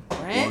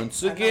 Brent,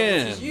 Once I know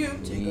again. this is you.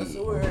 Take us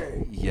a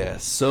word.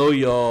 Yes. So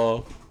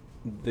y'all,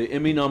 the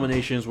Emmy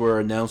nominations were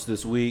announced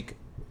this week,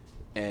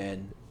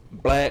 and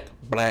black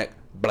on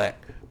black,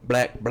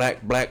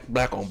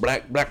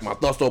 my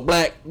thoughts so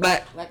black.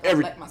 Black, my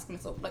skin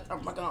so black.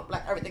 I'm rocking on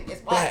black. Everything is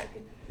black.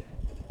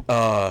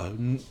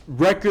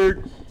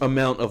 Record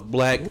amount of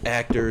black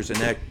actors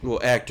and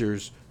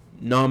actors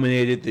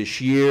nominated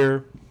this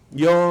year,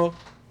 y'all.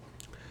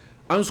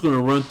 I'm just going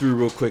to run through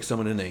real quick some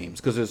of the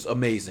names because it's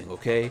amazing,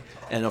 okay?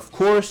 And of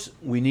course,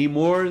 we need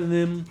more of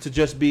them to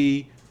just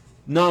be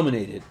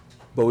nominated,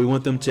 but we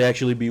want them to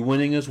actually be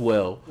winning as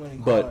well.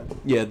 But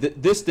yeah,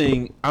 this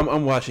thing,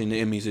 I'm watching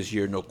the Emmys this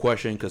year, no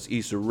question, because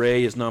Issa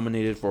Rae is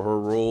nominated for her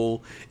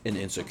role in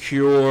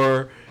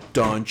Insecure.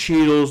 Don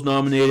Cheadle's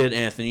nominated.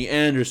 Anthony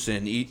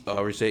Anderson, I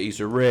already said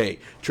Issa Rae.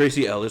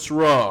 Tracy Ellis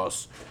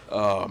Ross,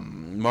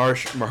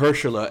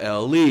 Mahershala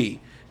Ali,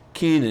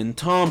 Kenan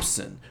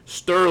Thompson,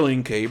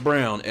 Sterling K.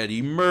 Brown,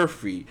 Eddie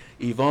Murphy,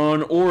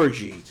 Yvonne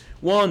Orji,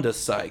 Wanda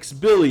Sykes,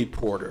 Billy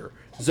Porter,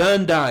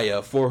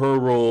 Zendaya for her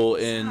role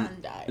in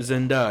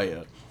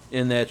Zendaya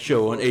in that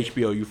show on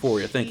HBO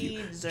Euphoria. Thank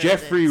you.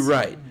 Jeffrey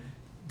Wright,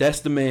 that's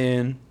the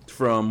man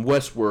from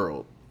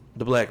Westworld,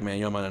 the black man.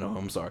 Y'all might not know him.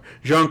 I'm sorry.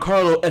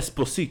 Giancarlo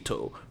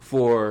Esposito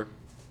for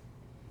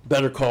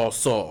Better Call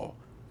Saul.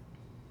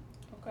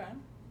 Okay.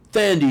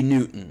 Thandie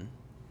Newton,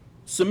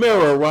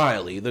 Samara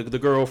Riley, the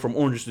girl from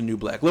Orange is the New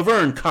Black,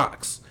 Laverne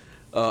Cox,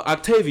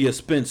 Octavia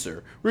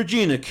Spencer,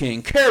 Regina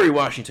King, Kerry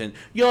Washington.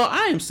 Y'all,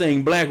 I am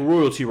saying black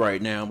royalty right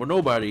now, but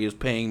nobody is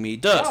paying me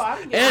dust.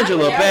 Oh,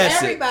 Angela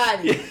Bassett.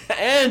 Everybody.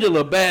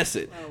 Angela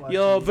Bassett,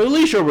 Yo,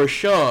 Felicia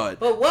Rashad.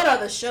 But what are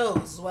the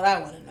shows? Is what I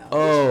want to know.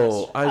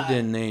 Oh, I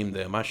didn't name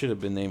them. I should have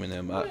been naming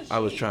them. I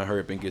was trying to hurry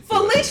up and get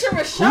through Felicia it.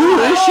 Rashad. Who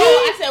is she?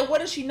 I said,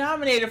 what is she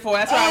nominated for?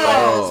 That's what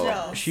I wanted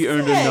to know. She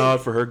earned a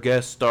nod for her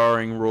guest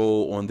starring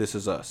role on This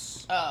Is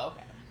Us. Oh,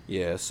 okay.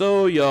 Yeah,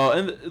 so y'all,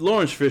 and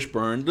Lawrence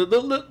Fishburne,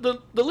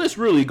 the list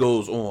really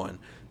goes on.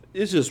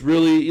 It's just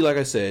really, like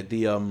I said,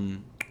 the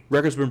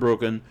record's been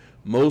broken.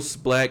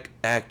 Most black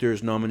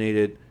actors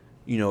nominated,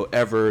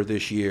 ever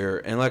this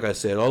year. And like I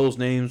said, all those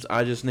names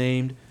I just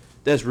named,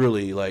 that's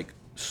really like,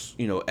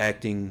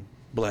 acting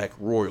black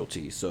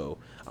royalty. So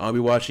I'll be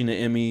watching the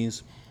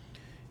Emmys.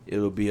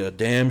 It'll be a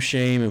damn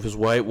shame if it's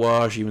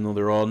whitewash, even though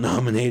they're all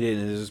nominated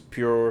and it's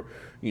pure,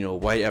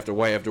 white after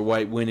white after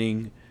white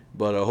winning.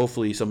 But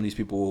hopefully some of these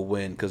people will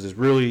win because it's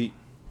really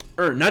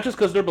earned, not just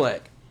because they're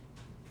black.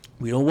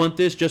 We don't want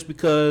this just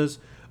because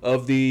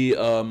of the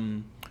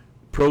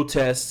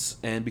protests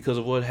and because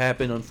of what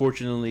happened,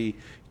 unfortunately,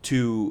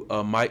 to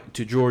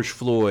George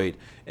Floyd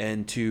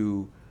and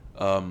to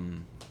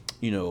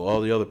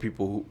all the other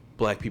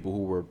black people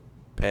who were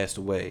passed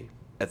away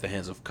at the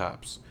hands of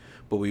cops.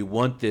 But we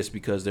want this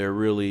because they're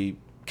really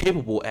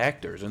capable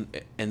actors and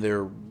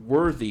they're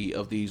worthy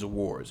of these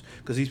awards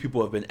because these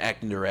people have been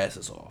acting their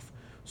asses off.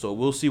 So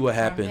we'll see what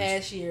happens. From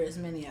past years,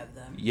 many of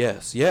them.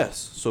 Yes.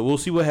 So we'll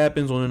see what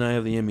happens on the night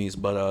of the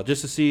Emmys. But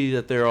just to see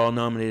that they're all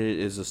nominated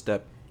is a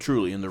step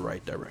truly in the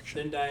right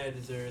direction. Zendaya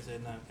deserves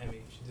an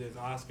Emmy. She deserves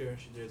an Oscar.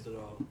 She deserves it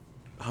all.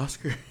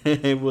 Oscar?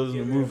 It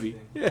wasn't a movie.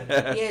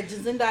 Yeah,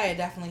 Zendaya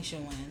definitely should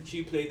win.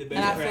 She played the best.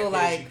 And I feel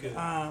like,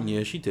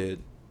 yeah, she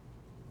did.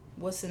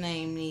 What's the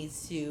name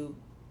needs to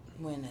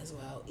win as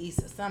well.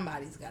 Issa,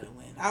 somebody's got to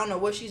win. I don't know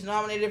what she's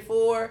nominated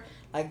for,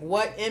 like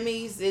what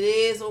Emmys it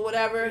is or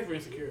whatever. For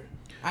Insecure.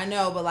 I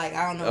know, but like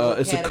I don't know.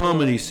 It's a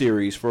comedy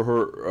series for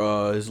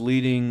her as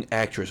leading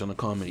actress on a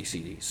comedy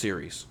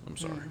series. I'm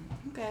sorry.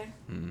 Okay.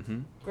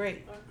 Mm-hmm.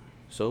 Great.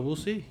 So we'll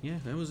see. Yeah,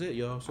 that was it,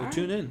 y'all. So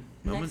tune in.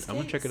 I'm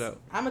gonna check it out.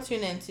 I'm gonna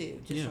tune in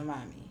too. Just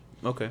remind me.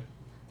 Okay.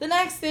 The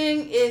next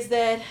thing is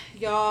that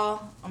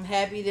y'all, I'm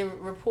happy to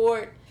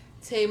report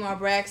Tamar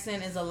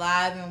Braxton is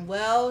alive and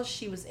well.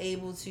 She was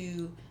able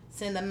to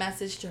send a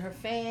message to her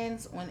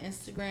fans on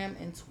Instagram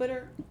and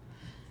Twitter.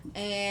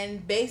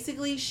 And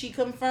basically, she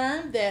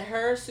confirmed that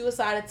her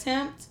suicide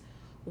attempt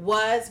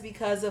was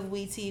because of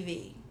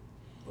WeTV.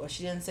 Well,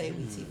 she didn't say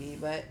WeTV,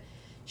 but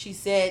she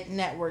said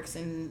networks,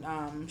 and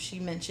she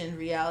mentioned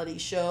reality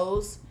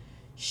shows.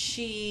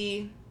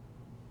 I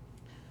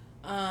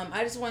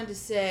just wanted to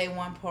say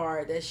one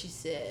part that she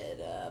said,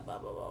 blah,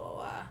 blah, blah, blah,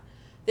 blah.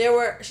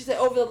 She said,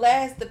 over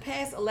the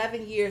past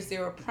 11 years,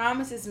 there were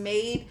promises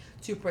made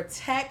to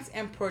protect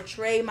and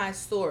portray my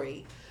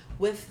story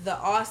with the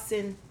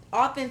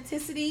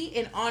authenticity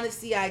and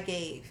honesty I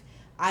gave.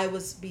 I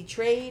was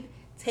betrayed,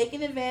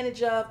 taken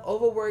advantage of,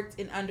 overworked,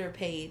 and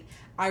underpaid.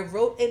 I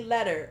wrote a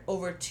letter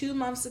over 2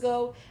 months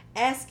ago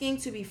asking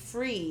to be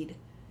freed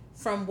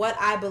from what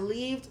I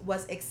believed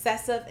was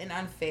excessive and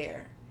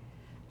unfair.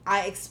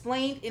 I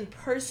explained in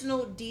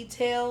personal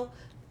detail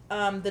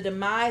the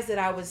demise that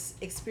I was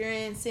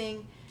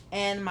experiencing,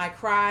 and my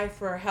cry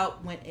for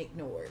help went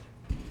ignored.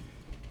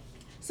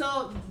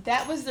 So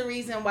that was the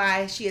reason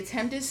why she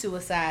attempted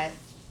suicide,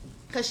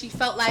 because she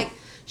felt like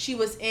she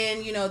was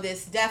in,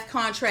 this death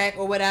contract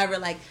or whatever.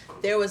 Like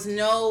there was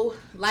no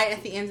light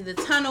at the end of the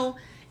tunnel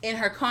in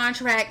her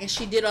contract, and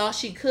she did all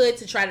she could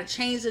to try to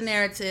change the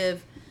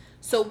narrative.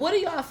 So what do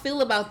y'all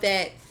feel about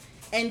that?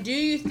 And do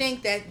you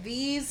think that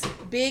these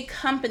big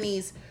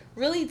companies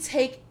really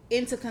take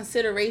into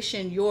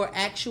consideration your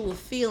actual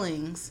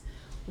feelings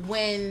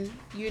when,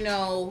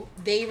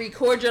 they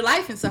record your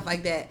life and stuff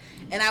like that?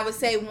 And I would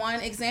say one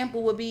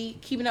example would be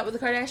Keeping Up with the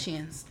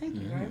Kardashians. Thank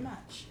you very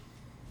much.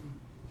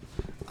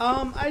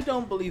 I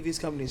don't believe these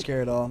companies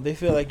care at all. They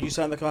feel like you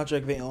sign the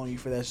contract, they own you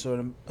for that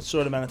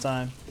short amount of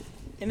time.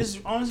 And it's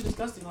honestly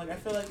disgusting. Like, I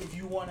feel like if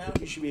you want out,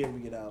 you should be able to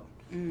get out.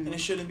 And it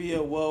shouldn't be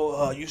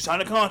you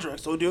signed a contract,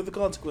 so deal with the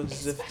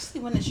consequences.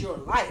 Especially when it's your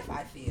life,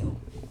 I feel.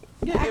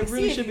 Yeah, it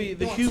really should be.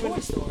 The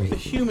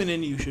human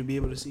in you should be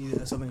able to see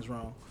that something's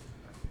wrong.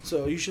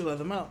 So you should let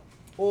them out.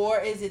 Or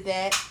is it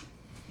that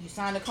you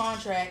signed a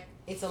contract,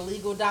 it's a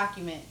legal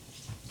document?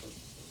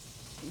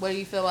 What do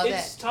you feel about that?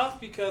 It's tough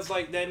because,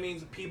 that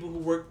means people who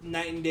work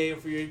night and day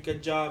for your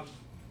job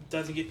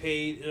doesn't get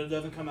paid, it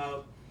doesn't come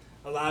out.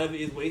 A lot of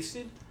it is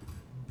wasted.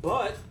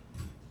 But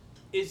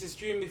it's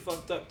extremely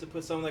fucked up to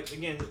put someone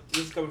again,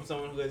 this is coming from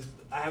someone who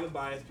I have a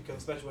bias because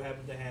especially what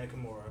happened to Hannah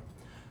Kimura.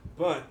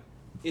 But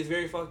it's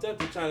very fucked up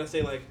to try to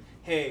say,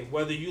 hey,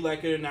 whether you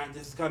like it or not,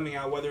 this is coming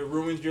out, whether it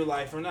ruins your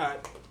life or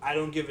not, I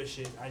don't give a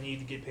shit. I need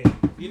to get paid.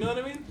 You know what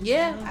I mean?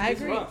 Yeah, I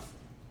agree. Rough.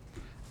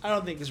 I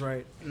don't think it's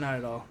right. Not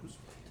at all.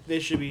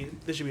 There should be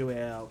a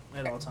way out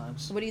at all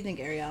times. What do you think,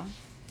 Ariel?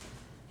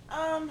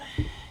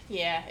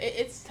 Yeah,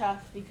 it's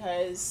tough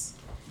because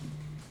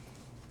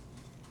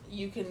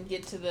you can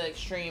get to the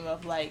extreme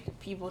of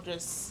people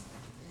just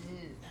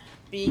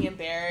being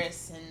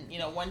embarrassed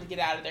and wanting to get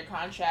out of their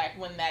contract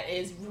when that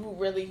is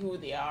really who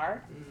they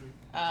are.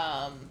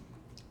 I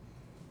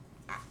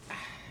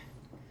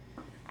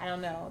I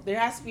don't know. There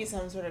has to be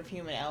some sort of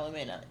human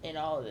element in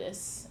all of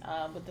this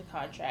with the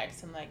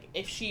contracts. And like,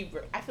 I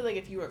feel like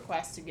if you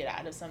request to get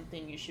out of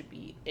something, it should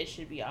be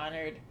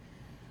honored.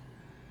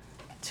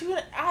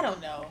 I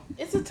don't know.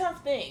 It's a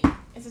tough thing.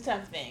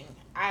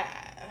 I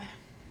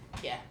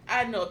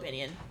have no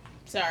opinion.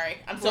 Sorry,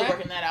 I'm still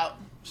working that out.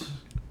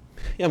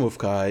 Yeah, I'm with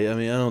Kai. I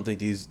mean, I don't think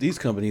these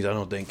companies, I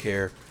don't think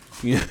care.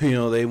 You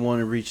know, they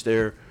want to reach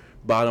their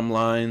bottom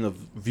line of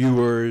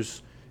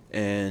viewers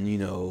and, you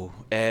know,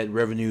 ad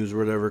revenues or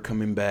whatever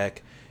coming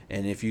back.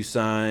 And if you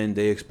sign,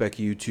 they expect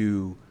you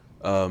to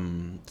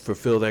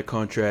fulfill that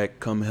contract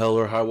come hell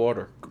or high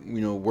water.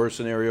 You know, worst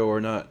scenario or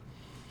not.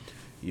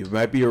 You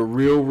might be a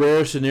real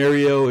rare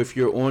scenario if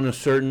you're on a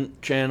certain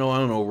channel, I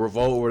don't know,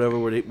 Revolt or whatever,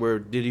 where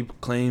Diddy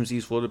claims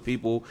he's for the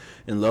people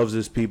and loves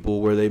his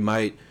people, where they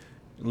might,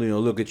 you know,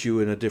 look at you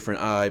in a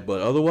different eye.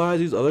 But otherwise,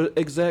 these other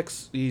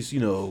execs, these, you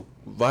know,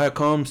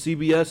 Viacom,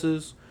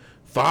 CBS's,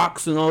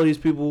 Fox, and all these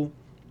people,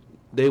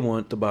 they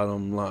want the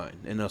bottom line,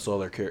 and that's all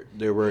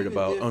they're worried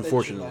about.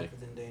 Unfortunately, life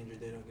is in danger,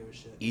 they don't give a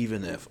shit.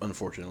 Even if,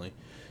 unfortunately,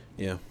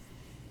 yeah.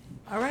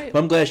 All right. But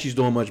I'm glad she's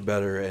doing much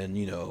better, and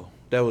you know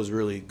that was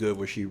really good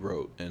what she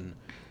wrote, and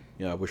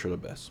you know I wish her the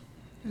best.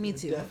 Me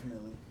too.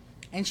 Definitely.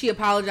 And she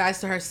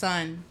apologized to her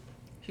son.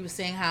 She was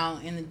saying how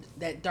in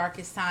that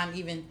darkest time,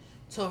 even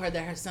told her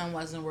that her son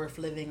wasn't worth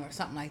living or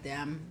something like that.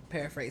 I'm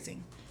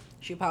paraphrasing.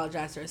 She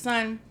apologized to her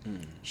son.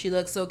 She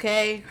looks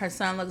okay. Her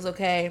son looks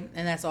okay.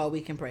 And that's all we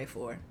can pray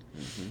for.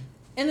 Mm-hmm.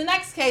 In the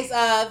next case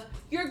of,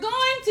 you're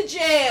going to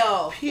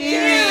jail.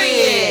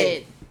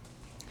 Period.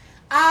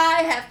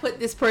 I have put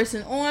this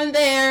person on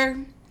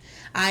there.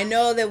 I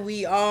know that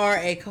we are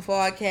a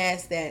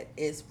podcast that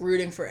is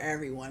rooting for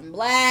everyone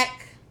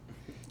black.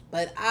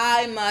 But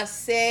I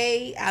must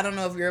say, I don't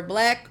know if you're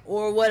black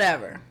or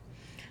whatever.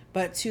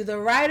 But to the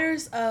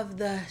writers of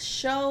the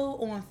show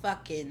on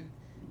fucking,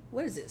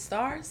 what is it,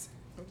 Stars?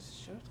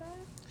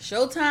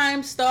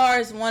 Showtime,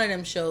 Stars, one of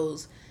them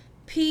shows.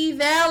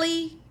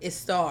 P-Valley is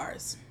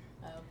Stars.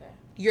 Okay.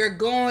 You're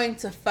going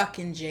to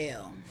fucking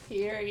jail.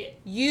 Period.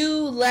 You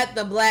let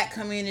the black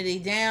community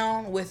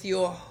down with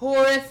your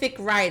horrific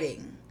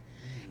writing.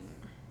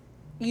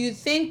 You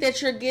think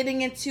that you're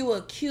getting into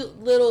a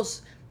cute little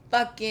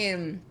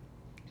fucking,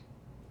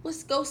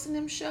 what's Ghost in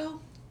them show?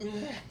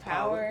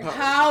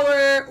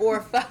 Power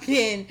or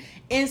fucking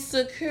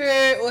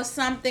Insecure or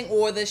something,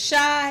 or The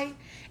Shy,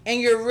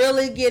 and you're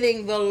really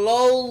getting the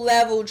low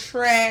level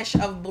trash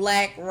of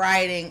black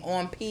writing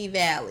on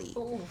P-Valley.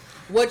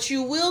 What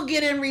you will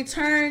get in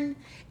return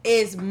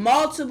is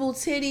multiple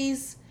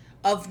titties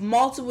of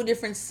multiple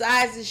different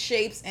sizes,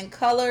 shapes, and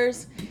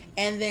colors,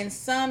 and then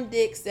some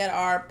dicks that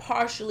are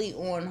partially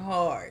on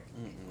hard.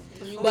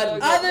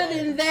 But other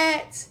than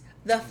that,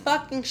 the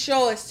fucking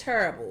show is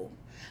terrible.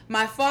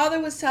 My father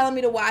was telling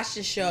me to watch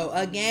the show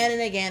again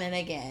and again and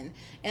again.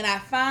 And I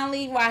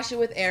finally watched it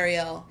with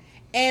Ariel.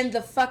 And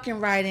the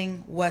fucking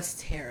writing was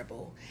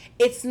terrible.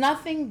 It's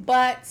nothing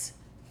but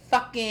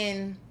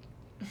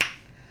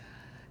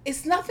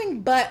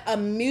a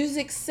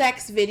music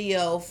sex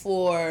video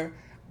for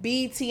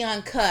BET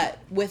Uncut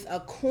with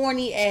a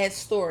corny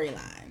ass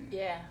storyline.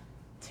 Yeah.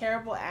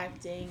 Terrible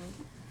acting.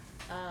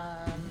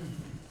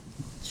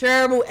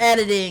 Terrible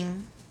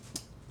editing.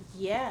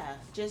 Yeah,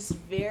 just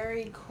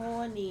very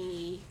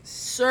corny,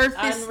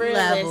 surface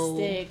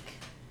unrealistic.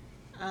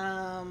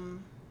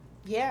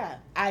 Yeah,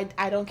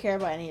 I don't care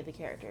about any of the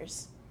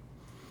characters.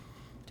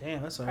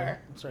 Damn, that's sorry.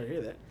 I'm sorry to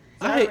hear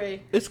that.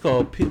 It's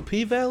called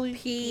P-Valley?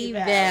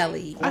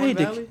 P-Valley.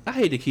 I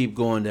hate to keep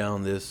going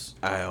down this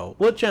aisle.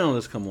 What channel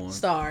does this come on?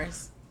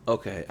 Stars.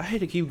 Okay, I hate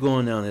to keep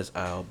going down this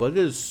aisle, but it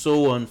is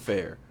so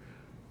unfair.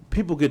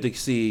 People get to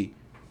see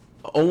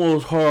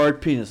almost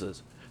hard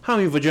penises. How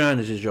many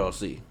vaginas did y'all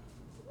see?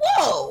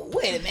 Whoa,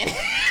 wait a minute.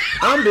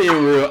 I'm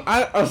being real.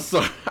 I'm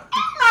sorry.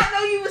 I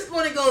know you was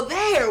going to go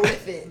there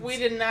with it. We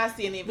did not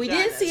see any vaginas. We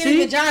didn't see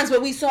any vaginas, but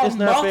we saw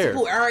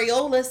multiple fair.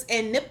 areolas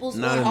and nipples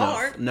Not on enough.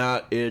 hard.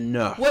 Not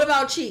enough. What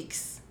about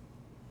cheeks?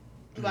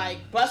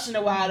 Like busting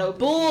a wide open.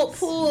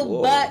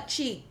 Pull butt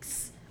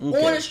cheeks.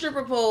 Okay. On a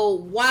stripper pole,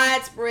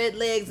 widespread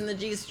legs in the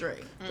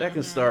G-string. That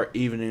can start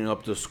evening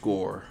up the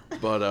score.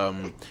 But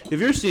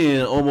if you're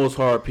seeing almost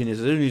hard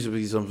penises, there needs to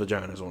be some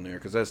vaginas on there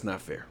because that's not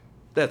fair.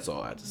 That's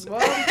all I have to say. Well,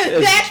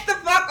 That's the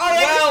fuck all I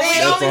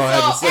That's all I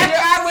have to say. After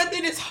I went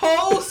through this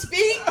whole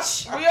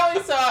speech. we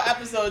only saw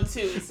episode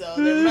 2, so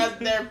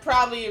there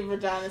probably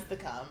vaginas to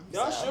come.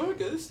 Y'all so. sure?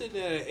 Because it's sitting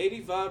at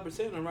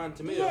 85% on Rotten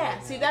Tomatoes. Yeah,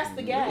 right see, now. that's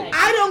the gag.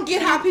 I don't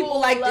get how people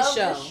like the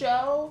love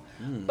show.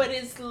 But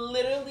it's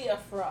literally a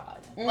fraud.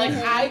 Like,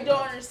 I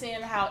don't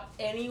understand how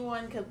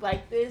anyone could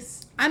like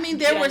this. I mean,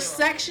 there were Genuinely.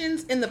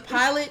 sections in the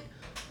pilot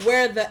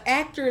where the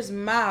actor's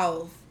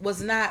mouth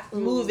was not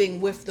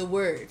moving with the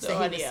words that he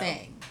was audio.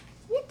 saying.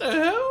 What the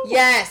hell?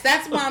 Yes,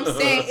 that's what I'm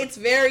saying. It's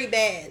very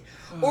bad.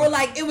 Or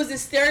like it was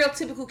this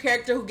stereotypical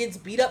character who gets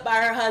beat up by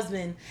her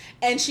husband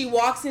and she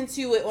walks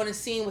into it on a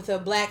scene with a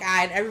black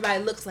eye and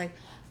everybody looks like,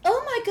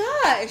 oh my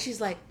God. And she's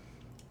like,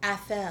 I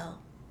fell.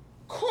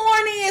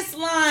 Corniest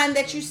line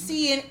that you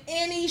see in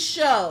any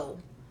show.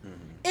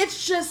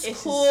 It's just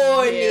It's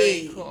corny.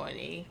 very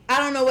corny. I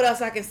don't know what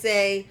else I can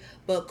say,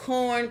 but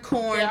corn.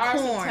 There are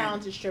some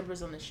talented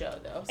strippers on the show,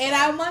 though. So. And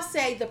I must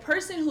say, the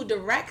person who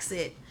directs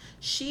it,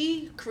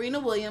 Karina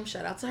Williams,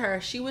 shout out to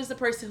her. She was the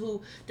person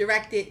who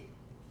directed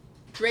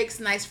Drake's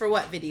Nice for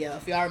What video,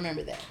 if y'all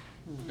remember that.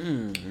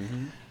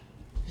 Mm-hmm.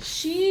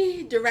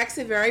 She directs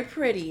it very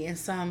pretty in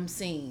some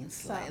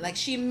scenes. Like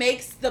she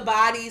makes the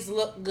bodies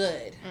look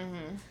good.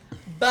 Mm-hmm.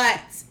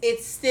 But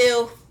it's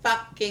still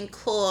fucking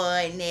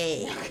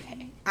corny.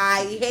 Okay.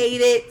 I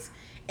hate it.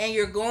 And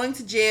you're going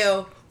to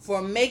jail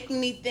for making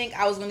me think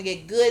I was going to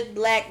get good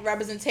black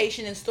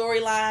representation and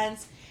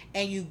storylines.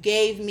 And you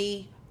gave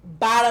me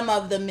bottom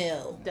of the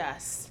mill.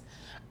 Dust.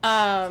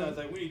 Sounds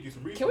like we need to do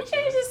some research. Can we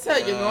change this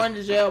to you're going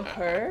to jail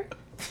per?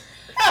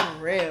 For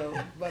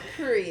real. But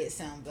period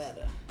sound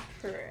better.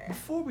 Correct.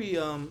 Before we,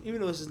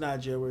 even though this is not a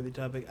jail-worthy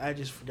topic, I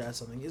just forgot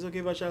something. Is it okay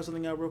if I shout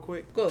something out real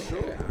quick? Go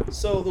ahead.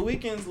 So, The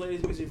Weeknd's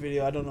latest music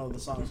video, I don't know what the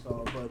song is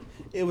called, but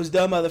it was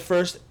done by the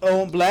first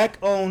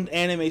black-owned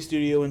anime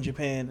studio in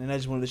Japan, and I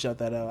just wanted to shout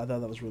that out. I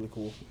thought that was really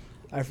cool.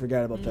 I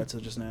forgot about that till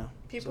just now.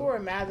 People were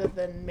mad that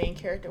the main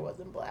character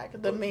wasn't black,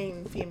 the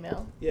main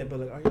female. Yeah, but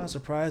like, are y'all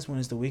surprised when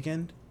it's The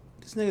Weeknd?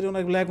 This nigga don't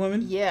like black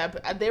women? Yeah,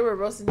 but they were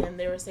roasting him.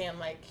 They were saying,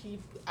 like, he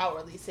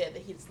outwardly said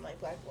that he doesn't like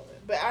black women.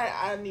 But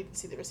I need to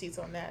see the receipts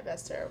on that.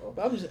 That's terrible.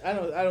 But I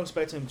don't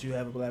expect him to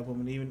have a black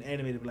woman, even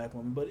animated black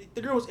woman. But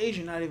the girl was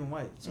Asian, not even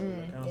white. So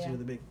I don't see what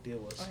the big deal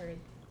was. I heard.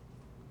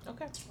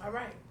 Okay. All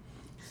right.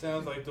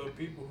 Sounds like the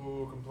people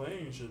who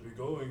complain should be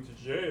going to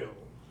jail.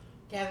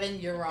 Kevin,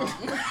 you're wrong. And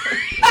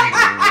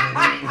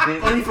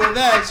for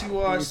that, you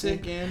are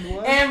sick and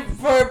what? And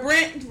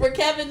for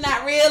Kevin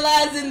not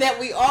realizing that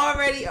we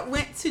already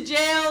went to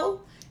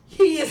jail,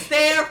 he is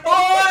there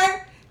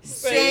for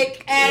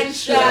sick and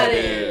shut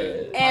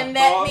in. And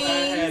that means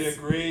I had a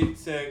great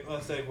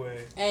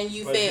segue. And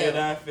you but failed.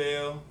 Then I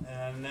failed,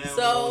 and I now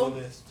So, on the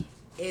list.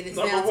 It is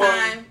Number now one,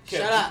 time. Kevin.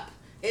 Shut up.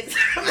 It's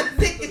time for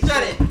the sick and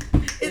shut in.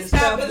 It's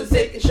time for the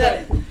sick and shut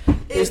in.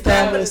 It's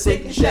time for the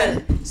sick and shut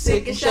in.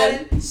 Sick and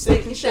shut in.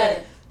 Sick and shut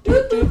in. I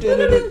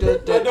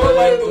don't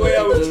like the way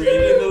I was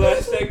treated in the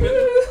last segment.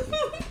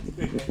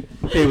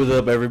 Hey, what's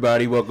up,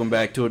 everybody? Welcome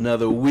back to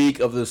another week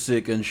of the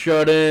Sick and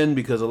Shut In.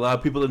 Because a lot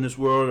of people in this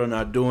world are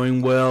not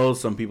doing well.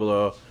 Some people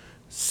are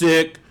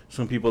sick.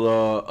 Some people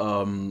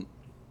are,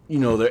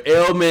 their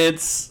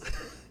ailments.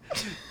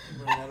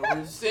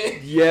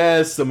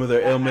 Yes, some of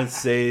their ailments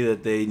say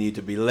that they need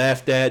to be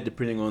laughed at,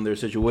 depending on their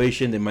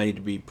situation. They might need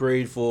to be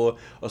prayed for,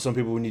 or some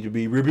people need to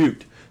be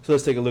rebuked. So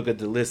let's take a look at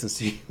the list and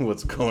see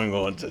what's going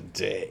on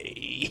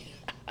today.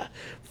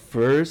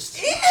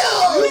 First, Ew!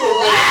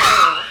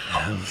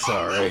 I'm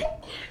sorry.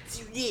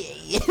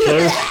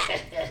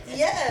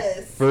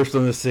 Yes. First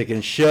on the Sick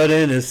and Shut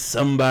In is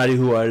somebody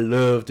who I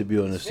love to be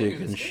on the Sick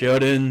and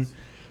Shut In.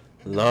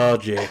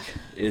 Logic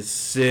is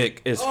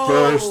sick. Is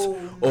first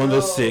on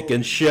the Sick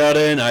and Shut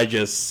In. I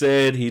just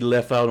said he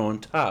left out on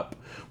top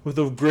with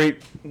a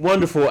great,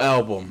 wonderful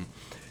album.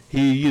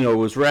 He,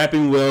 was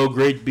rapping well,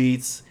 great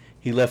beats.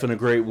 He left in a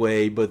great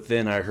way, but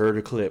then I heard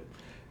a clip,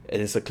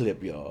 and it's a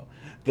clip, y'all,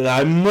 that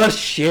I must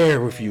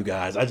share with you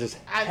guys. I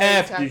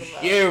have to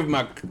share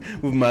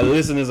with my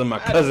listeners and my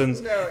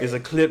cousins. It's a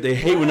clip. They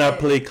hate when I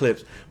play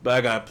clips, but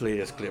I gotta play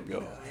this clip,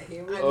 y'all.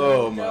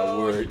 Oh my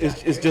word!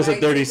 It's just a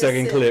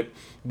 30-second clip,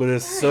 but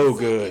it's so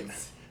good.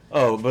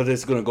 Oh, but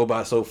it's gonna go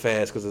by so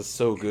fast because it's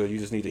so good. You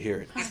just need to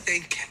hear it. I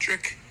thank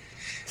Kendrick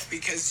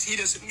because he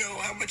doesn't know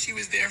how much he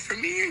was there for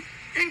me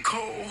and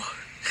Cole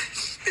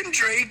and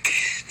Drake,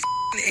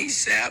 and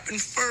ASAP and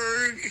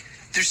Ferg.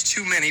 There's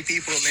too many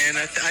people, man.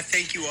 I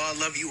thank you all. I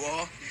love you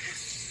all.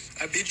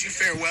 I bid you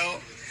farewell.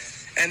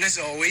 And as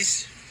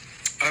always,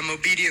 I'm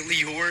obediently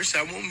yours.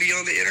 I won't be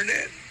on the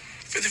internet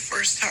for the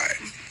first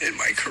time in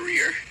my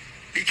career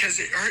because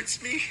it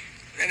hurts me.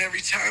 And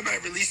every time I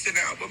released an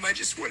album, I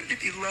just wanted to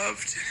be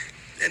loved.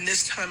 And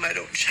this time I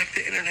don't check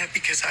the internet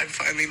because I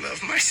finally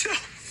love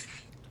myself.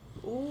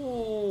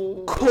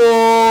 Ooh.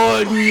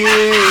 Courtney.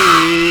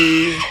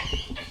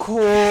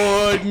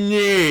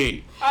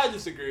 I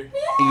disagree.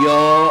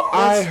 Y'all,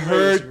 I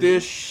heard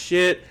this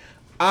shit.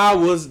 I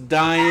was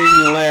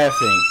dying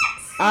laughing.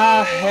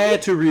 I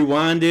had to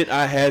rewind it.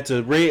 I had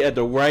to rate at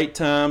the right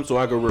time so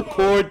I could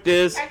record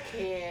this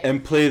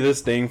and play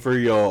this thing for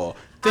y'all.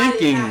 I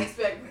did not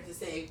expect her to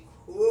say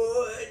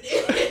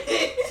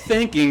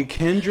thinking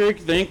Kendrick,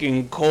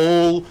 thinking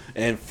Cole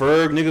and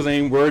Ferg, niggas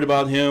ain't worried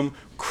about him.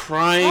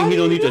 Crying, he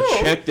don't need to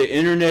check the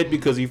internet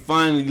because he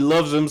finally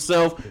loves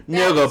himself.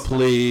 Nigga,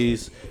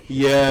 please.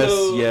 Yes.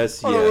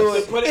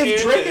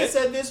 If Drake had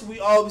said this, we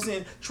all be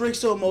saying Drake's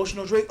so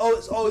emotional. Drake,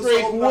 it's always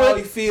so about how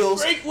he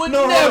feels. Drake would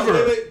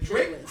never.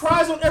 Drake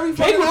cries on every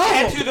Drake fucking would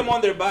album. tattoo them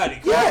on their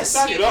body. Yes.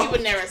 He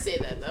would never say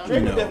that, though.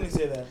 Drake would definitely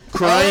say that.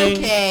 Crying.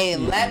 Okay,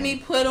 let me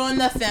put on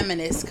the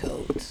feminist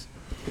coat.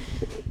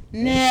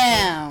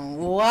 Now,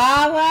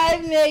 while I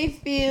may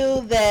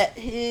feel that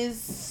his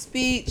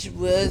speech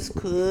was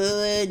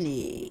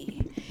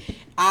corny,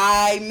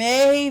 I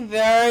may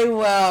very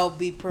well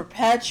be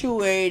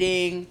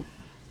perpetuating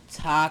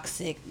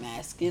toxic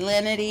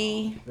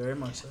masculinity. Very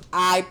much so.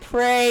 I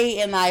pray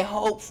and I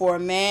hope for a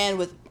man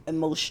with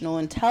emotional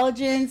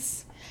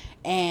intelligence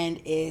and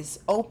is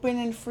open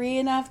and free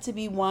enough to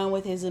be one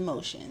with his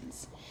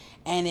emotions.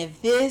 And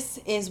if this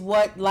is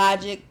what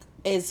Logic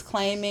is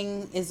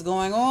claiming is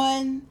going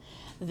on,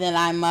 then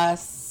I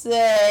must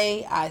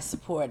say I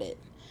support it.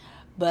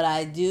 But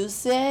I do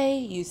say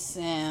you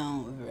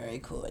sound very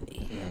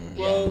corny.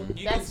 Well,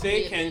 you can That's say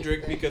really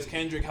Kendrick good. because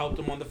Kendrick helped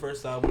him on the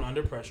first album,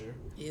 Under Pressure,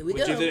 Here we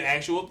which go. is an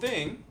actual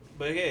thing.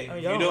 But hey, Oh,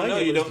 you y'all don't like know,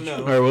 it, you it's don't the All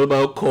know. right, what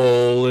about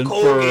Cole and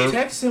Cole Ferg? gave-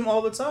 Text him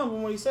all the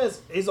time when he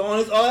says it's on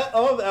his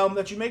all the album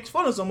that you make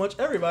fun of so much.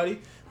 Everybody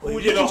Who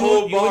when did you a listen to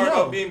whole it, you would bar know.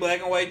 about being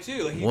black and white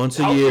too. Like, he Once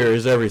a helped year him.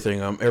 is everything.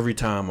 Every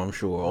time, I'm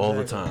sure, all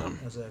the Exactly. time.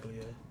 Exactly.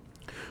 Yeah.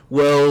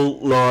 Well,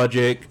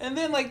 Logic. And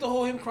then like the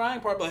whole him crying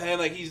part, but hey,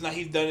 like he's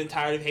done and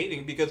tired of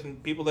hating because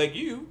people like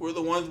you were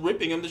the ones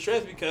ripping him to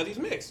shreds because he's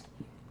mixed.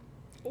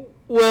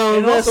 Well,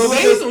 And that's, also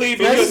Blatantly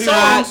because that's he's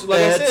songs, like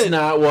I that's said,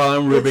 not why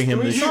I'm ripping him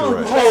to three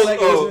songs. shreds. Oh, like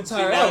it was an See,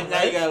 entire now, album, now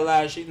you right? gotta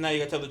lie. Now you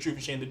gotta tell the truth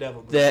and shame the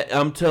devil. Bro. That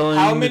I'm telling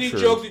How you many the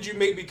truth. jokes did you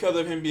make because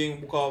of him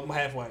being called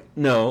half white?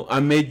 No, I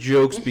made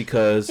jokes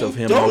because of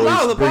him Don't lie on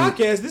always the bringing.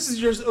 podcast. This is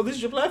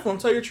your platform.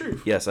 Tell your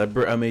truth. Yes, I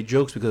made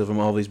jokes because of him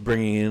always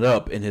bringing it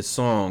up in his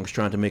songs,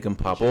 trying to make him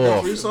pop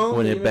off three songs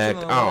when that it you backed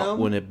mentioned on the out, album?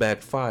 when it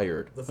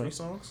backfired. The 3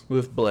 songs.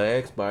 With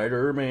Black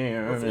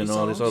Spider-Man three and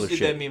all this songs? other Did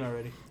shit. that meme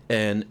already?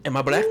 And am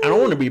I black? I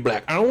don't want to be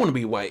black. I don't want to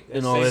be white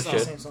and all that same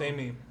shit. song, same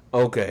meme.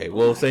 Okay,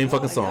 well, same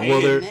fucking song.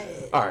 Well, hated there.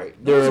 All right,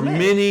 there are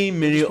many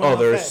Just calling out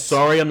others. facts.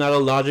 Sorry, I'm not a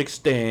Logic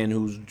stan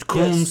who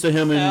coons to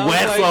him and Sounds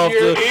whacks like off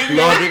you're the ignorant.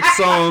 Logic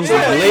songs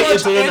Yeah, late pretty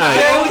into the much. night.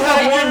 I only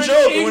have one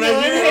joke, and when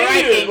I hear it,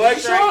 haters like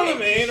Striking.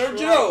 Charlamagne or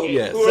Joe,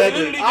 Yes. who are Exactly.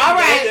 literally All just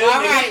right, mad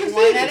all that right, niggas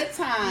one conceited. at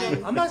a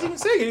time. I'm not even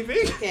saying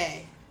anything.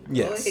 Okay.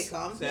 Yes. Go ahead,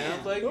 calm Sounds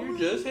down. like you're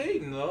just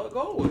hating, like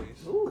always.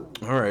 All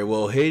right,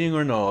 well, hating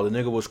or not, the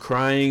nigga was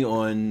crying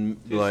on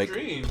His like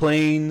dream.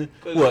 plain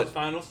His what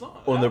final song.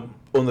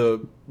 on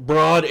the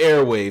broad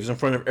airwaves in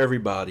front of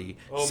everybody,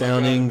 Oh my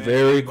sounding God, man.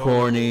 very Oh.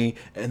 corny.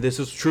 And this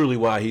is truly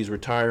why he's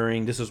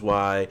retiring. This is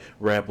why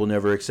rap will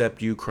never accept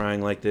you.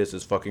 Crying like this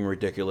is fucking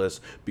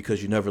ridiculous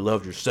because you never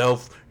loved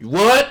yourself. You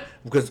what?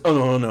 Because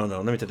no.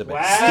 Let me take that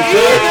back.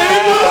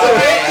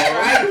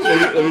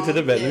 Let me take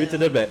that back. Let me take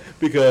that back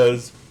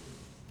because.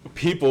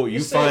 People,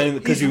 you said find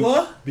because he's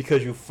what?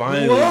 you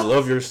finally What?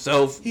 love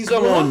yourself. He's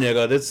Come what? on,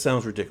 nigga. This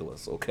sounds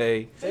ridiculous.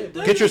 Okay, It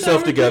doesn't get yourself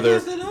sound together.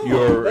 ridiculous at all.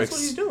 You're That's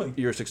what he's doing.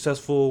 You're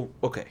successful.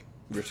 Okay,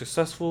 you're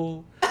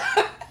successful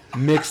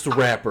mixed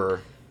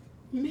rapper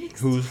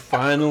who's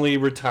finally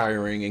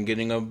retiring and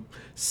getting a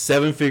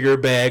 7-figure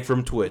bag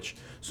from Twitch.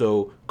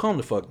 So calm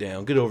the fuck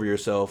down. Get over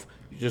yourself.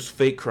 You're just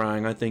fake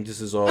crying. I think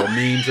this is all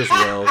memes as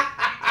well.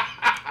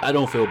 I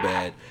don't feel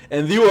bad,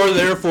 and you are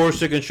therefore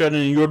sick and shut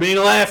in, and you are being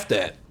laughed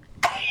at.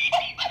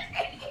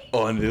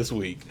 On this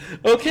week.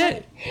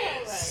 Okay.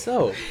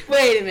 So.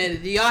 Wait a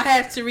minute. Do y'all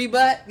have to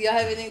rebut? Do y'all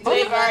have anything to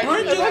They've rebut?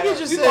 already- Brent, I can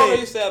just We've say,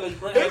 already established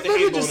Brent has If the I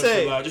hate could just bonus for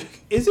say, Logic.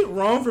 is it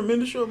wrong for men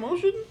to show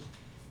emotion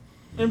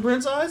in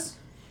Brent's eyes?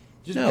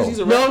 Just No. because he's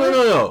a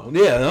No. rapper?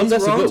 Yeah, It's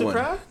that's a wrong good to one.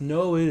 cry?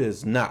 No, it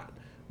is not.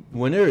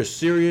 When there is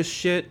serious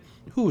shit,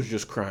 who's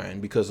just crying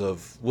because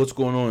of what's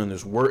going on in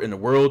in the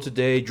world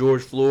today?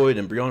 George Floyd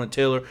and Breonna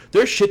Taylor.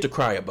 There's shit to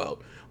cry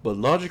about. But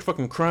Logic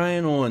fucking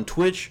crying on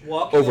Twitch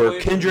Walking over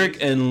away from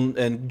Kendrick music.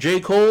 and J.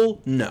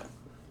 Cole? No.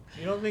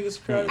 You don't think it's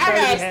cry? I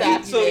gotta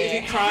stop So is he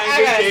there. trying I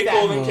to gotta J. stop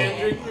Cole and there.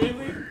 Kendrick? Really?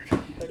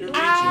 You're reaching.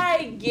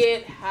 I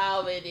get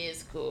how it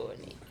is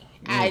corny.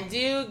 I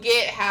do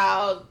get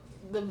how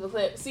the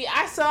clip. See,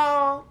 I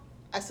saw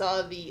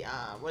the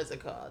what is it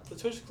called? The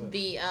Twitch clip.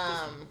 The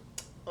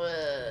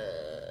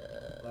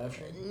Live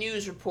stream?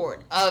 news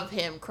report of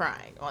him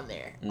crying on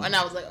there, and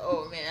I was like,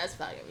 oh man, that's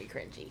probably gonna be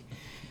cringy.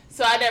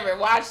 So I never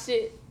watched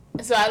it.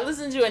 So I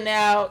listened to it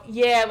now.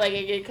 Yeah, like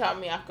it caught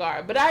me off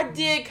guard, but I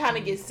did kind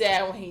of get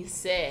sad when he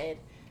said,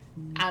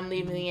 "I'm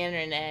leaving the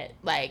internet."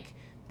 Like,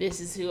 this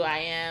is who I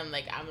am.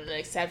 Like, I'm gonna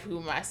accept who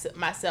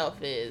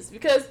myself is,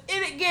 because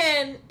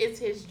it's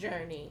his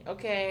journey.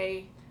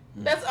 Okay,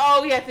 that's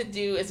all we have to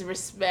do is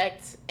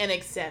respect and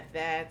accept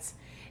that.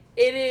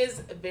 It is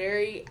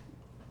very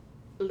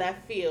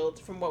left field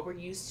from what we're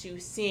used to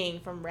seeing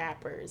from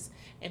rappers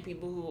and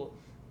people who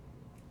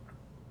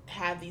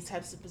have these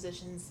types of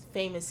positions,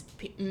 famous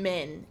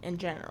men in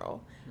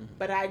general.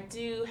 But I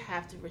do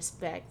have to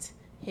respect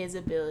his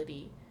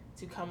ability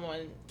to come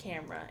on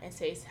camera and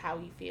say how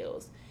he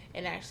feels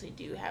and actually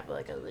do have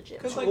like a legit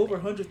Because, moment. Over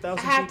 100,000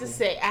 I have people. to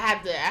say, I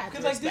have to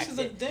Because like this respect is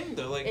a it. thing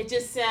though. Like It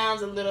just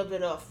sounds a little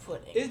bit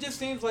off-putting. it just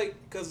seems like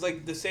because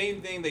like the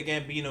same thing that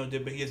Gambino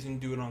did, but he doesn't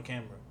do it on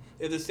camera.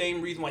 It's the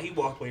same reason why he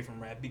walked away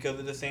from rap, because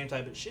of the same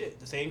type of shit,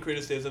 the same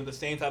criticism, the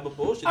same type of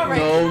bullshit. All right,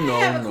 No, I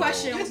have a no.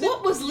 question. Yes,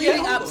 What was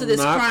leading yeah, up to this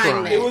not crying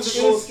crying. match? It was a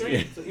full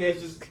stream. So he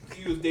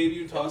he was debuting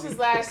It was talking. his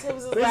last. It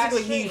was his Basically, last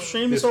he stream.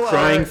 streamed his His whole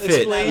crying album, fit.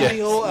 explained Yes. the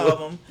whole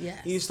album. Yes.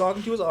 He was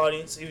talking to his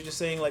audience. He was just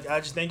saying, like, I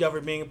just thank y'all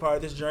for being a part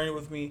of this journey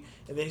with me.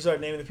 And then he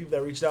started naming the people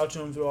that reached out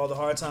to him through all the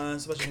hard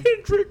times, especially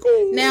Kendrick.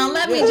 Now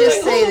let me Yeah.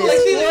 just say Like,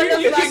 this: see, for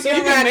the you fucking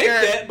can make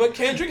record, that, but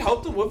Kendrick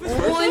helped him with his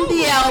first on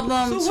the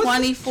album So what's-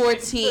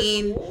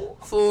 2014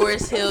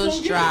 Forest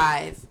Hills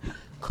Drive,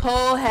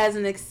 Cole has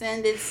an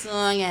extended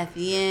song at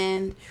the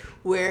end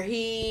where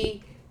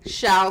he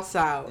shouts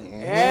out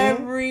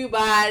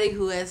everybody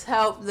who has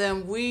helped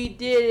them. We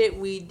did it.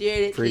 We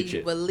did it. Preach Can you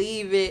it.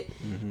 believe it?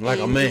 Like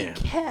a And man.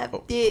 He kept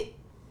Oh. it.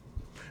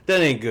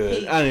 That ain't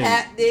good. He I didn't.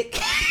 kept it.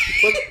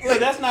 But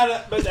that's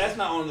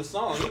not on the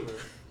song either.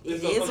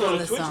 It's It is on on the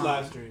the Twitch song.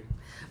 live stream.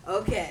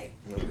 Okay,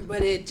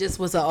 but it just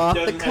was an off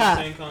the Doesn't have cuff,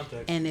 the same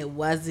context. and it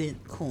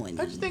wasn't corny.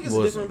 I just think it's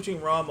Was- the difference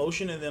between raw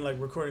emotion and then like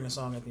recording a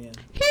song at the end.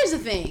 Here's the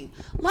thing: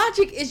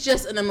 Logic is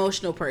just an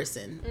emotional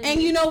person,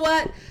 and you know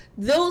what?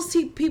 Those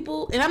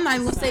people, and I'm not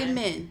even gonna say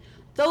men.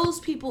 Those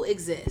people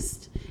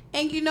exist,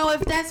 and you know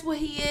if that's what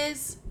he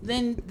is,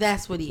 then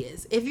that's what he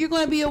is. If you're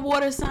gonna be a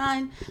water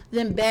sign,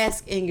 then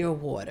bask in your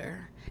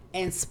water.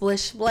 And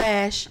splish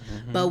splash,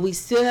 but we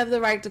still have the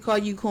right to call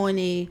you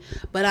corny.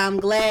 But I'm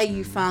glad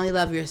you finally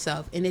love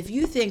yourself. And if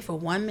you think for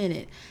 1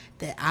 minute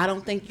that I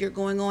don't think you're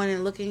going on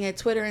and looking at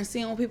Twitter and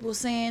seeing what people are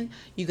saying,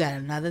 you got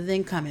another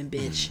thing coming,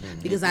 bitch.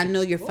 Because I know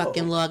you're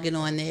fucking logging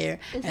on there,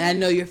 and I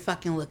know you're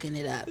fucking looking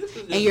it up, This is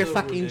just and you're so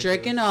fucking ridiculous.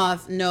 jerking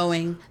off,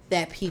 knowing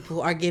that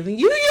people are giving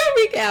you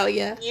your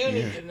regalia, You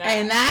need to not.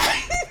 and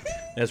I.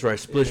 That's right.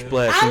 Splish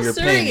splash in I'm your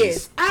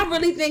serious. panties. I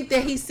really think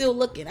that he's still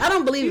looking. I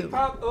don't believe him.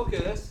 Okay,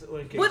 that's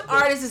okay. What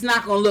artist is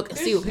not gonna look and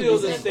see It's what people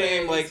still the say?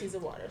 same, like, He's a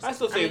water I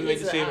still say mean, make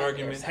he's the same a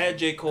argument. air Had sign.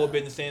 J. Cole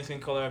been the same skin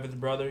color of his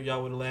brother,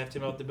 y'all would have laughed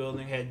him out the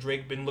building. Had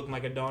Drake been looking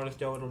like Adonis,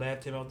 y'all would have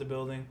laughed him out the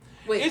building.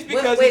 Wait, It's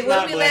because wait, he's what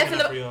not are we black laughing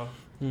enough about? for y'all.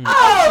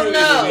 Oh Truly,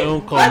 no!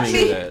 Don't call Let me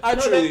me- that. I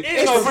know Truly, that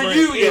is no, for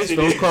you, yes, it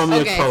Don't is. call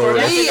me Okay, a for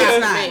colorist. me, it's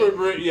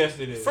not. Yes,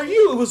 it is. For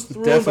you, it was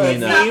ruined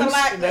Definitely by not. It's not the memes,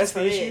 black and that's the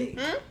for issue.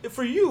 me.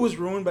 For you, it was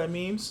ruined by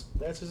memes.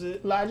 That's just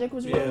it. Logic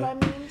was ruined Yeah.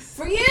 by memes.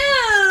 For you.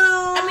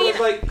 I mean, It's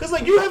like, Because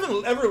like you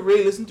haven't ever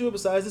really listened to it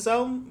besides this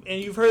album, and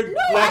you've heard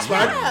Black I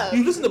Spider. have.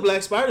 You listened to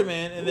Black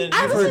Spider-Man, and then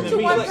I you've heard listened the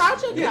to one memes.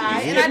 Project Yeah,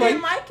 Guy, you and I skipped,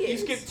 didn't like it. you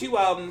skipped 2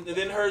 albums and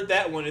then heard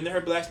that one and then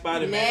heard Black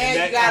Spider-Man. Man, and you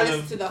that gotta kind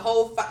listen of, to the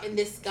whole fucking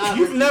discovery.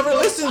 You've never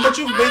listened, but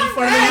you've made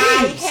fun of the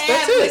I memes. have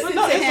That's it. listened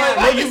No, to it's him. like-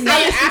 I Well, listened you- to I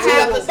have listened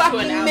to the an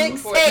fucking album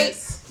before mixtape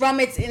this. from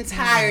its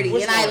entirety,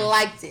 Which and I one?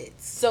 liked it.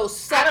 So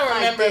I don't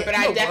remember, like but that.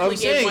 I No, definitely I'm gave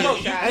saying- one no, a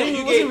you, shot. I didn't-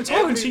 you wasn't even gave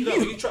talking every, to no,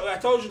 you. I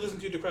told you to listen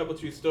to the Incredible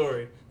True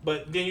Story,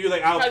 but then you're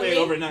like, I'll Pardon play it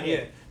me? overnight.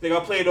 Yeah, like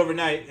I'll play it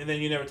overnight, and then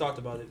you never talked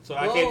about it. So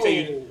I can't tell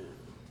you.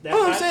 That's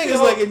All I'm not- saying no,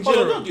 is, like, in hold on,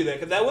 general. don't do that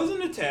because that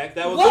wasn't an attack.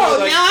 That was Whoa! literally,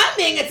 like, Now I'm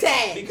being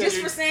attacked because just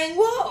you're- for saying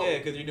whoa. yeah,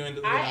 because you're doing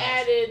the. I the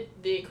added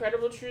The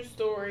Incredible True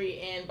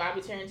Story and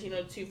Bobby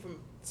Tarantino 2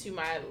 to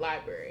my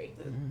library.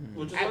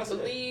 which is I what I said.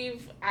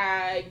 believe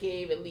I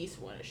gave at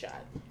least one a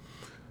shot.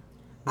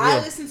 I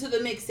Yeah. listened to the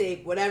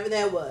mixtape, whatever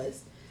that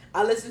was.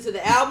 I listened to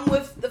the album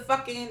with the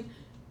fucking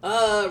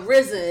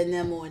RZA and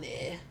them on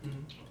there.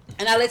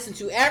 And I listened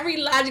to every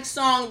Logic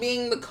song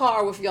being in the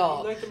car with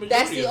y'all. You like the majority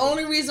That's the of it.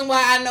 only reason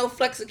why I know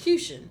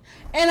Flexecution.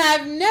 And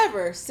I've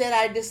never said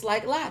I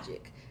dislike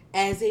Logic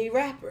as a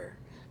rapper.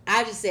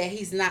 I just said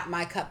he's not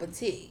my cup of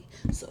tea.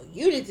 So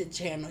you need to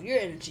channel your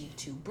energy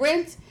to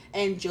Brent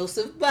and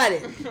Joseph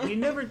Budden. You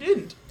never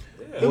didn't.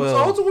 Yeah. It was Well-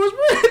 all towards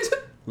Brent.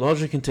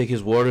 Logic can take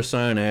his water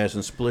sign ass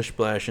and splish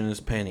splash in his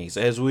panties.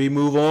 As we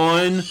move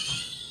on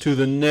to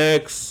the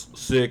next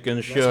sick and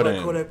That's shut why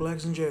in. Kodak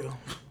Black's in jail.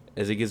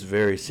 As it gets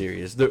very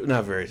serious.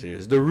 Not very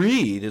serious. The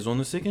Read is on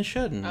the Sick and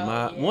Shut In.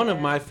 Oh, One of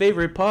yeah. my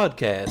favorite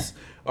podcasts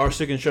are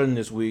Sick and Shut In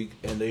this week,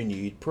 and they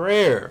need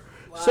prayer.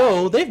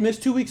 So they've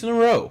missed 2 weeks in a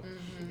row.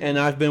 And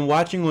I've been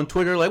watching on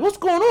Twitter, like, what's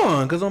going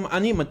on? Because I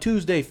need my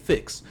Tuesday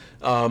fix.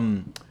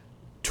 Someone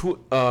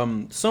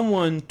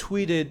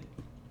tweeted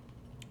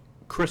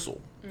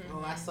Crystal.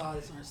 Oh, I saw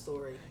this on her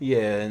story.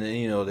 Yeah, and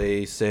then,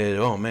 they said,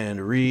 oh man,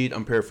 the Read,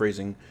 I'm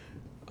paraphrasing,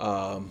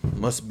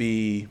 must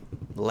be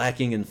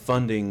lacking in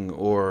funding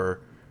or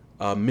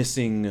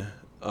missing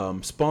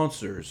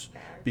sponsors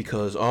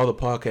because all the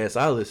podcasts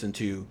I listen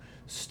to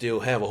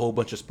still have a whole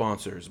bunch of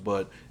sponsors,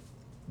 but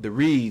the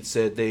Read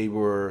said they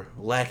were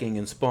lacking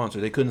in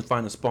sponsor. They couldn't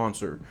find a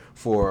sponsor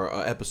for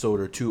an episode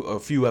or two, a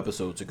few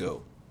episodes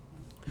ago.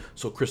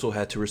 So Crystal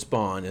had to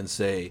respond and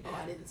say, Oh,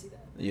 I didn't see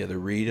that. yeah, the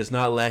Read is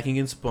not lacking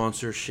in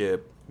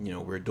sponsorship.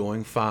 We're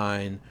doing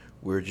fine.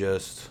 We're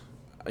just,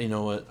 you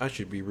know what? I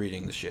should be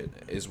reading the shit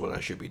is what I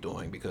should be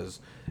doing because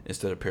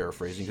instead of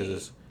paraphrasing, because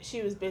it's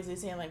She was basically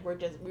saying like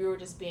we were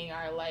just being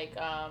our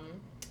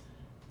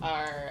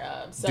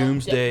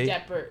Doomsday.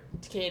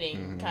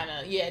 deprecating kind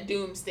of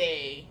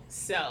doomsday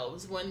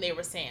selves when they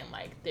were saying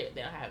like they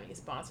don't have any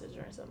sponsors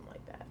or something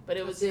like that. But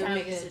it was They were kind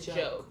of making just a a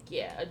joke. joke.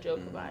 Yeah, a joke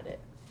about it.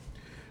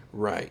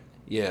 right.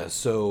 Yeah.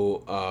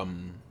 So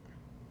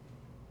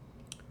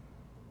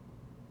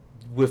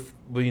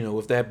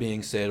with that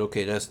being said,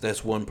 okay,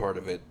 that's one part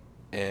of it,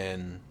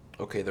 and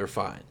Okay, they're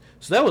fine.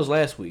 So that was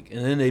last week,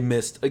 and then they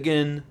missed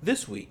again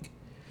this week.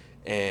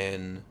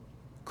 And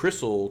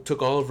Crystal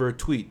took all of her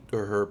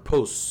her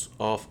posts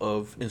off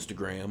of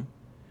Instagram,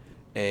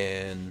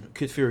 and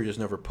Kid Fury just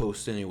never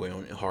posts anyway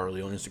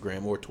hardly on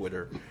Instagram or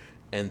Twitter.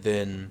 And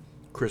then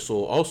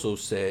Crystal also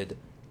said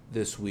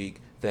this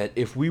week that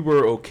if we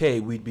were okay,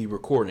 we'd be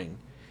recording.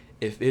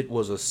 If it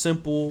was as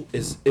simple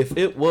as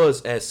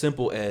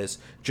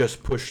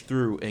just push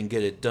through and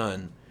get it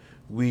done,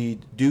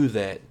 we'd do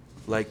that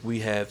like we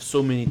have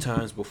so many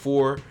times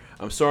before.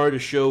 I'm sorry to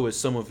show as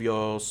some of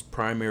y'all's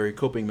primary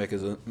coping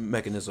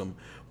mechanism,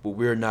 but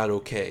we're not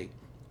okay.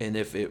 And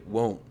it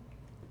won't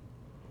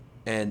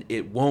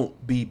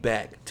be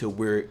back to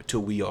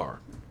we are.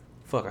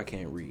 Fuck, I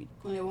can't read.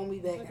 And it won't be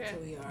back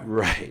until we are.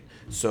 Right.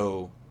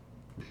 So,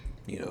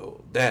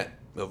 that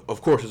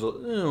of course is a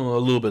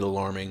little bit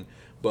alarming.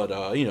 But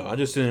I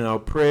just send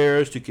out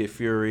prayers to Kid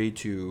Fury,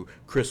 to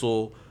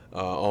Crystal,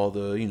 all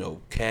the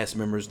cast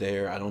members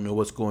there. I don't know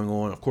what's going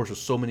on. Of course, there's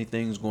so many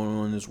things going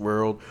on in this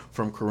world,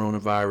 from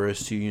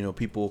coronavirus to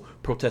people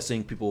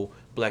protesting,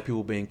 black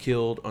people being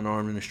killed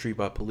unarmed in the street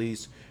by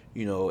police,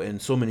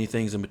 and so many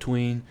things in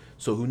between.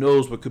 So who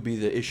knows what could be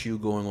the issue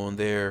going on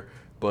there?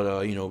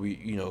 But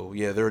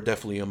they're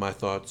definitely in my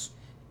thoughts,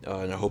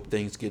 and I hope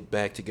things get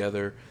back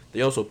together.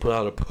 They also put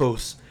out a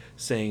post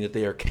saying that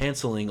they are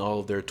canceling all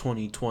of their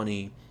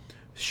 2020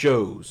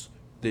 shows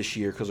this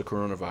year because of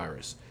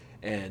coronavirus.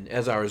 And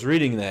as I was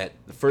reading that,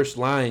 the first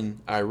line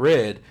I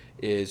read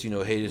is,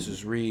 hey, this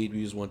is Reed.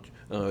 We just want.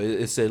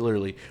 It said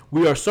literally,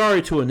 "We are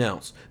sorry to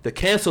announce the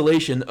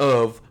cancellation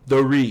of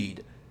the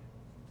Reed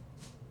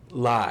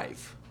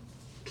live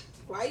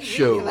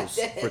shows like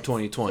that? for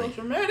 2020." So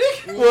dramatic.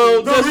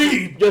 Well,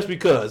 Reed. just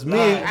because me.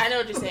 I know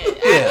what you're saying.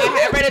 Yeah.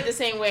 I read it the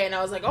same way, and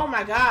I was like, "Oh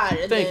my god!"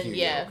 And Thank then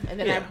you. and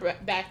then Yeah. I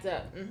backed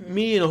up. Mm-hmm.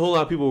 Me and a whole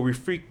lot of people we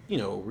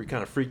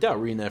kind of freaked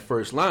out reading that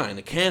first line,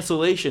 the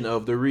cancellation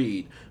of the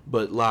Reed,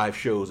 but live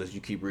shows as you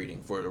keep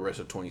reading for the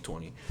rest of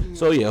 2020. Mm-hmm.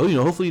 So yeah,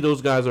 hopefully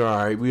those guys are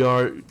all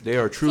right. They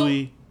are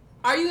truly. So,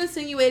 are you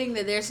insinuating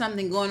that there's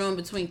something going on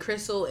between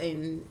Crystal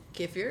and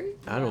Kid Fury?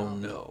 I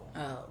don't know.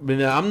 Oh.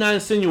 But I'm not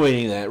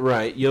insinuating that,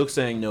 right? Yoke's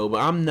saying no,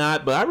 but I'm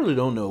not. But I really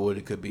don't know what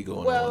it could be going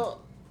on.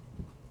 Well,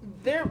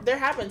 there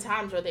have been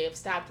times where they have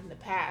stopped in the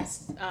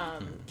past.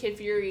 Kid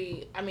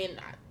Fury, I mean,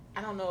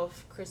 I don't know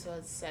if Crystal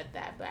has said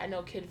that, but I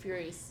know Kid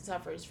Fury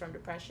suffers from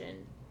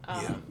depression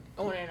on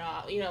and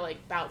off,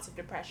 like bouts of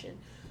depression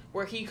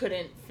where he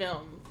couldn't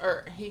film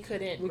or he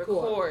couldn't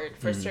record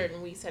for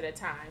certain weeks at a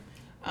time,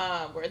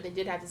 where they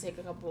did have to take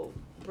a couple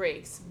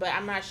breaks. But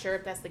I'm not sure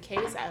if that's the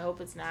case. I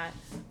hope it's not.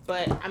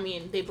 But, I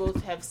mean, they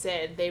both have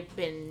said they've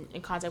been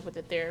in contact with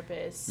a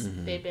therapist.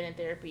 Mm-hmm. They've been in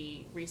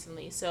therapy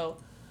recently. So,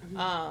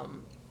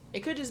 it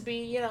could just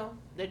be,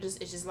 it's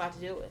just a lot to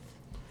deal with.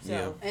 So,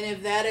 yeah. And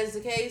if that is the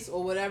case,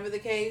 or whatever the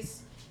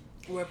case,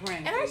 we're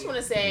praying. And I just want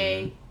to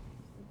say,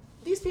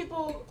 these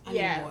people, I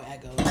need more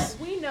echoes.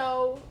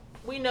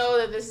 we know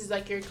that this is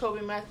like your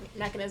coping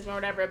mechanism or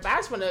whatever, but I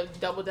just want to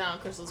double down on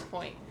Crystal's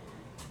point.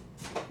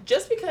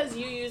 Just because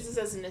you use this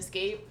as an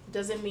escape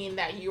doesn't mean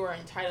that you are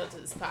entitled to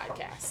this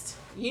podcast.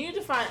 You need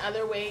to find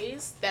other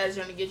ways that is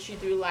going to get you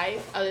through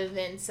life other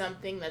than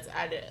something that's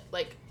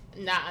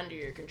not under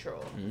your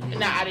control.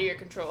 Not out of your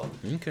control.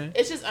 Okay.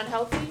 It's just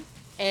unhealthy,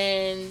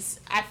 and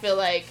I feel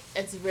like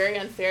it's very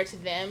unfair to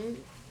them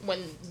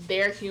when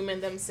they're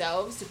human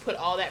themselves to put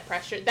all that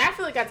pressure. I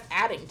feel like that's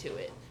adding to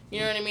it.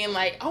 You know what I mean?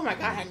 Like, oh my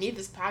God, I need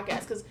this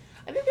podcast. Because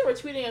I think they were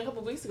tweeting a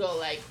couple weeks ago,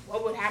 like,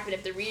 what would happen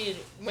if the Reed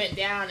went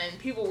down, and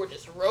people were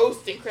just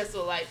roasting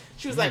Crystal. Like,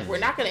 she was like, we're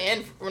not going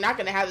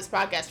to have this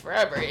podcast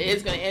forever. It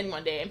is going to end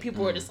one day. And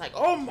people were just like,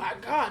 oh my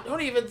God,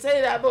 don't even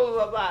say that, blah, blah,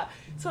 blah, blah.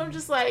 So I'm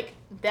just like,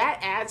 that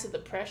adds to the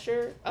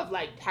pressure of,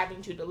 like,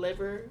 having to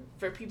deliver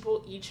for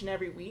people each and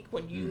every week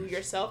when you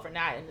yourself are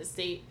not in the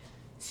state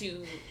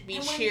to be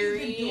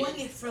cheery. You've been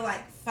doing it for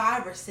like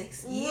 5 or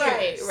 6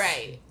 years.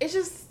 Right. It's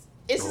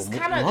just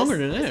kind of longer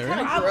than that, it's kind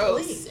of right?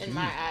 gross in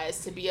my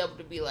eyes to be able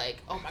to be like,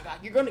 oh my God,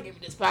 you're gonna give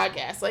me this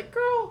podcast. Like,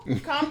 girl,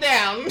 calm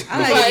down.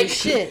 I like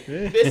shit.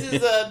 This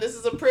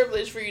is a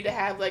privilege for you to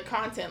have like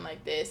content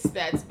like this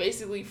that's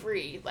basically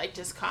free. Like,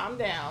 just calm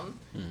down.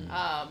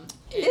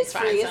 It's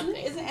find free,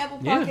 something. isn't Apple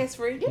Podcasts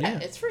free? Yeah,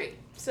 it's free.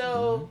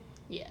 So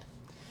yeah.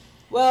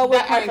 Well,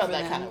 I felt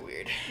that kind of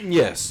weird.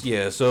 Yes,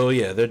 yeah. So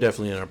yeah, they're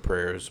definitely in our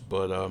prayers,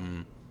 but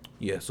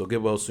yeah. So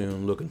get well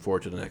soon. Looking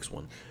forward to the next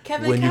one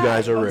Kevin, when you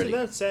guys are ready.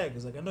 That's sad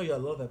because I know y'all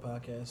love that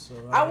podcast. So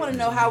I want to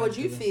know, how would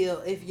you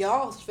feel if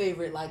y'all's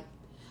favorite,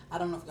 I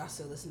don't know if y'all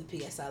still listen to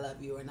P.S. I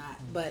Love You or not,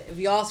 but if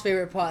y'all's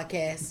favorite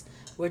podcasts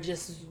were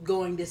just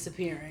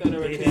disappearing.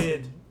 They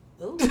did.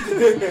 Ooh.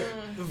 The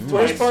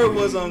worst part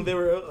was they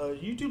were a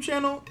YouTube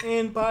channel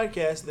and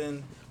podcast.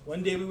 Then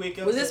one day we wake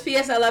up. Was this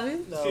P.S. I Love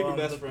You? No, Super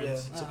Best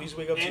Friends. Yeah. So we just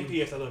wake up And to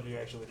P.S. I Love You,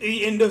 actually.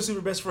 We end up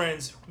super best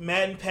friends.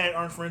 Matt and Pat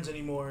aren't friends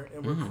anymore,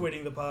 and we're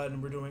quitting the pod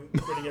and we're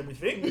quitting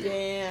everything.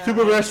 Damn.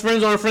 Super best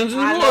friends aren't friends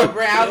I anymore. know,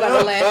 Brown got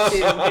to laugh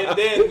too. And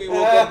then we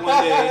woke up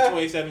one day in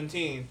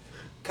 2017.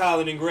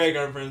 Colin and Greg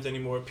aren't friends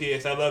anymore.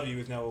 P.S. I love you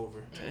is now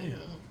over. Damn.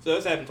 So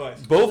that's happened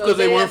twice. Both because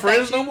they weren't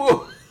friends no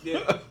more.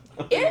 Yeah.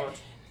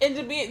 And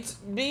to be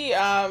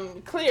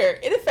clear,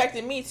 it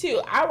affected me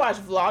too. I watch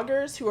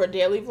vloggers who are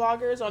daily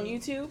vloggers on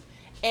YouTube,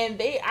 and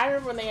I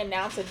remember when they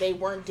announced that they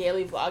weren't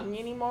daily vlogging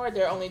anymore.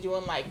 They're only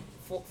doing like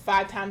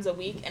 5 times a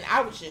week, and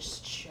I was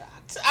just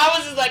shocked. I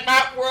was just like,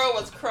 my world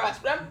was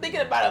crushed. But I'm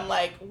thinking about it, I'm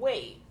like,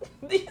 wait,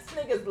 these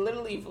niggas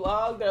literally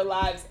vlog their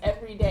lives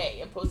every day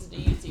and post it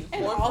to YouTube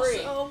for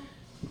free.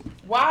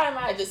 Why am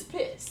I just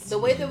pissed? The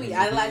way that we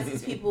idolize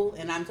these people,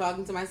 and I'm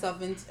talking to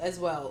myself as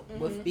well,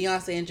 with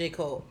Beyonce and J.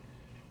 Cole.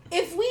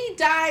 If we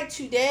died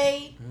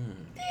today,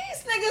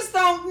 these niggas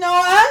don't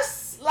know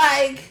us.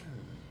 Like,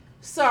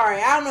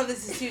 sorry, I don't know if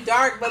this is too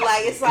dark, but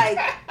like, it's like,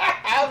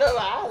 I don't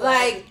know.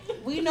 Like,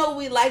 we know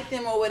we like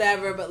them or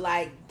whatever, but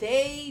like,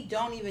 they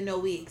don't even know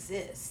we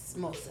exist,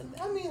 most of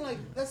them. I mean, like,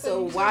 that's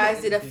So why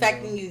is it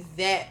affecting you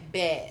that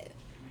bad?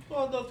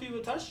 Well, those people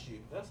touched you.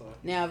 That's all.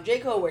 Now, if J.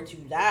 Cole were to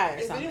die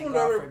or something,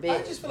 God forbid.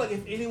 I just feel like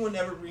if anyone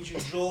ever brings you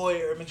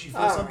joy or makes you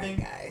feel All something.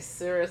 right, guys,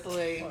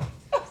 seriously.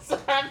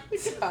 Talking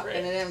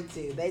to them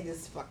two, they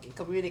just fucking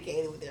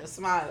communicated with their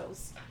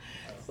smiles.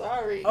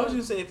 Sorry. I was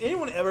gonna say, if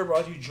anyone ever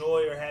brought you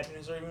joy or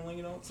happiness or even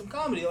like, some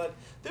comedy, like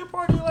they're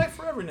part of your life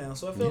forever now.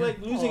 So I feel like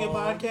losing a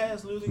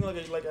podcast, losing it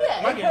hurts.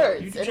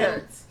 YouTube It channel,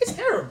 hurts. it's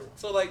terrible.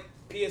 So like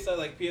P.S. I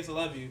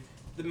love you.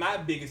 My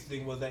biggest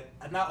thing was that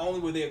not only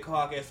were they a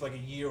podcast for like a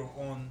year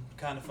on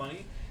Kind of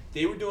Funny,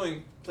 they were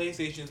doing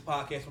PlayStation's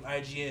podcast on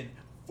IGN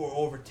for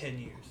over 10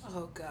 years.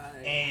 Oh, God.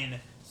 And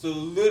so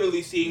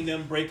literally seeing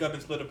them break up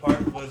and split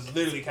apart was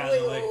literally kind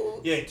of like,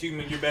 yeah,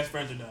 your best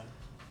friends are done.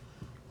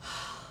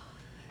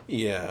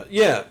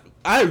 Yeah.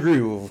 I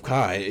agree with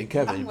Kai and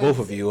Kevin, both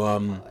of you.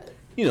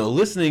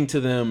 Listening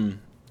to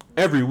them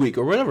every week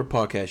or whatever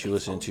podcast you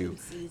listen to,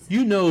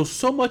 you know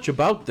so much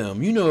about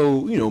them. You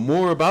know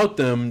more about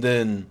them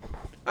than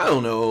I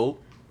don't know.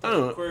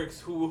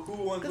 Quirks,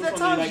 Because at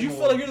times you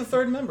feel like you're the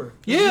third member.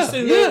 Yeah, you're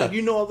sitting there, like,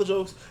 you know all the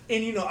jokes,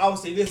 and I would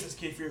say this is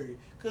Kid Fury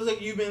because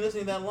like you've been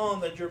listening that long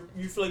that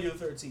you feel like you're the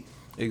third seat.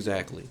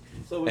 Exactly.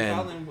 So when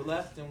Colin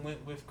left and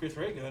went with Chris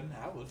Reagan,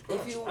 I was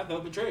crushed. I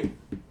felt betrayed.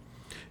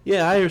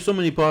 Yeah, I hear so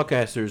many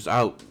podcasters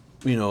out,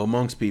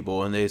 amongst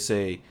people, and they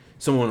say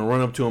someone will run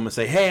up to them and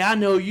say, "Hey, I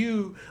know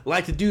you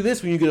like to do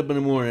this when you get up in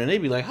the morning," and they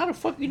be like, "How the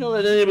fuck you know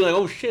that?" And they be like,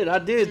 "Oh shit, I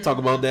did talk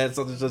about that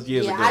such and such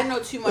years ago." Yeah, I know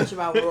too much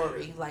about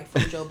Rory, like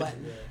from Joe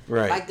Budden.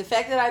 Right. Like the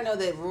fact that I know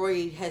that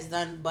Rory has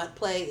done butt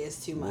play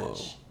is too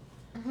much.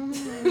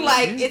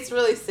 Like it's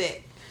really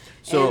sick.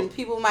 So, and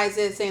people might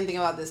say the same thing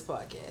about this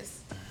podcast.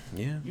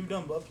 Yeah. You've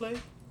done butt play?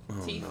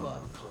 Teeth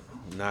off.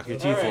 Knock your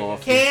teeth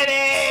off.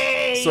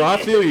 Kidding! So I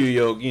feel you,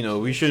 Yo.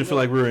 We shouldn't feel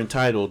like we're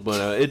entitled,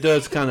 but it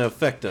does kind of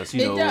affect us, It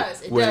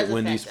does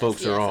when these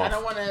folks are off. I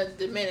don't want to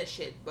diminish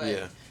it,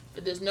 but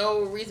there's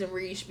no reason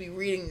where you should be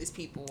reading these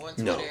people on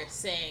Twitter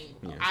saying,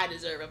 I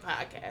deserve a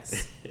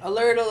podcast.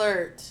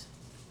 Alert.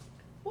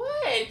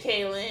 What,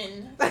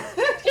 Kaylin?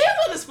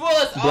 Kaylin gonna spoil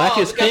us Black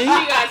all is because King?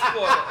 she got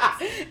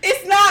spoiled.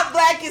 It's not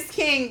Black is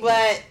King,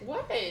 but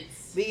What?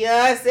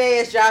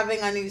 Beyonce is dropping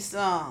a new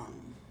song.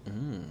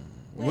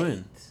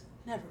 When?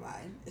 Never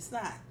mind. It's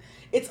not.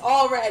 It's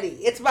Already.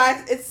 It's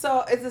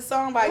a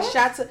song by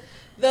Shata.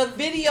 The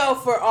video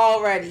for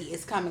Already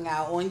is coming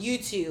out on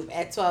YouTube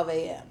at 12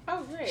 a.m.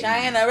 Oh, great.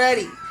 Cheyenne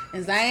already.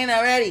 And Zion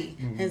already.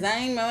 And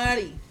Zion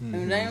already.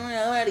 And Zion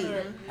already.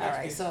 All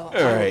right, so. All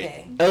right.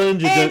 Okay.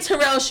 And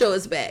Terrell Show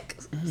is back.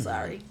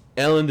 Sorry.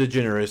 Ellen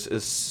DeGeneres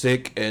is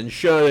sick and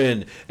shut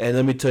in, and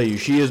let me tell you,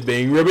 she is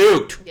being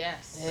rebuked.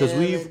 Yes. Because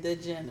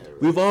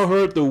we've all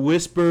heard the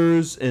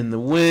whispers and the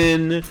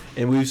wind,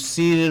 and we've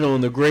seen it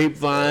on the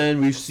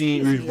grapevine.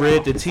 We've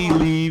read the tea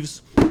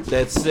leaves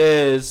that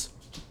says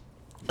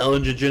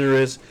Ellen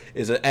DeGeneres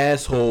is an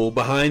asshole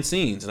behind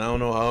scenes, and I don't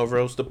know however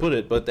else to put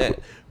it, but that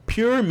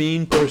pure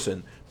mean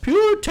person,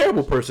 pure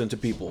terrible person to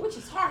people. Which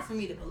is hard for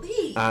me to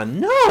believe. I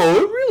know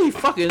it really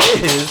fucking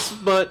is,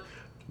 but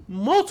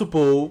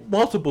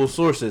multiple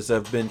sources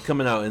have been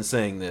coming out and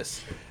saying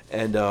this,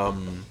 and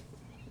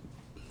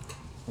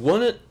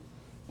one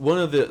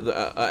of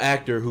the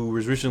actor who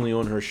was recently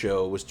on her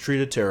show was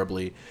treated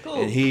terribly,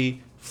 and I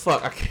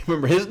can't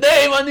remember his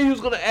name. I knew he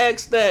was gonna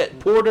ask that.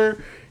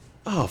 Porter.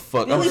 Oh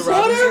fuck. Billy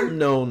Porter?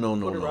 No.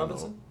 Porter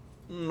Robinson?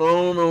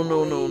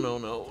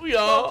 No.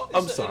 Y'all,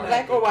 I'm sorry.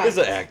 Black or white? He's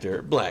an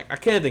actor, black. I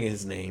can't think of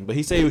his name, but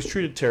he said he was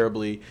treated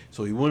terribly,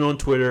 so he went on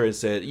Twitter and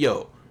said,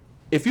 "Yo,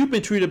 if you've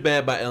been treated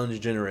bad by Ellen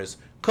DeGeneres,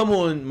 come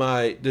on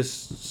this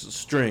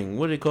string.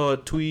 What do they call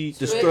it? Tweet?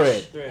 This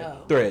thread.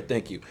 Thread,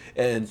 thank you.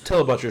 And tell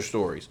about your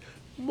stories."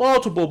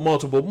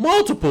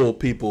 Multiple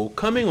people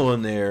coming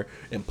on there,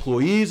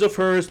 employees of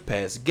hers,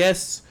 past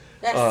guests,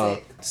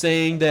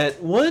 saying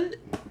that one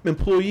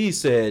employee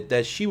said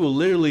that she will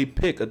literally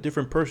pick a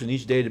different person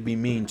each day to be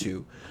mean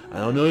to. I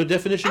don't know the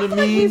definition of mean.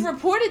 I feel like we've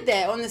reported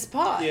that on this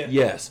pod. Yeah.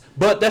 Yes,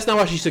 but that's not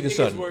why she's sick and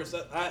sudden. Worse.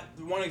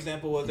 One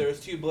example was there was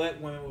 2 black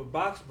women with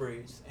box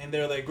braids, and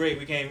they're like, "Great,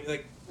 we came."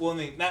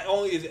 Not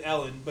only is it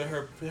Ellen, but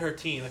her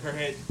team, like the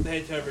head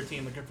of her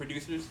team, like her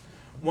producers,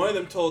 one of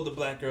them told the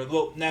black girl,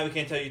 "Well, now we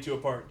can't tell you two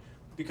apart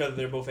because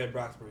they're both at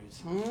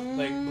Roxbury's."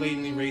 Like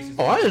blatantly racist.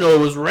 Oh, I didn't know it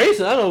was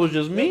racist. I thought it was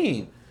just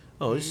mean.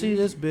 Oh, you see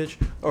this bitch?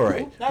 All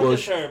right. Not Well,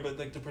 just her, but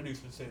like the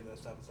producers say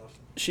that type of stuff.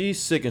 she's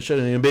sick and shut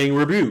in and being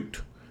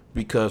rebuked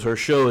because her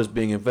show is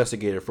being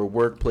investigated for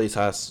workplace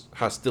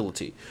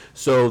hostility.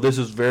 So this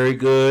is very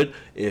good.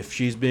 If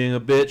she's being a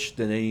bitch,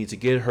 then they need to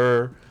get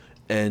her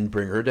and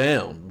bring her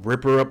down.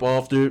 Rip her up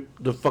off the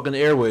fucking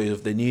airwaves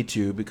if they need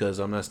to, because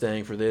I'm not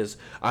standing for this.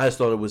 I just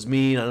thought it was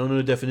mean. I don't know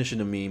the definition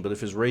of mean, but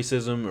if it's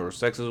racism or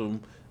sexism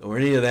or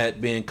any of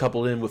that being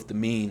coupled in with the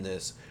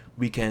meanness,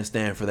 we can't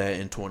stand for that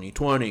in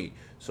 2020.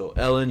 So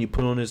Ellen, you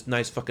put on this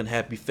nice fucking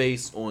happy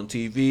face on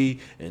TV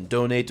and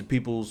donate to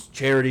people's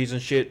charities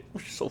and shit,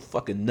 which is so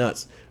fucking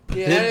nuts.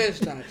 Yeah, that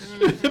is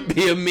nuts.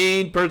 Be a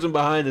mean person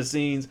behind the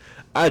scenes.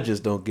 I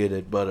just don't get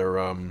it. But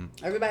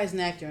Everybody's an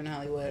actor in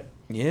Hollywood.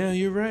 yeah,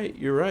 you're right.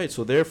 You're right.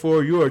 So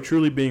therefore, you are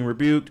truly being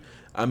rebuked.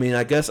 I mean,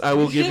 I guess I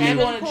will give Kevin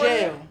you going to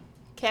jail.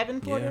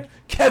 Kevin Porter? yeah.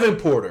 Kevin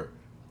Porter.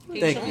 Can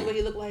you Thank show me you. what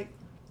he looked like?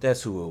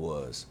 That's who it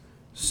was.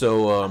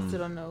 So I still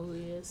don't know who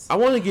he is. I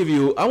want to give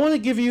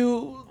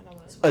you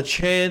a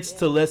chance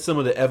to let some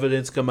of the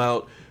evidence come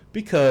out,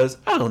 because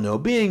I don't know,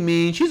 being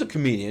mean, she's a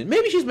comedian.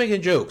 Maybe she's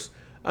making jokes.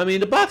 I mean,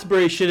 the box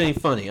braid shit ain't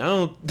funny. I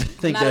don't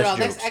think Not that's at all.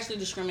 jokes. That's actually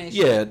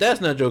discrimination. Yeah,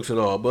 that's not jokes at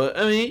all. But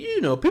I mean,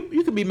 you know, people,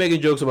 you could be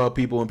making jokes about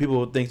people and people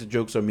would think the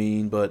jokes are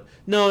mean, but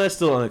no, that's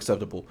still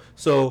unacceptable.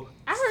 So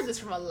I heard this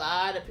from a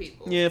lot of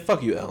people yeah,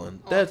 fuck you, Ellen.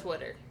 on That's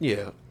Twitter.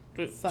 yeah.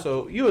 Fuck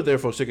So you are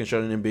therefore sick and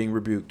shut in and being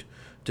rebuked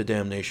to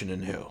damnation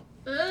in hell.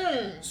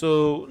 Mm.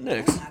 So Oh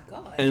next. my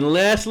God. And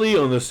lastly,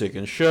 on the sick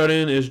and shut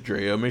in is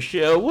Drea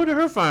Michelle. What did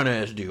her fine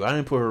ass do? I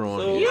didn't put her on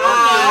So- here.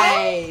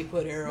 I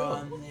put her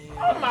on Oh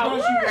there. my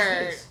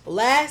word.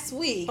 Last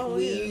week, Oh,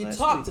 we yeah, last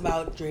talked week.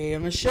 about Drea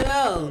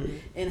Michelle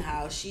and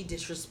how she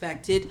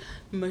disrespected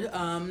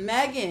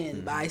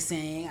Megan by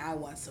saying, I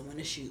want someone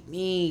to shoot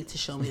me to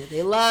show me that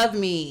they love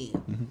me.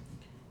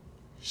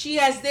 She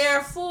has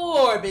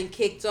therefore been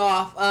kicked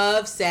off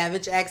of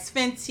Savage X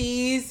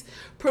Fenty's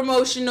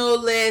promotional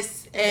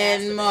list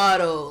and Yes.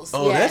 models.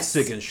 Oh, Yes. that's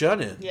sick and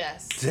shut in.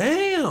 Yes.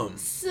 Damn.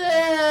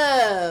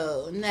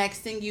 So, next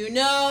thing you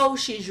know,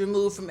 she's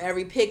removed from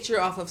every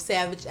picture off of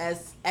Savage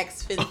X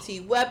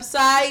Fenty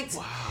website.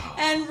 Wow.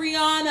 And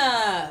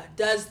Rihanna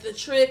does the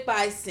trick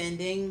by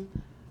sending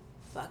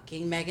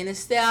fucking Megan Thee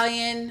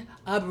Stallion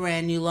a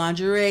brand new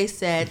lingerie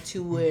set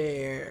to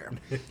wear.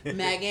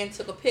 Megan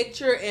took a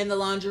picture in the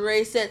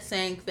lingerie set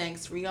saying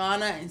thanks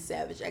Rihanna and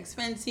Savage X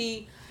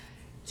Fenty,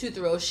 to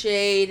throw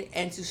shade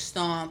and to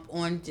stomp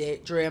on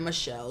Drea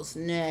Michelle's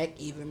neck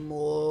even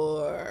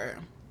more.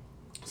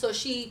 So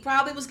she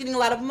probably was getting a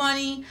lot of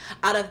money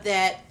out of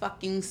that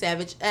fucking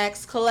Savage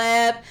X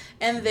collab,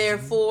 and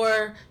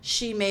therefore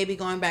she may be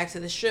going back to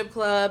the strip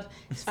club,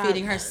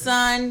 feeding her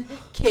son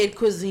kid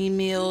cuisine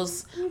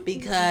meals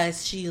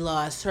because she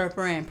lost her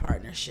brand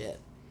partnership.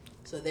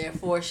 So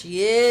therefore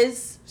she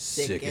is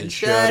sick and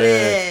shut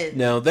in.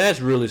 Now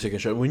that's really sick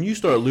and shut in. When you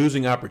start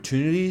losing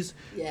opportunities,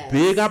 Yes.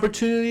 big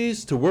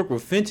opportunities to work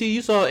with Fenty.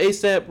 You saw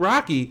ASAP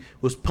Rocky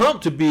was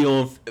pumped to be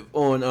on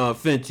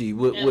Fenty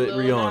with And Lil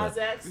Rihanna. Nas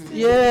X, too.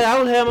 Yeah, I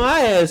would have my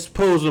ass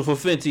posing for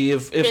Fenty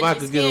if I Fenty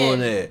could get skin. on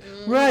there.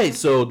 Right.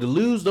 So to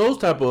lose those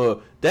type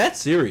of, that's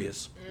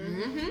serious.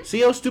 Mm-hmm.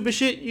 See how stupid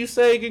shit you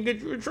say can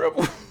get you in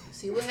trouble.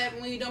 See what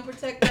happens when you don't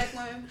protect black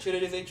women? Should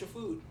have just ate your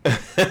food.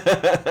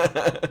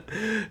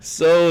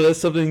 So that's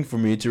something for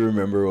me to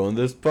remember on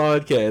this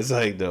podcast.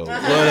 I know.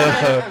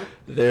 But,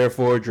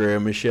 therefore, Drea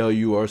Michelle,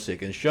 you are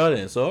sick and shut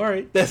in. So all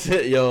right, that's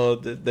it, y'all.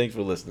 Thanks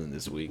for listening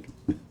this week.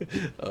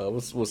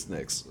 What's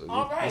next?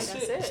 All right, that's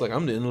It's it. like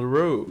I'm the end of the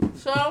road.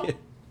 So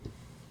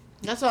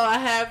that's all I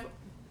have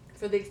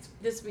for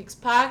this week's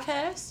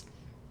podcast.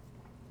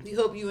 We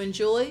hope you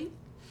enjoyed.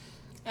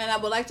 And I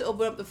would like to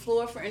open up the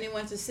floor for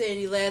anyone to say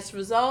any last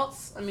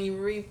replies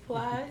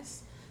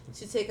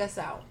to take us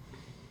out.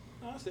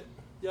 That's it.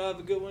 Y'all have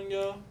a good one,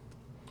 y'all.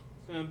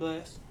 It's been a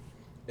blast.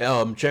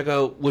 Check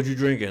out What You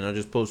Drinking. I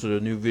just posted a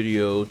new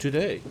video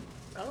today.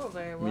 Oh,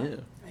 very well. Yeah.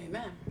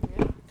 Amen.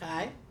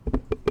 Kai?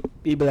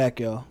 Be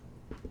black, y'all.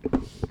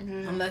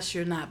 Unless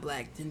you're not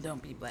black, then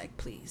don't be black,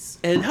 please.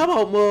 And how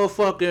about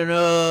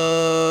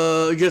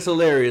motherfucking Just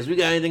Hilarious? We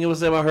got anything else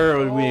to say about her,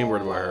 or we ain't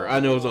worried about her? I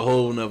know it's a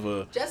whole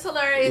nother. Just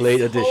Hilarious'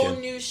 Late whole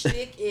edition. new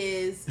shtick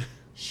is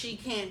she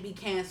can't be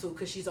canceled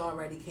because she's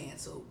already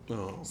canceled.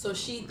 Oh. So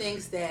she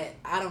thinks that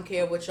I don't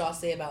care what y'all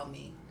say about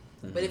me.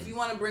 But if you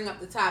want to bring up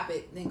the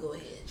topic, then go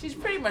ahead. She's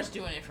pretty much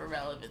doing it for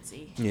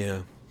relevancy. Yeah.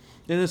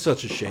 And it's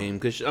such a shame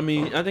because, I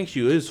mean, I think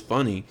she is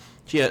funny.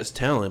 She has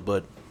talent,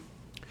 but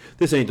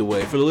this ain't the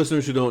way. For the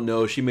listeners who don't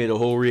know, she made a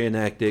whole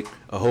reenactment,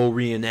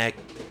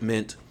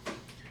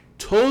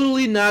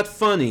 totally not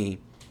funny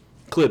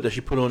clip that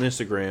she put on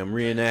Instagram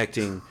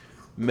reenacting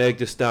Meg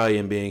Thee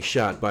Stallion being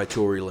shot by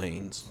Tory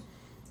Lanez.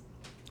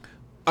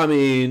 I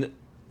mean,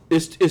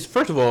 it's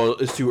first of all,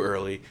 it's too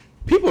early.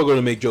 People are going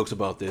to make jokes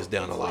about this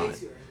down the line.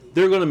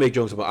 They're going to make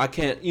jokes about, I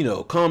can't,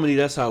 comedy,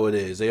 that's how it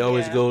is. They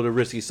always Yeah. go to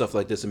risky stuff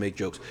like this and make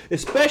jokes.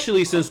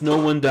 Especially since no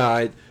one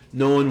died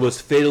No one was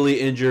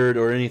fatally injured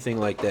or anything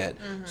like that.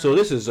 So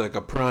this is like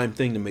a prime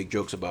thing to make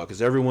jokes about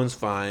because everyone's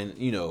fine,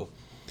 you know.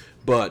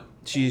 But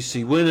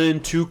she went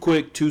in too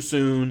quick, too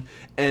soon,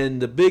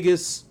 and the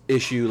biggest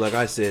issue, like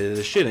I said, is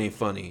the shit ain't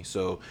funny.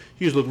 So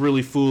she just looked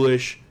really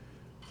foolish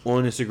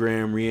on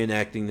Instagram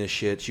reenacting this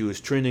shit. She was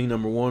trending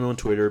 #1 on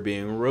Twitter,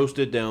 being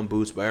roasted down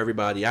boots by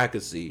everybody I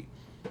could see.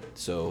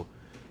 So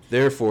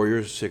therefore,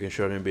 you're sick and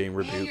shut in being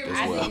rebuked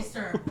as well.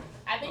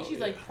 I think she's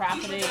like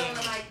profiting.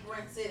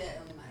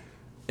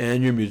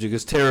 And your music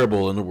is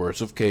terrible, in the words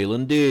of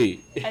Kaylin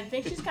D. I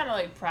think she's kind of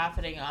like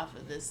profiting off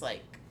of this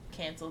like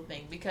cancel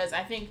thing because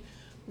I think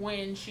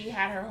when she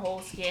had her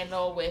whole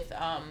scandal with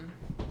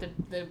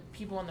the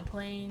people on the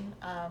plane,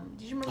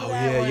 did you remember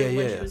that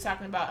when she was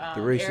talking about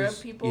the racist,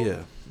 Arab people?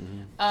 Yeah.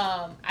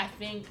 I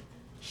think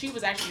she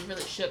was actually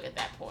really shook at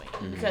that point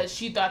because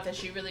she thought that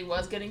she really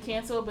was getting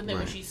canceled, but then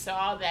when she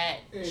saw that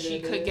she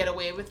could get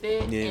away with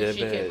it and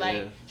she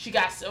could she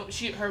got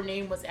her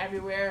name was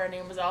everywhere, her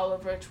name was all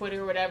over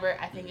Twitter or whatever.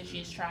 I think that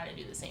she's trying to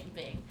do the same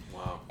thing.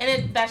 Wow.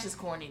 And that's just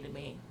corny to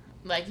me.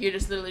 Like you're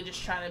just literally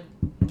just trying to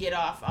get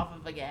off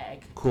of a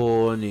gag.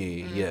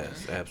 Corny,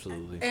 yes,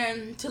 absolutely.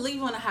 And to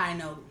leave on a high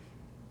note,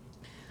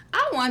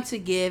 I want to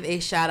give a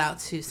shout out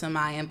to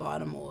somebody in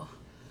Baltimore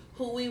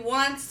who we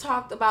once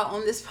talked about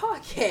on this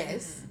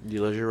podcast. The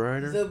Ledger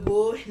Rider? The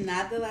boy,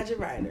 not the Ledger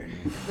Rider.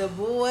 The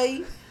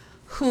boy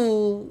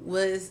who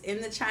was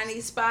in the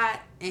Chinese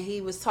spot and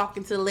he was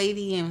talking to the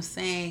lady and was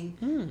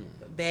saying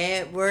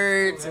bad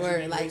words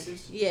or like,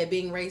 racist?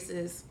 Being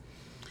racist.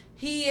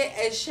 He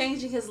is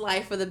changing his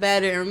life for the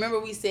better. And remember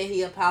we said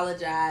he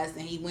apologized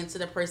and he went to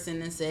the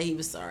person and said he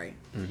was sorry.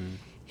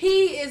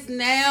 He is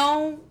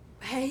now,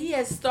 he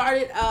has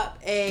started up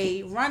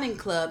a running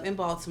club in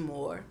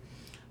Baltimore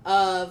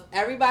of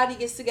everybody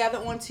gets together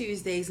on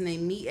Tuesdays and they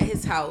meet at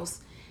his house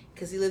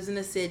because he lives in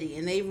the city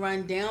and they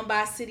run down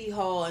by City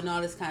Hall and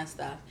all this kind of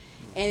stuff.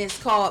 And it's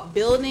called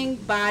Building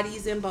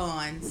Bodies and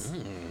Bonds.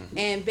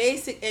 And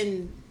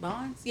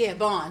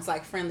bonds,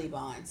 like friendly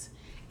bonds.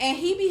 And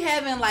he be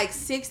having like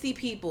 60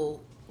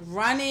 people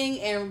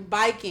running and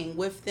biking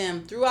with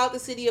them throughout the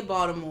city of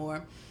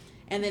Baltimore.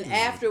 And then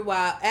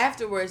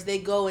afterwards they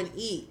go and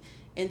eat.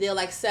 And they'll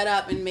like set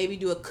up and maybe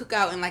do a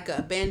cookout in like an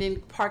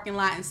abandoned parking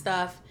lot and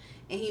stuff.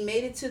 And he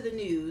made it to the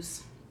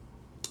news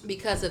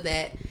because of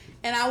that.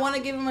 And I want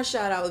to give him a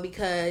shout out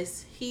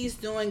because he's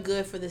doing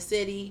good for the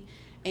city.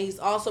 And he's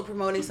also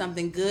promoting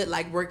something good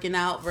like working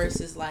out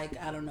versus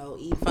like, I don't know,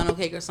 eating funnel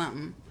cake or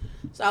something.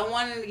 So I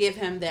wanted to give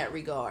him that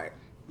regard.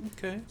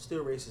 Okay.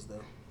 Still racist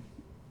though.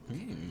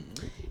 And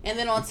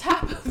then on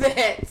top of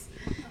that,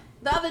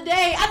 the other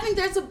day, I think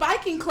there's a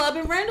biking club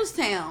in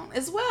Randallstown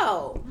as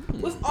well.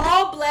 With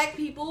all black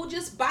people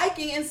just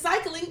biking and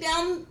cycling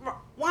down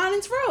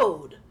Winans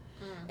Road.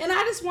 And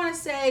I just want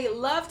to say,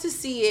 love to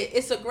see it.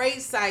 It's a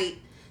great sight.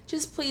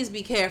 Just please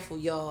be careful,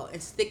 y'all,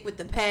 and stick with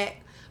the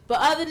pack. But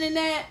other than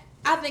that,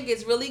 I think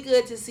it's really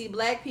good to see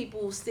black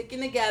people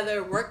sticking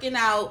together, working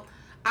out.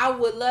 I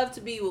would love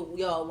to be with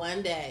y'all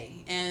one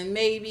day. And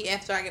maybe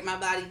after I get my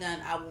body done,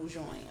 I will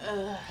join.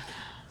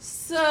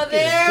 So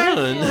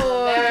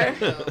therefore,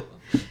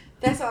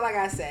 that's all I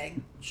got to say.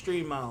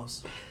 Street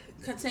miles.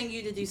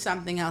 Continue to do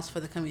something else for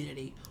the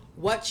community.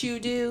 What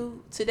you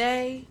do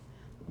today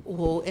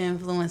will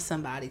influence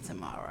somebody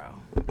tomorrow.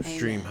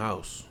 Stream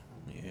house.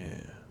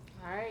 Yeah.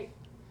 All right.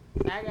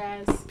 Bye,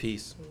 guys.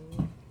 Peace.